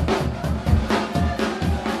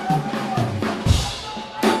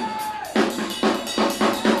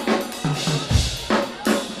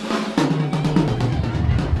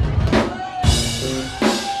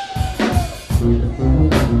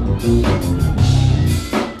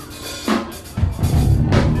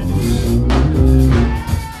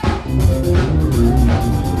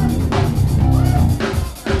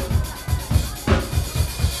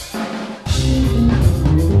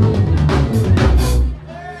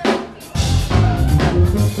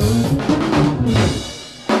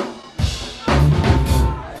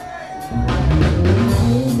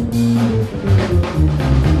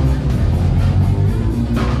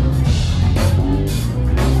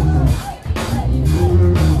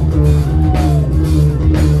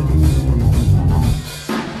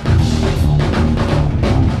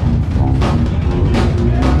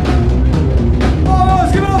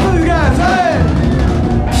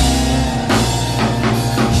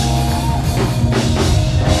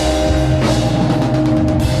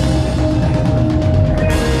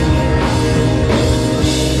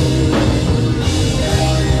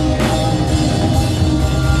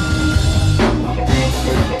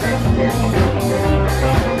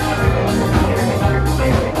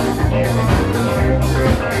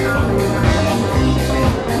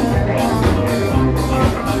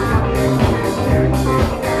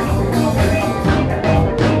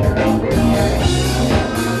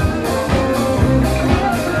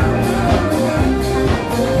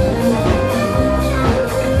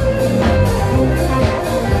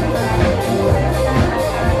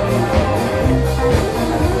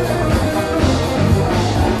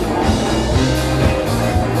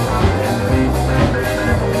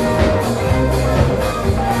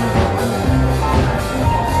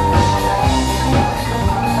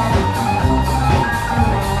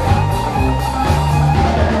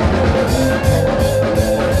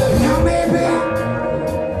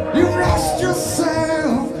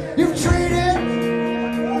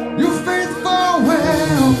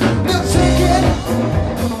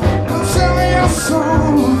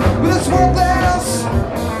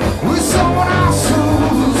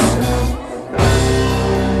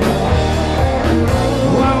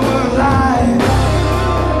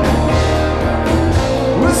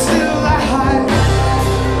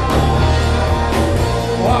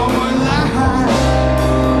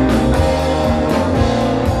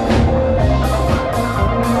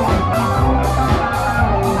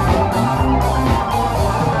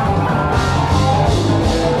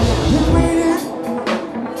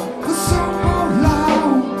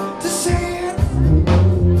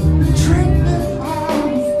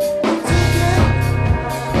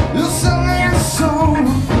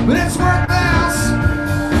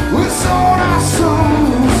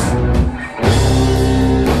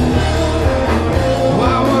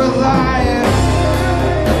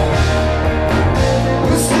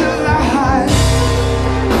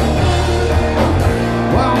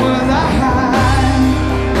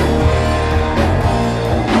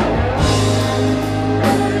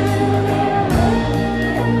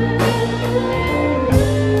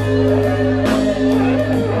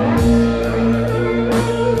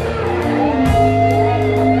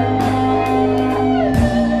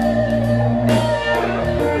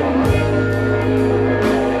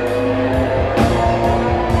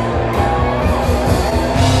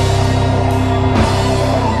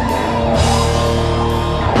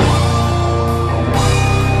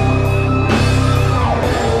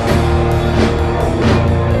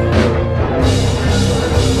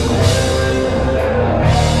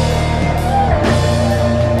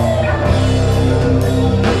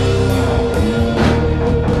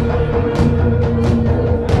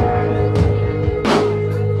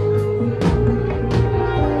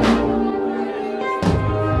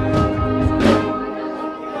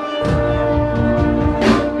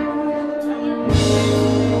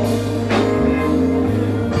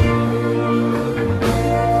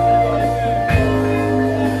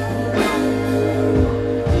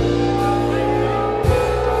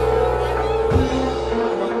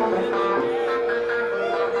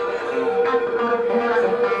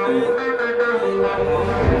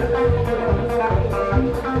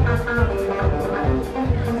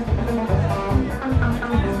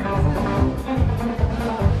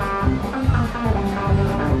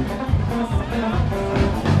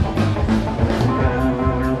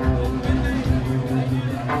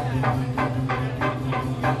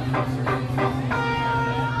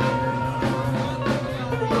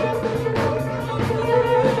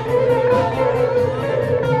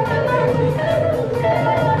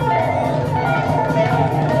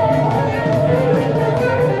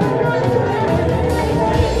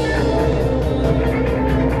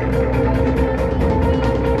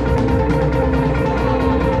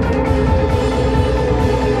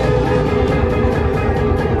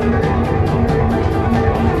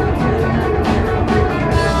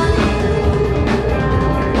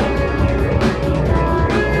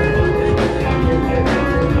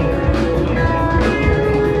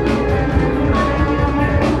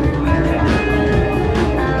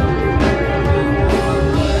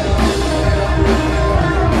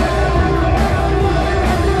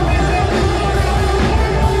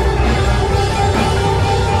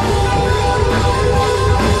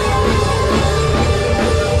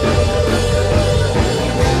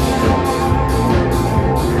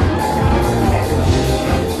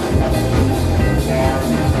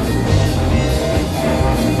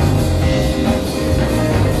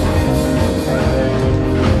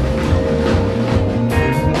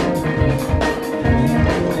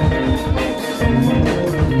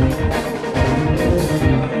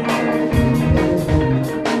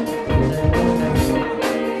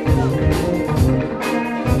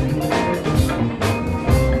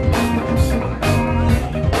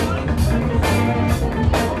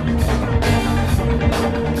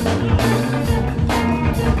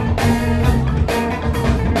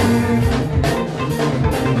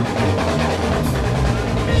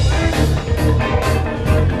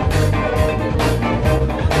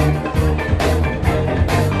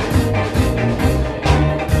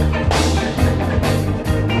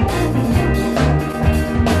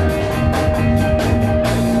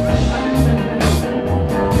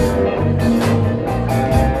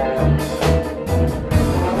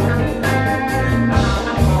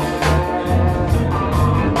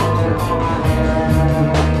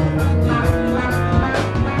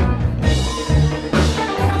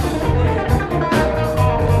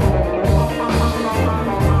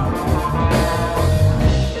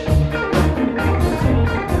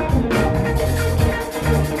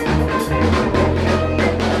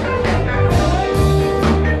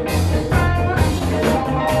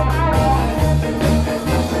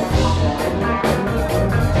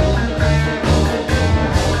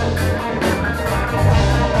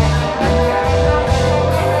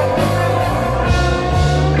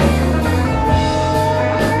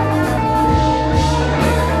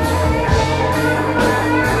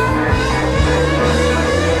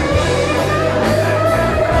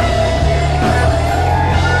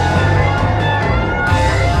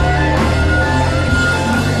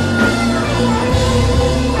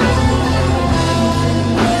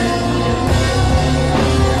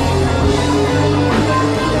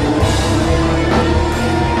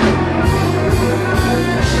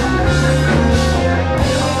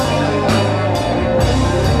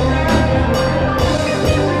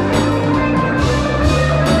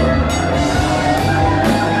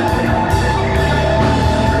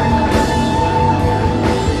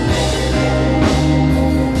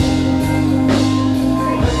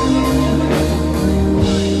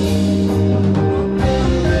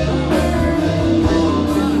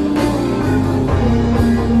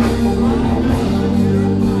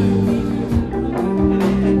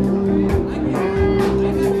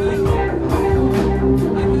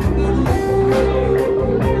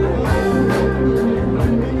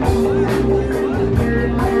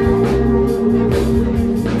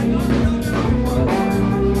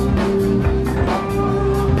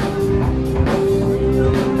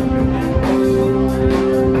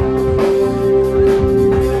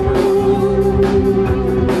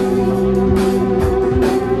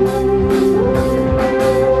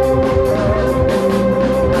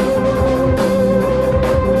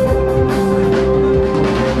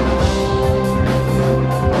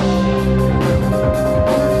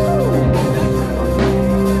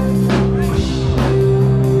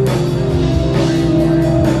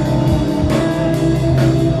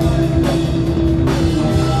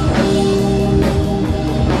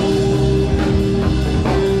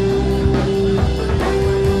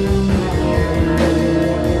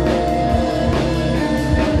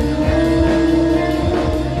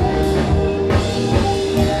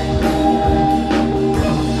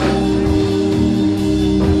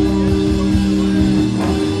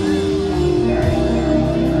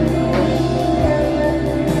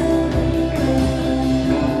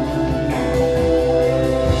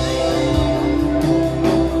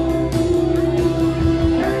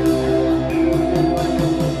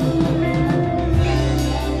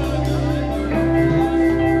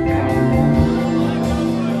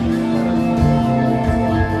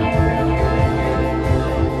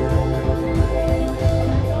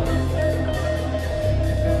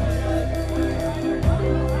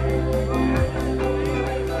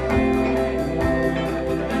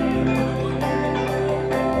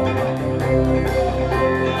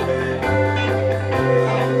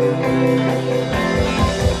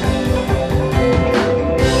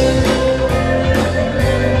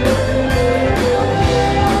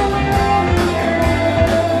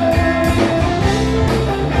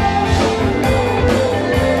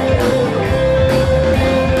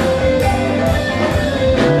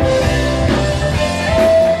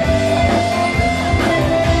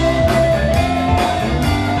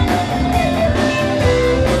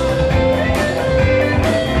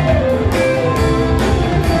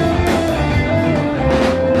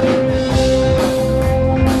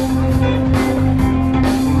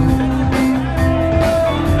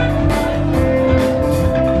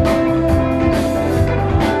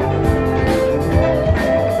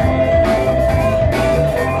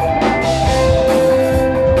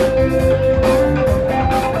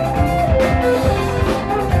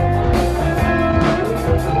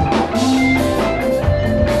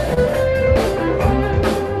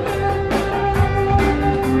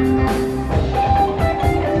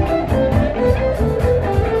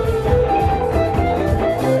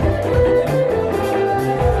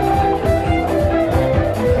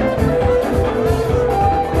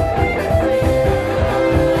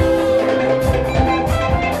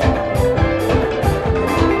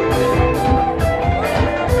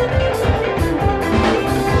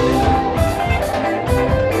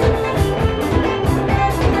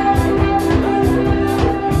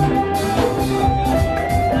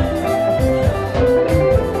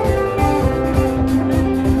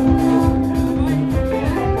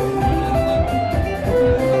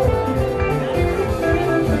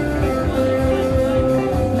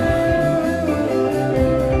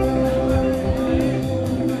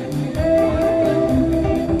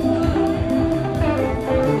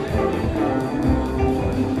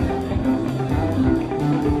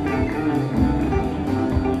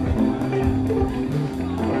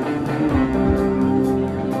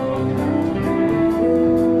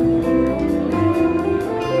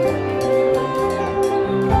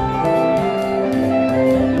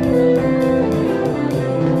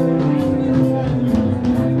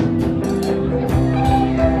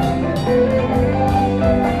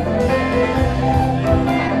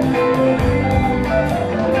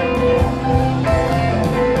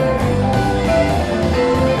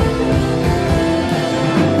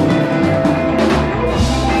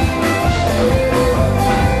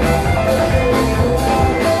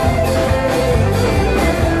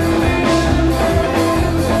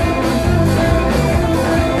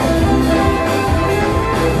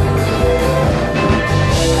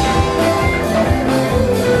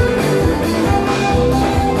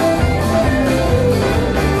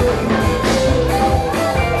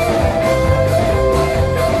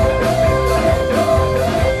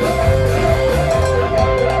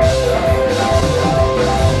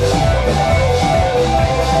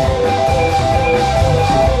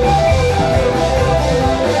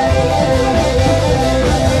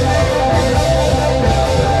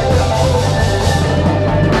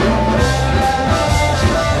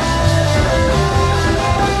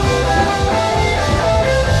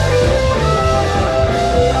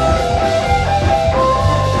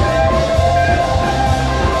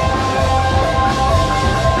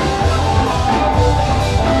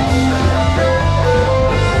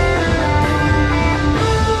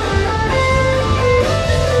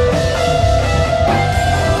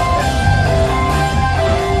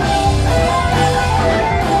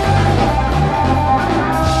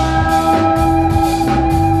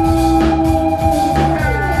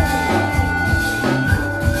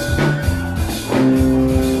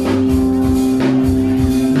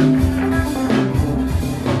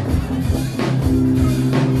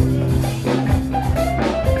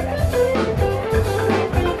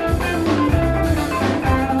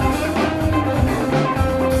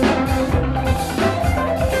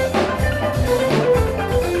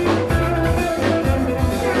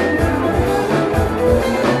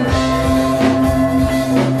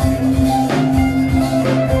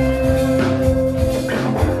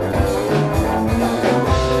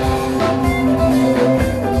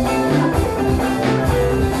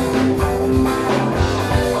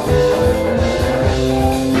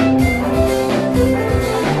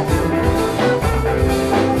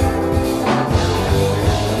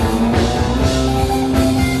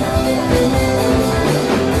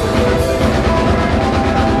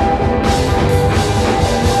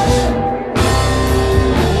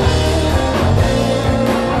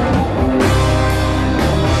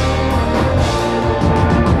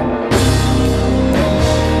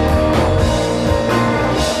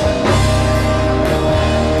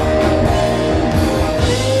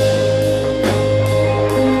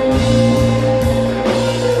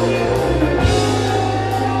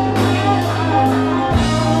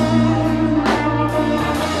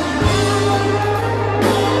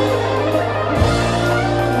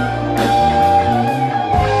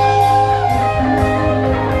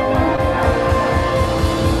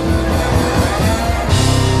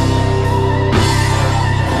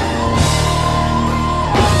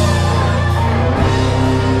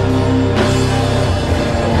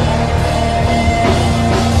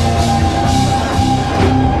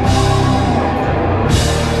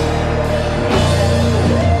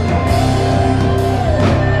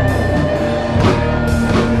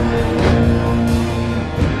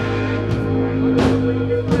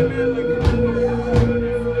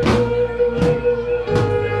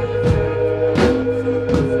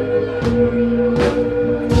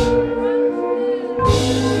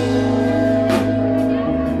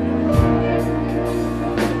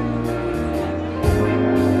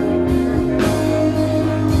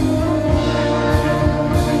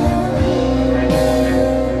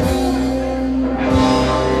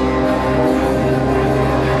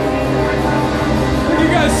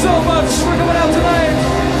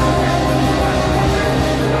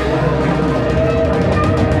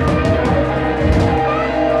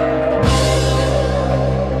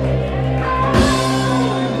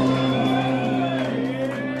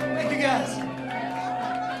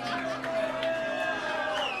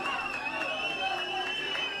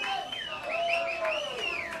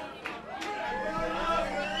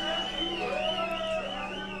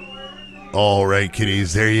 All right,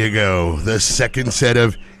 kiddies, there you go. The second set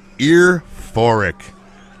of Earphorik.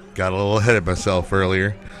 Got a little ahead of myself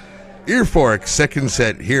earlier. Earphorik, second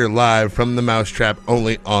set here live from the Mousetrap,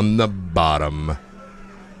 only on the bottom.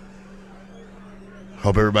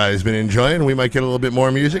 Hope everybody's been enjoying. We might get a little bit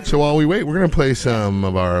more music, so while we wait, we're going to play some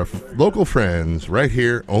of our local friends right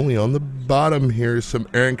here, only on the bottom. Here's some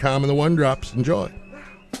Aaron Com and the One Drops. Enjoy.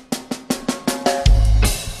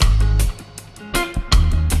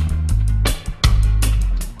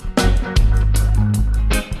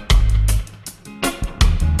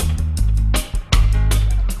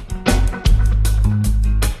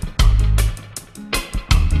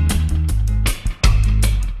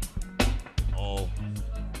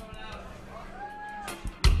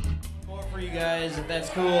 If that's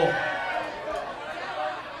cool.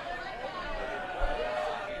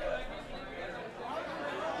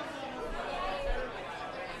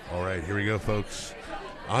 All right, here we go, folks.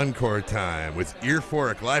 Encore time with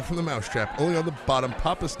Earphorik, live from the Mousetrap, only on the bottom.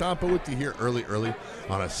 Papa Stompa with you here early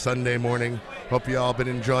on a Sunday morning. Hope you all been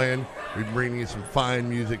enjoying. We're bringing you some fine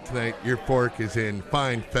music tonight. Earphorik is in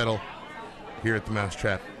fine fettle here at the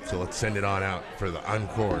Mousetrap, so let's send it on out for the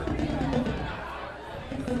encore.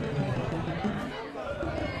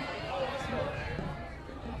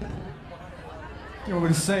 I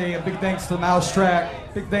want to say a big thanks to the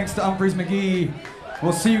Mousetrap, big thanks to Humphreys McGee.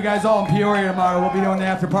 We'll see you guys all in Peoria tomorrow. We'll be doing the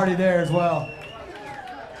after party there as well.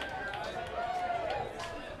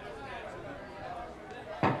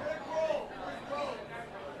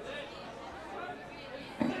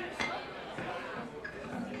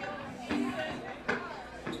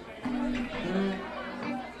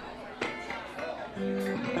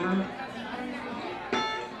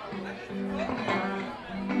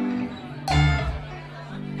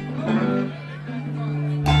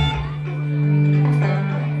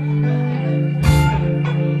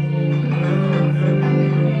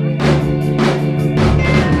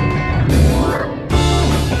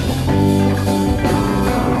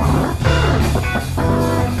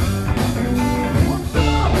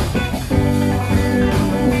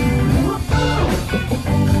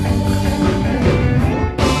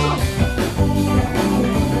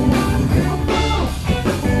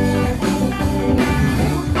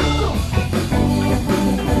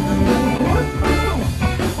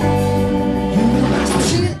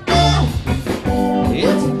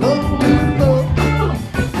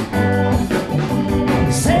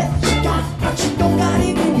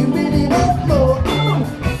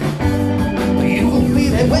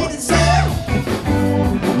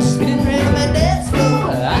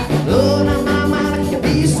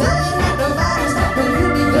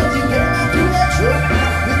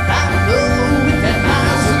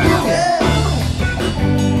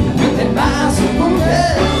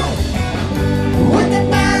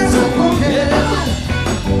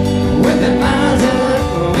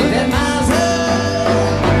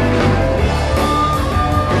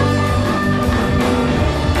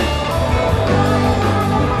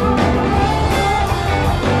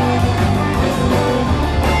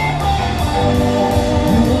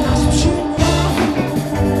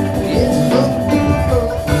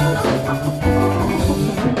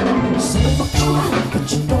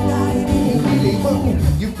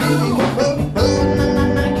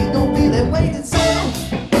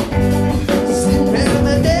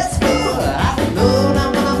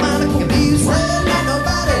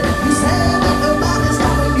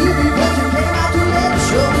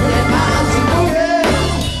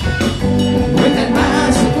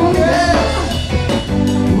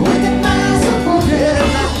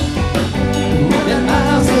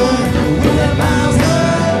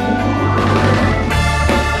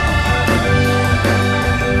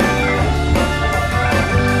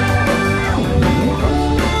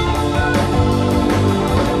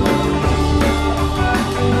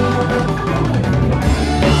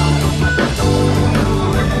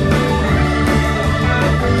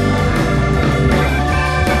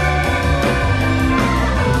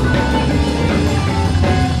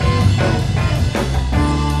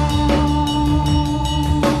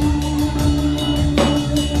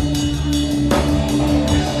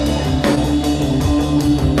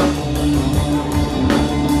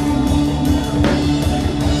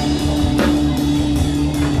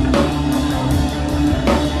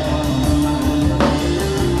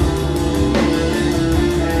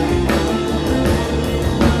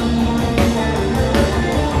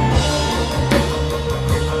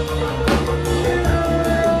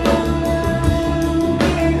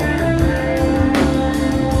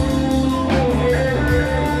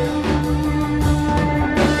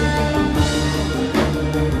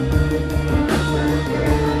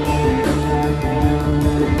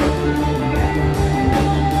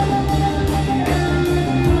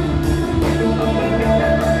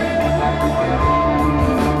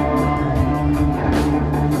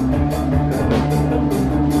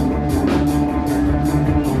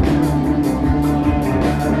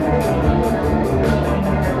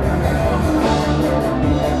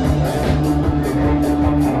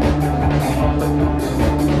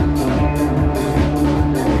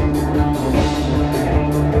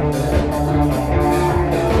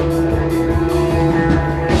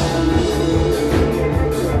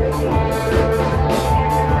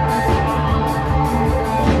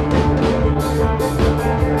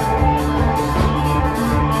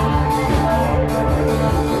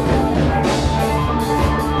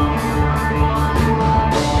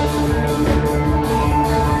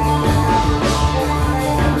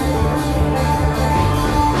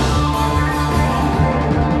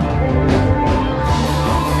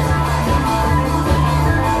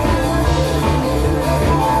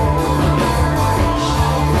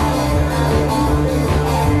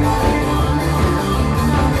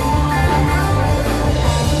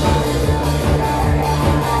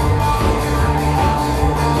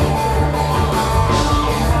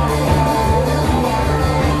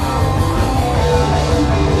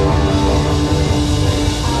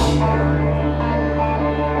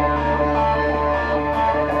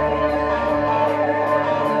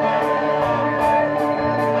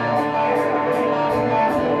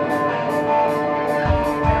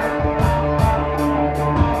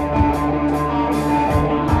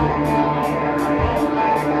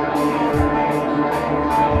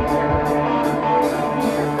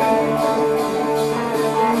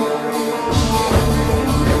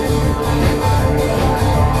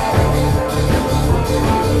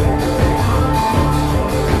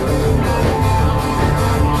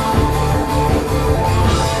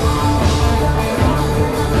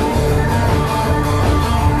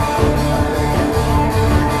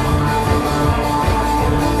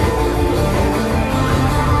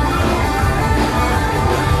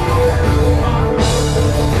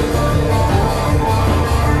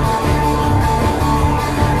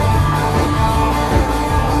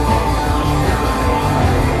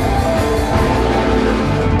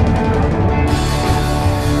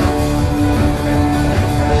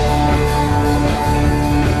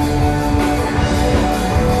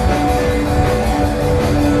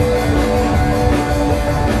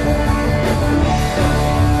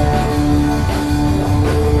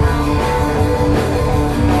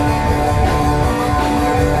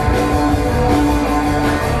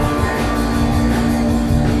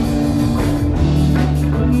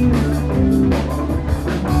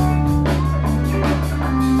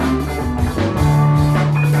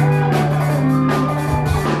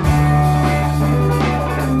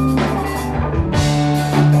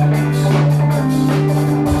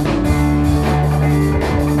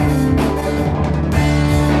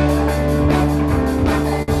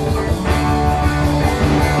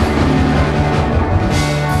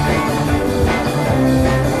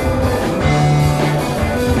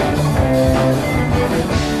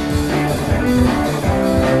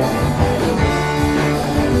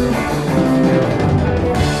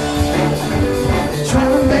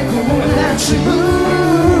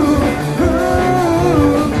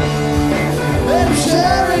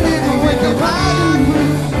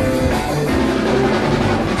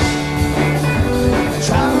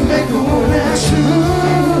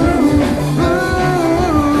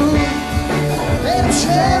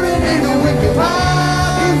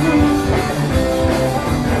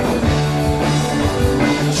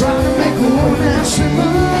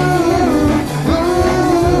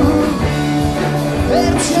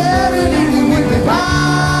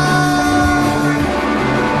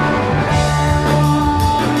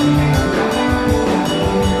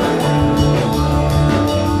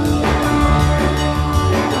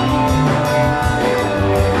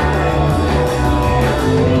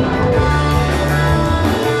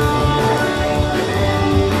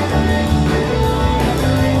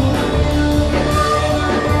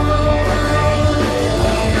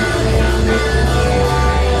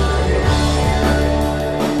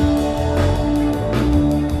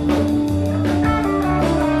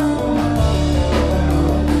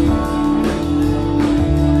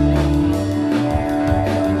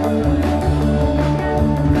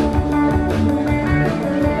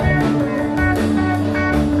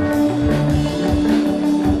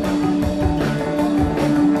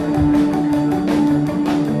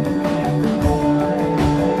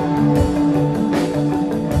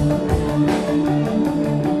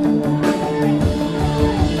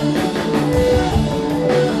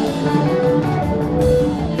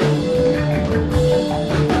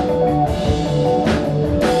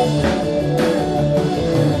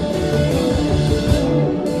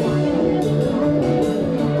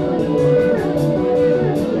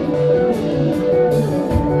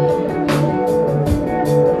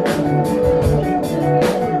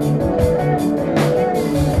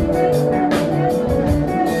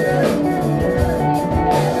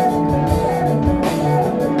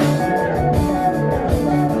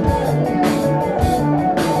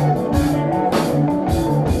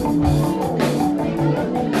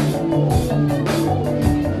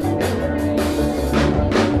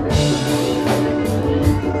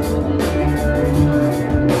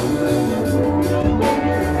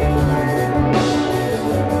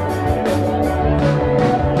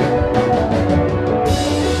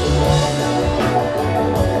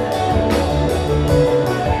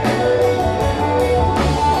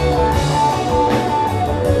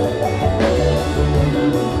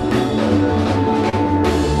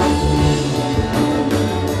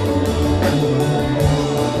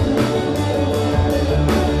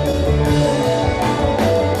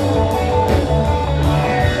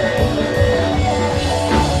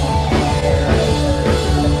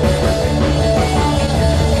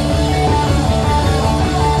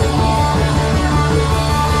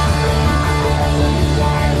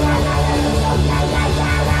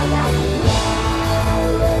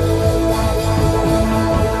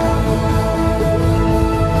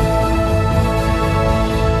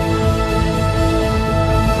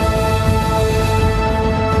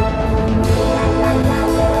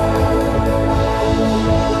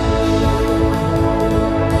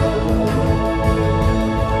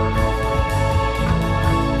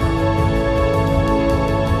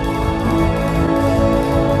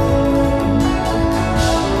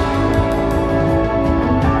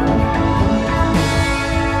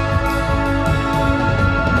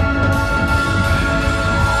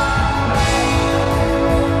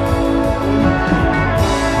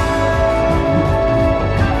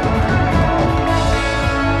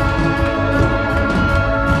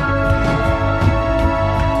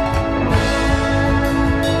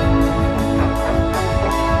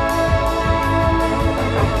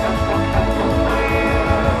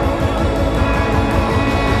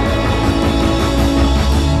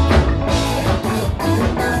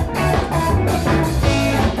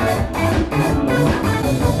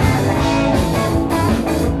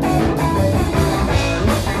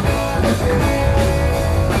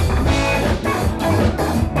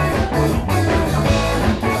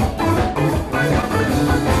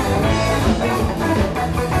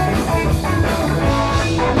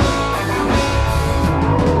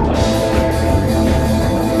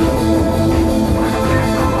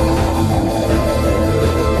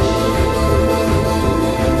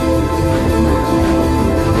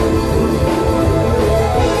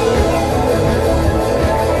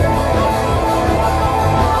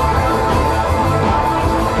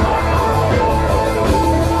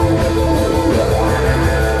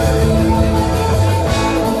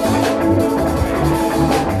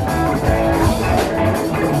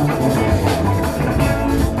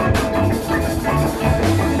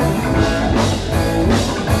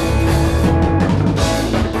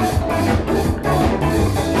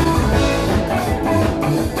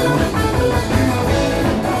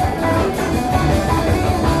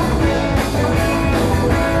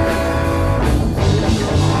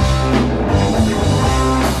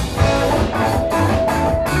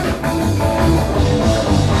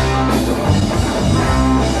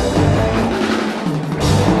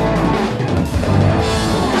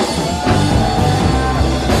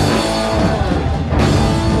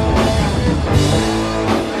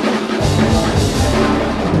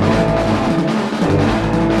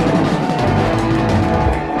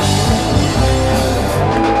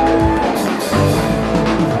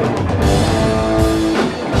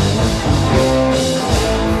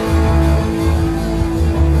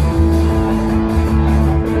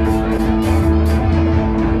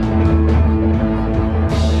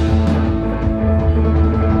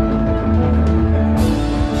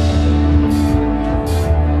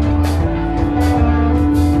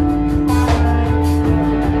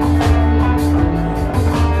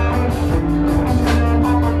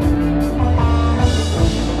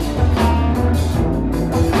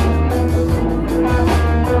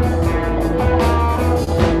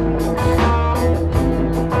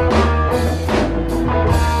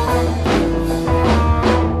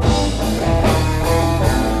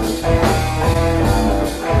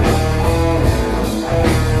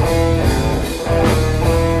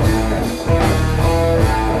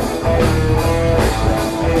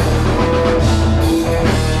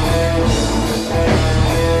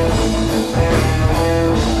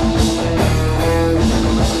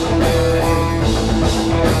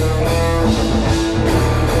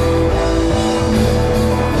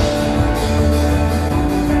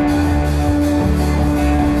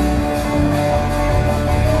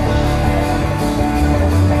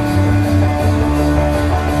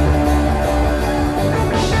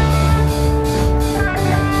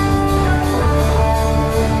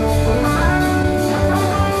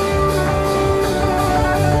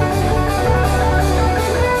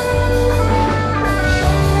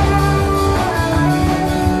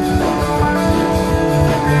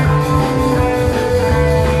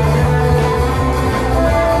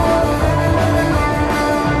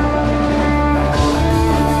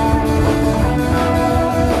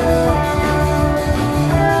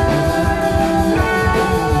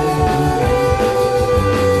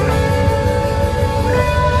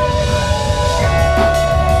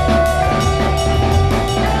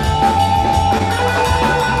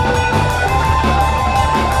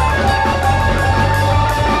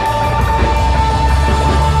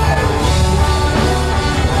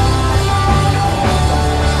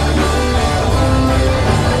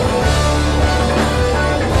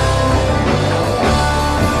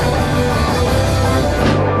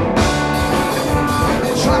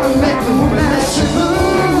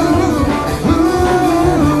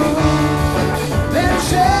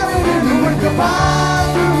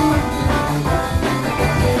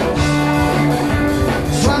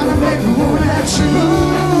 that you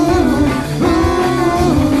move.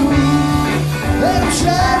 Let them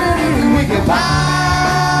shine in your wicked pie.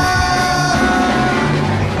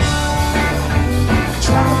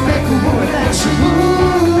 Try to make a woman that you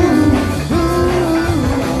move.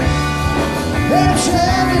 Let them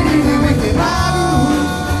shine in your wicked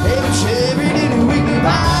pie. Let them shine in your wicked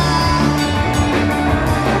pie.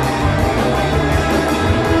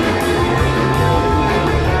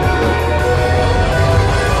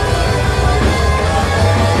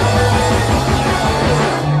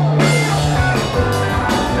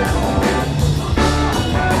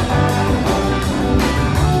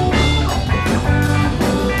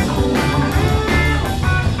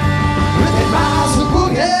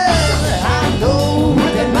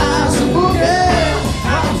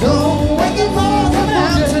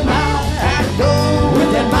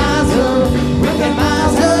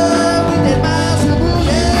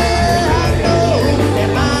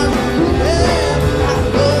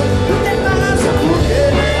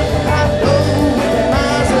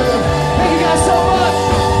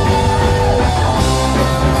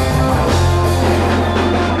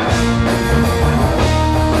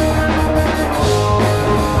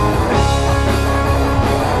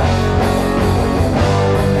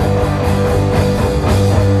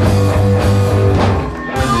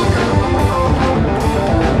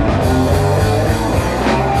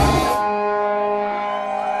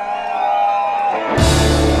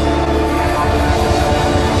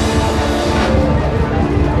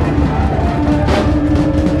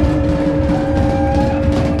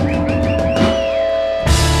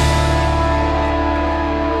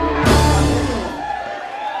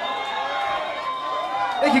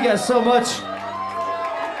 Thank you guys so much.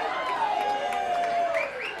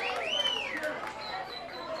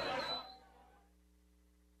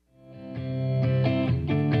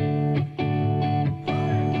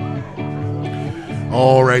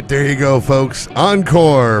 All right, there you go, folks.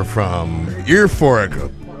 Encore from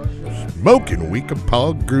Earphorik. Smoking Week of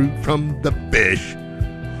Paul Groot from the Bish.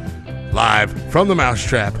 Live from the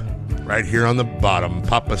Mousetrap. Right here on the bottom.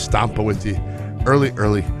 Papa Stompa with you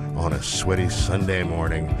early on a sweaty Sunday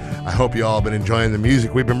morning. I hope you all have been enjoying the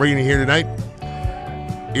music we've been bringing you here tonight.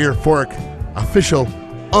 Earphorik official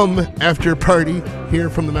after party here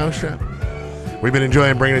from the Mousetrap. We've been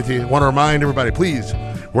enjoying bringing it to you. Want to remind everybody, please,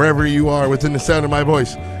 wherever you are within the sound of my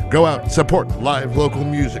voice, go out, support live local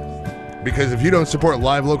music. Because if you don't support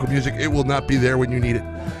live local music, it will not be there when you need it.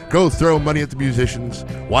 Go throw money at the musicians.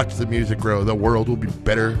 Watch the music grow. The world will be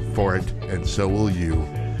better for it, and so will you.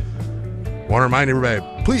 Want to remind everybody,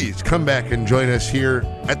 please come back and join us here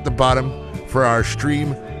at the bottom for our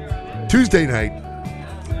stream Tuesday night,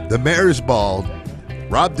 the Mayor's Ball,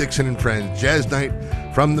 Rob Dixon and Friends, Jazz Night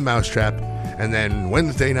from the Mousetrap, and then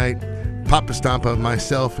Wednesday night, Papa Stompa,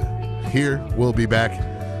 myself here will be back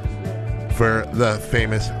for the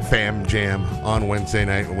famous Fam Jam on Wednesday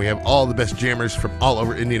night. And we have all the best jammers from all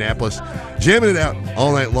over Indianapolis jamming it out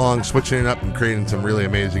all night long, switching it up and creating some really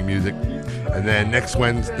amazing music. And then next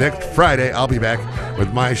Friday, I'll be back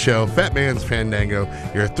with my show, Fat Man's Fandango,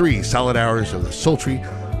 your 3 solid hours of the sultry,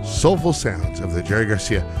 soulful sounds of the Jerry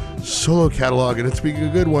Garcia solo catalog. And it's being a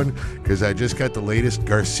good one because I just got the latest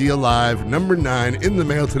Garcia Live #9 in the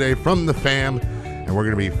mail today from the fam. And we're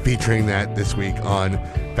going to be featuring that this week on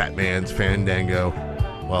Fat Man's Fandango.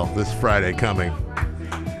 Well, this Friday coming.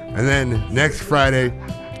 And then next Friday,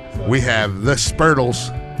 we have the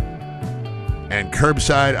Spurtles and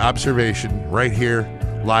Curbside Observation right here,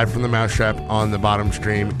 live from the Mousetrap on the bottom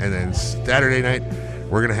stream. And then Saturday night,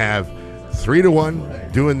 we're going to have 3 to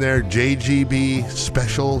 1 doing their JGB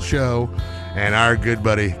special show, and our good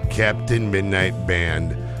buddy Captain Midnight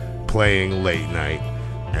Band playing late night.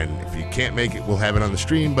 And if you can't make it, we'll have it on the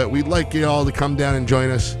stream, but we'd like you all to come down and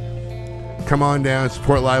join us. Come on down,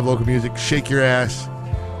 support live local music, shake your ass,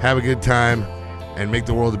 have a good time, and make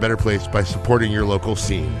the world a better place by supporting your local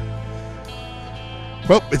scene.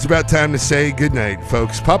 Well, it's about time to say goodnight,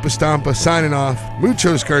 folks. Papa Stompa signing off.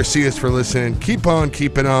 Muchos Garcias for listening. Keep on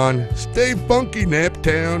keeping on. Stay funky,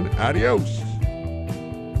 Naptown. Adios.